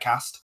she's going to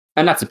cast.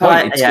 And that's the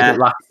point. It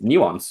lacks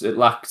nuance. It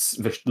lacks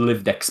the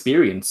lived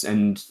experience,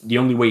 and the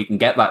only way you can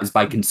get that is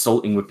by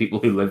consulting with people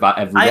who live that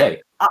every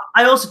day.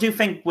 I also do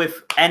think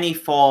with any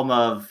form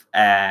of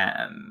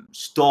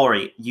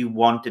story, you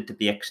want it to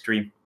be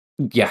extreme.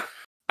 Yeah.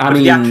 I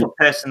mean, the actual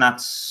person,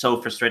 that's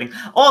so frustrating.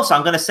 Also,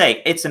 I'm going to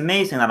say, it's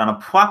amazing that on a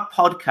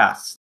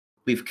podcast,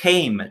 we've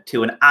came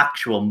to an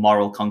actual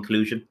moral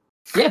conclusion.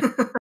 Yeah.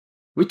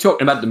 We're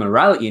talking about the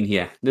morality in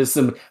here. There's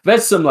some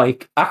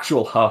like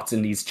actual heart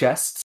in these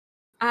chests.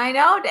 I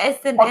know, there's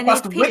an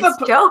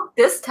NHP's joke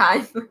this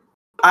time.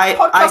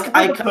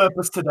 I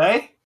purpose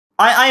today.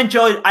 I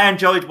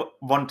enjoyed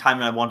one time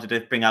when I wanted to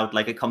bring out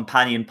like a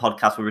companion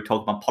podcast where we were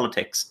talking about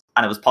politics,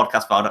 and it was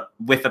podcast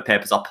with a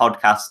purpose, or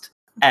podcast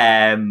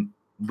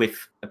with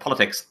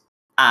politics,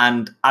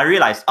 and I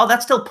realized, oh,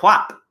 that's still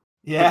PWAP.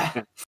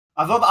 Yeah,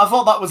 I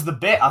thought that was the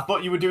bit. I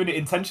thought you were doing it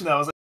intentionally. I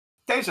was like,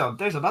 Dejan,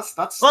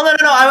 that's. Well, no.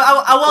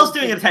 I was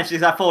doing it intentionally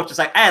because I thought just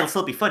like, it'll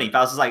still be funny, but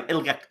I was just like,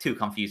 it'll get too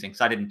confusing,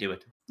 so I didn't do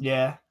it.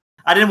 Yeah,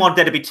 I didn't want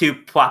there to be two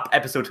PWAP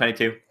episode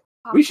 22.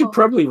 We should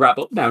probably wrap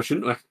up now,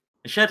 shouldn't we?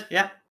 It should,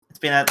 yeah. It's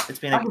been a.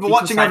 Thank you for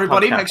watching,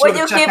 everybody. Podcast. Make sure Were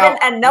you to check given out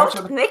a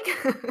note, Nick?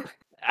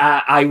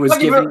 I was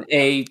given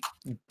a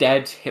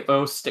dead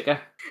hippo sticker.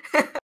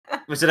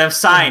 Was it a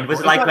sign? Was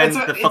it like when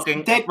the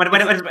fucking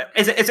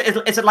is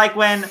it like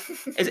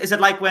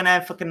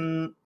when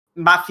fucking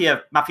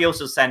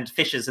mafiosos send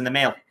fishes in the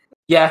mail?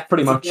 Yeah,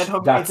 pretty much.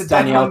 That's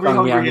Danielle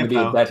telling me I'm going to be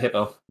a dead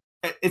hippo.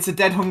 It's a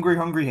dead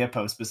hungry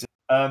hippo specific.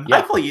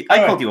 I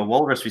called you a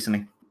walrus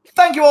recently.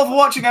 Thank you all for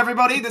watching,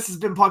 everybody. This has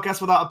been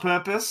Podcast Without a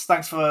Purpose.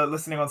 Thanks for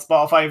listening on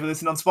Spotify. If you're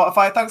listening on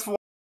Spotify, thanks for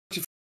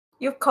watching.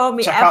 You call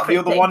me. Check out the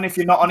other one if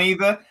you're not on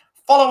either.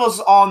 Follow us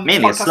on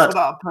Podcast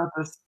Without a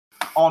Purpose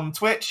on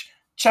Twitch.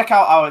 Check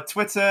out our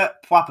Twitter,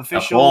 PWAP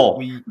Official.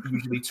 We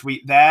usually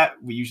tweet there.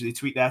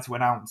 To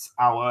announce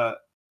our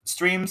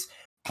streams.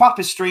 PWAP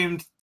is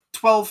streamed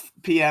 12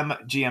 p.m.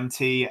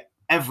 GMT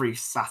every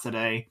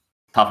Saturday.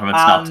 Apart from it's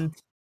not.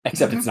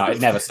 Except it's not.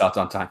 It never starts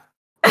on time.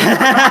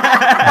 PWAP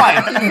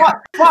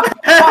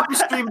is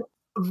streamed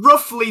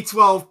roughly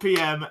 12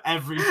 p.m.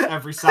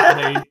 every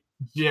Saturday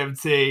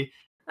GMT.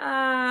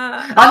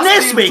 And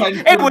this week,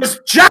 it was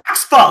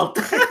Jack's fault.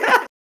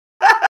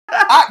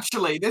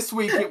 Actually, this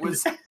week it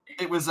was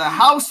a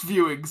house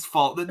viewing's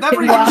fault that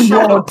never even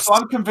showed up, so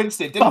I'm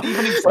convinced it didn't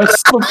even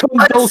exist.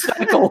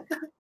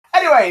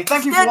 Anyway,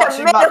 thank you for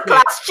watching. Middle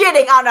class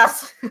shitting on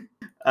us.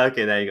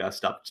 Okay, there you go.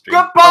 Stop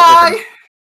streaming. Goodbye.